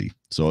weekly.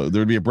 So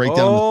there'd be a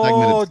breakdown of the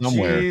segment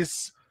somewhere.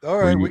 Geez. All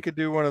right, we could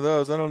do one of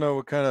those. I don't know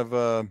what kind of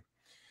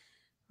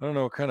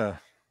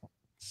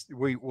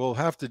we'll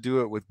have to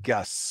do it with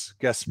guest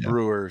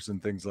brewers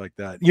and things like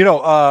that.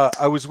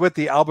 I was with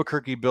the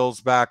Albuquerque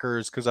Bills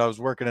backers because I was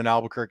working in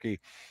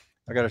Albuquerque.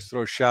 I got to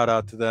throw a shout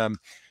out to them.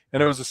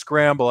 And it was a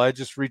scramble. I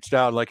just reached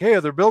out like, hey,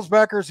 are there Bills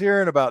backers here?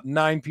 And about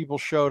 9 people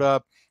showed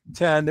up,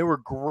 10. They were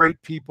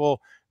great people.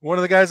 One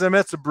of the guys I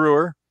met's a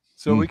brewer,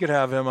 so we could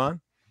have him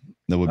on.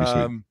 That would be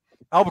sweet.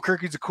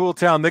 Albuquerque's a cool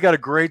town. They got a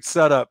great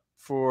setup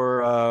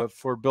for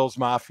Bills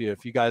Mafia.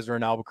 If you guys are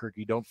in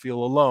Albuquerque, don't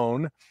feel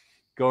alone.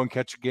 Go and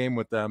catch a game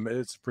with them.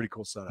 It's a pretty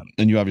cool setup.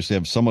 And you obviously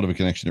have somewhat of a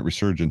connection at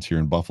Resurgence here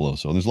in Buffalo.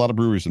 So there's a lot of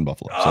breweries in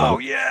Buffalo. Oh,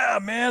 yeah,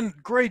 man.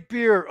 Great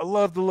beer. I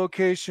love the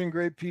location,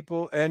 great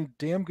people, and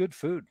damn good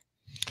food.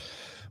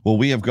 Well,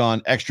 we have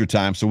gone extra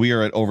time, so we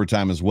are at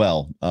overtime as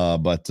well.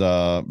 But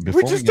before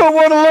we just don't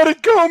want to let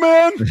it go,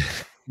 man.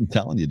 I'm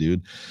telling you,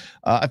 dude.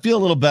 I feel a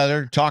little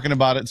better talking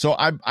about it. So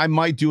I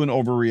might do an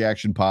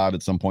overreaction pod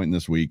at some point in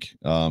this week.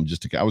 I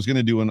was going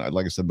to do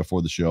like I said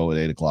before the show at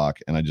 8:00,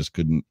 and I just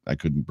couldn't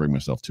bring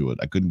myself to it.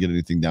 I couldn't get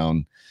anything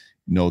down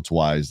notes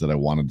wise that I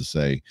wanted to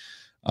say.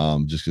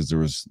 Just because there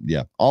was,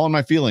 all in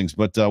my feelings,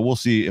 but we'll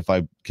see if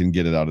I can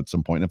get it out at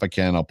some point. And if I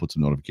can, I'll put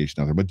some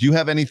notification out there. But do you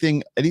have any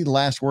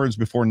last words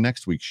before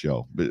next week's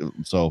show?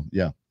 So,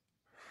 yeah.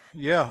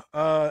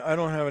 I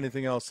don't have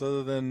anything else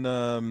other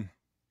than,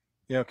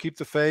 keep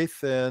the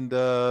faith and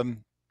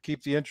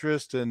keep the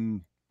interest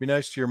and be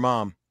nice to your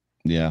mom.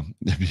 Yeah.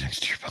 Be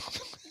nice to your mom.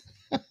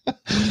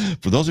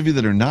 For those of you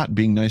that are not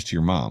being nice to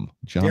your mom,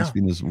 John's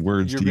Fina's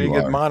words to you are. You're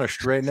being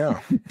admonished right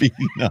now. Be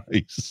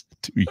nice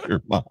to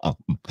your mom.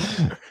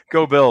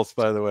 Go Bills,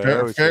 by the way.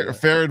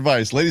 Fair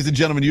advice. Ladies and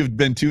gentlemen, you've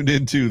been tuned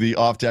into the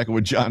Off Tackle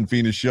with John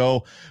Fina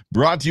show,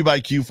 brought to you by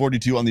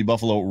Q42 on the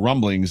Buffalo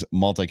Rumblings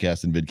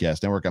multicast and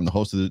vidcast network. I'm the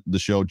host of the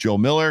show, Joe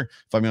Miller.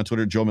 Find me on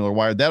Twitter, Joe Miller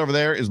Wired. That over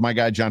there is my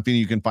guy, John Fina.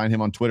 You can find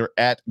him on Twitter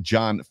at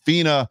John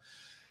Fina.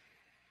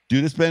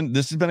 Dude,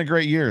 this has been a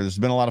great year. This has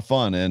been a lot of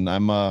fun, and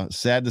I'm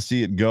sad to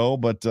see it go,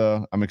 but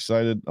I'm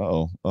excited. I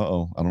don't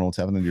know what's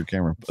happening to your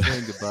camera.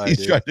 Goodbye,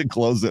 He's trying to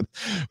close it,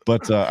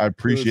 but I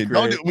appreciate it.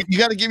 Oh, you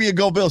got to give me a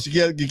go Bills.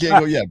 You can't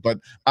go yet, but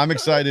I'm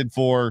excited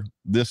for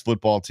this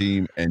football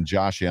team and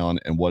Josh Allen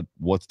and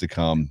what's to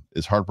come.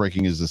 As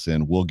heartbreaking as this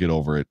we'll get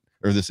over it.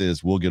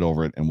 We'll get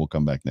over it, and we'll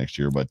come back next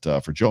year. But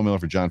for Joe Miller,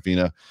 for John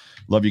Fina,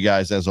 love you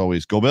guys as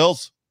always. Go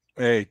Bills.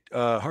 Hey,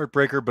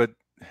 heartbreaker, but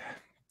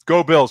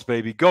go Bills,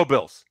 baby. Go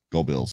Bills. Go Bills.